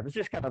about Jeff. It's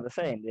just kind of the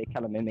same. They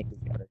kind of mimic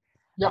each other.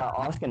 Yeah.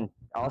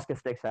 Asuka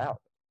sticks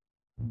out.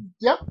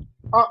 Yep.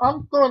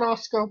 I'm going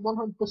Asuka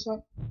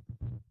 100%.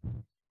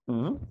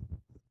 Mm-hmm.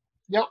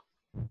 Yep.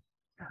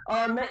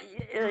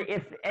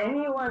 If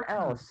anyone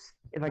else,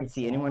 if I could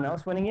see anyone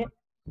else winning it,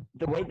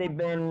 the way they've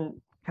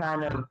been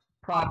kind of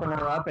propping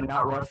her up and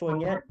not wrestling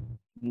yet,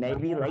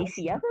 maybe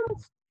Lacey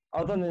Evans.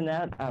 Other than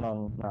that, I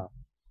don't know.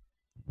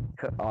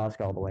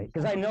 Asuka all the way,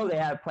 because I know they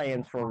have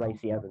plans for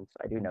Lacey Evans.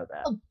 I do know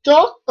that.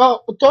 Dark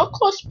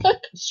horse pick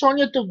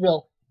Sonya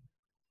Deville.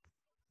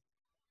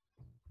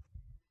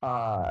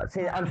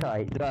 I'm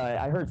sorry.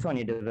 I heard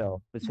Sonya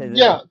Deville.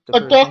 Yeah, a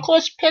dark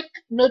horse pick.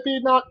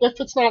 Maybe not if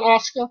it's not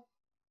Asuka.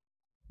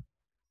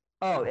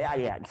 Oh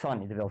yeah.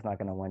 Sonya Deville's not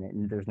going to win it,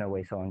 and there's no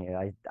way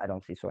Sonya. I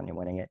don't see Sonya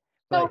winning it.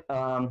 But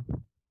No.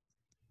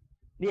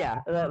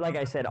 Yeah, like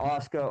I said,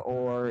 Asuka,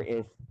 or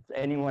if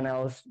anyone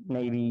else,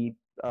 maybe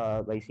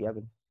Lacey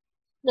Evans.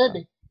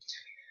 Maybe.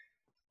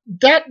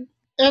 That,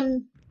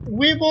 and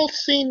we will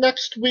see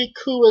next week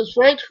who is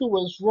right, who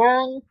was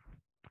wrong.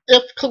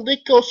 If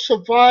Coleco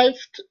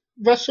survived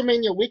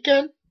WrestleMania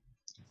weekend,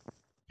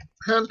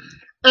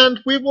 and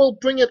we will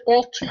bring it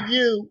all to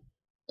you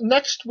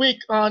next week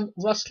on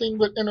Wrestling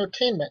with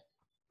Entertainment.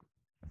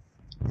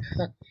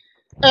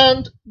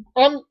 And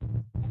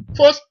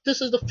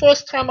this is the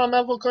first time I'm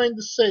ever going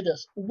to say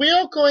this. We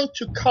are going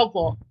to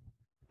cover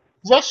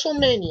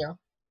WrestleMania,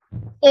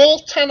 all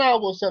 10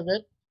 hours of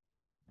it,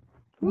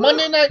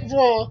 Monday Night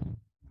Raw,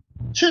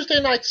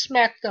 Tuesday Night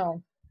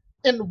SmackDown,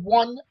 in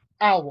 1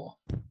 hour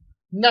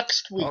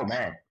next week. Oh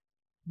man.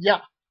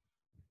 Yeah.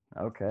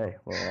 Okay.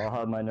 Well, I'll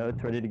have my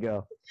notes ready to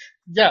go.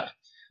 Yeah.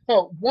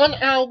 1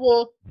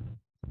 hour,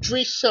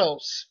 3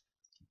 shows.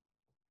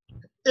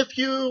 If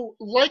you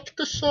like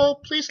the show,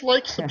 please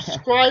like,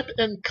 subscribe,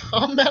 and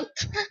comment.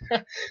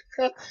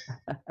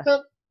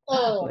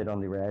 Late on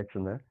the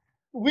reaction there.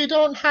 We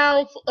don't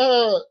have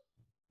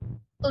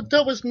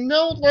there was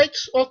no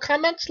likes or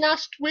comments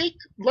last week.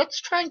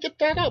 Let's try and get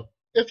that up.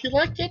 If you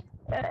like it,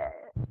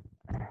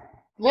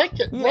 like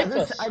it. Yeah, like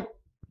us.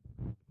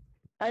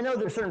 I know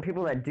there's certain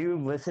people that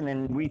do listen,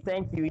 and we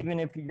thank you even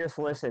if you just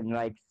listen.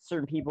 Like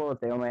certain people, if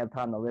they only have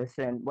time to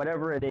listen,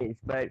 whatever it is.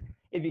 But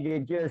if you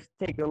could just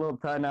take a little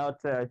time out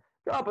to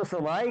drop us a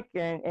like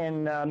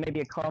and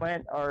maybe a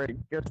comment or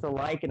just a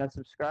like and a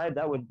subscribe,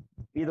 that would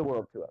be the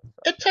world to us.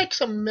 So. It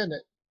takes a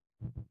minute.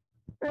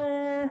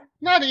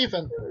 Not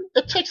even.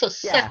 It takes a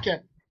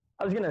second.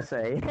 I was gonna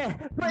say.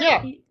 But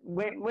yeah.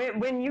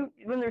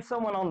 When there's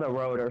someone on the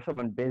road or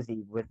someone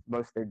busy with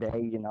most of their day,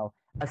 you know,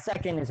 a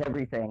second is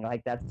everything.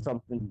 Like that's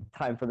something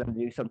time for them to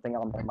do something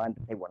on their mind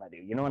that they want to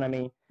do. You know what I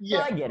mean?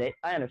 Yeah. So I get it.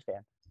 I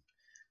understand.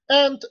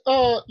 And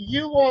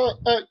you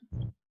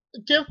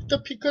give the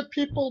good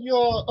people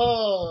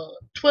your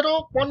Twitter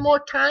one more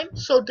time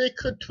so they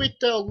could tweet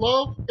their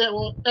love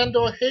and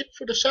or hate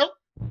for the show.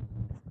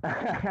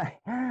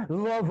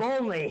 Love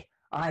only.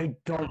 I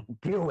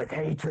don't deal with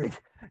hatred.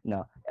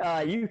 No.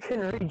 You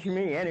can reach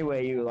me any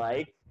way you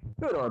like,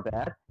 good or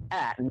bad,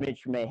 at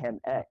Mitch Mayhem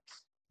X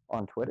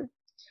on Twitter.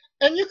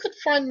 And you could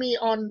find me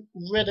on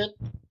Reddit.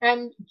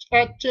 I'm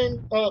at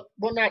James.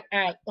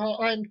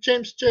 I'm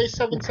James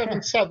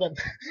J777.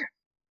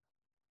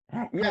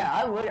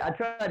 Yeah, I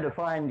tried to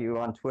find you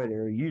on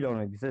Twitter. You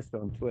don't exist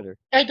on Twitter.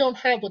 I don't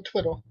have a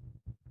Twitter.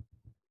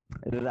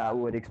 That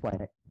would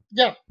explain it.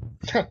 Yeah.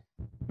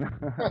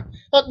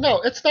 But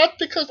no, it's not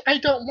because I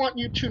don't want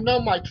you to know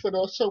my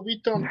Twitter, so we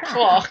don't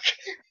talk.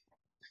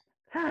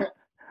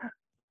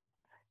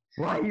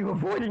 Why are you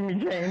avoiding me,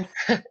 James?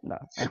 No.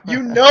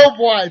 You know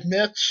why,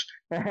 Mitch.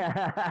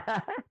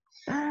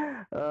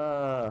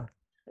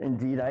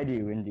 Indeed I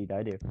do.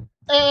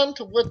 And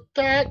with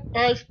that,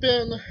 I've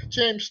been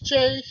James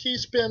J.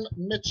 He's been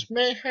Mitch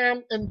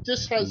Mayhem, and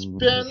this has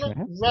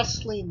been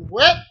Wrestling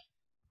with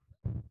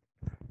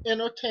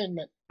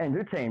Entertainment.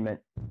 Entertainment.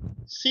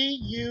 See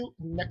you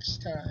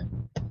next time.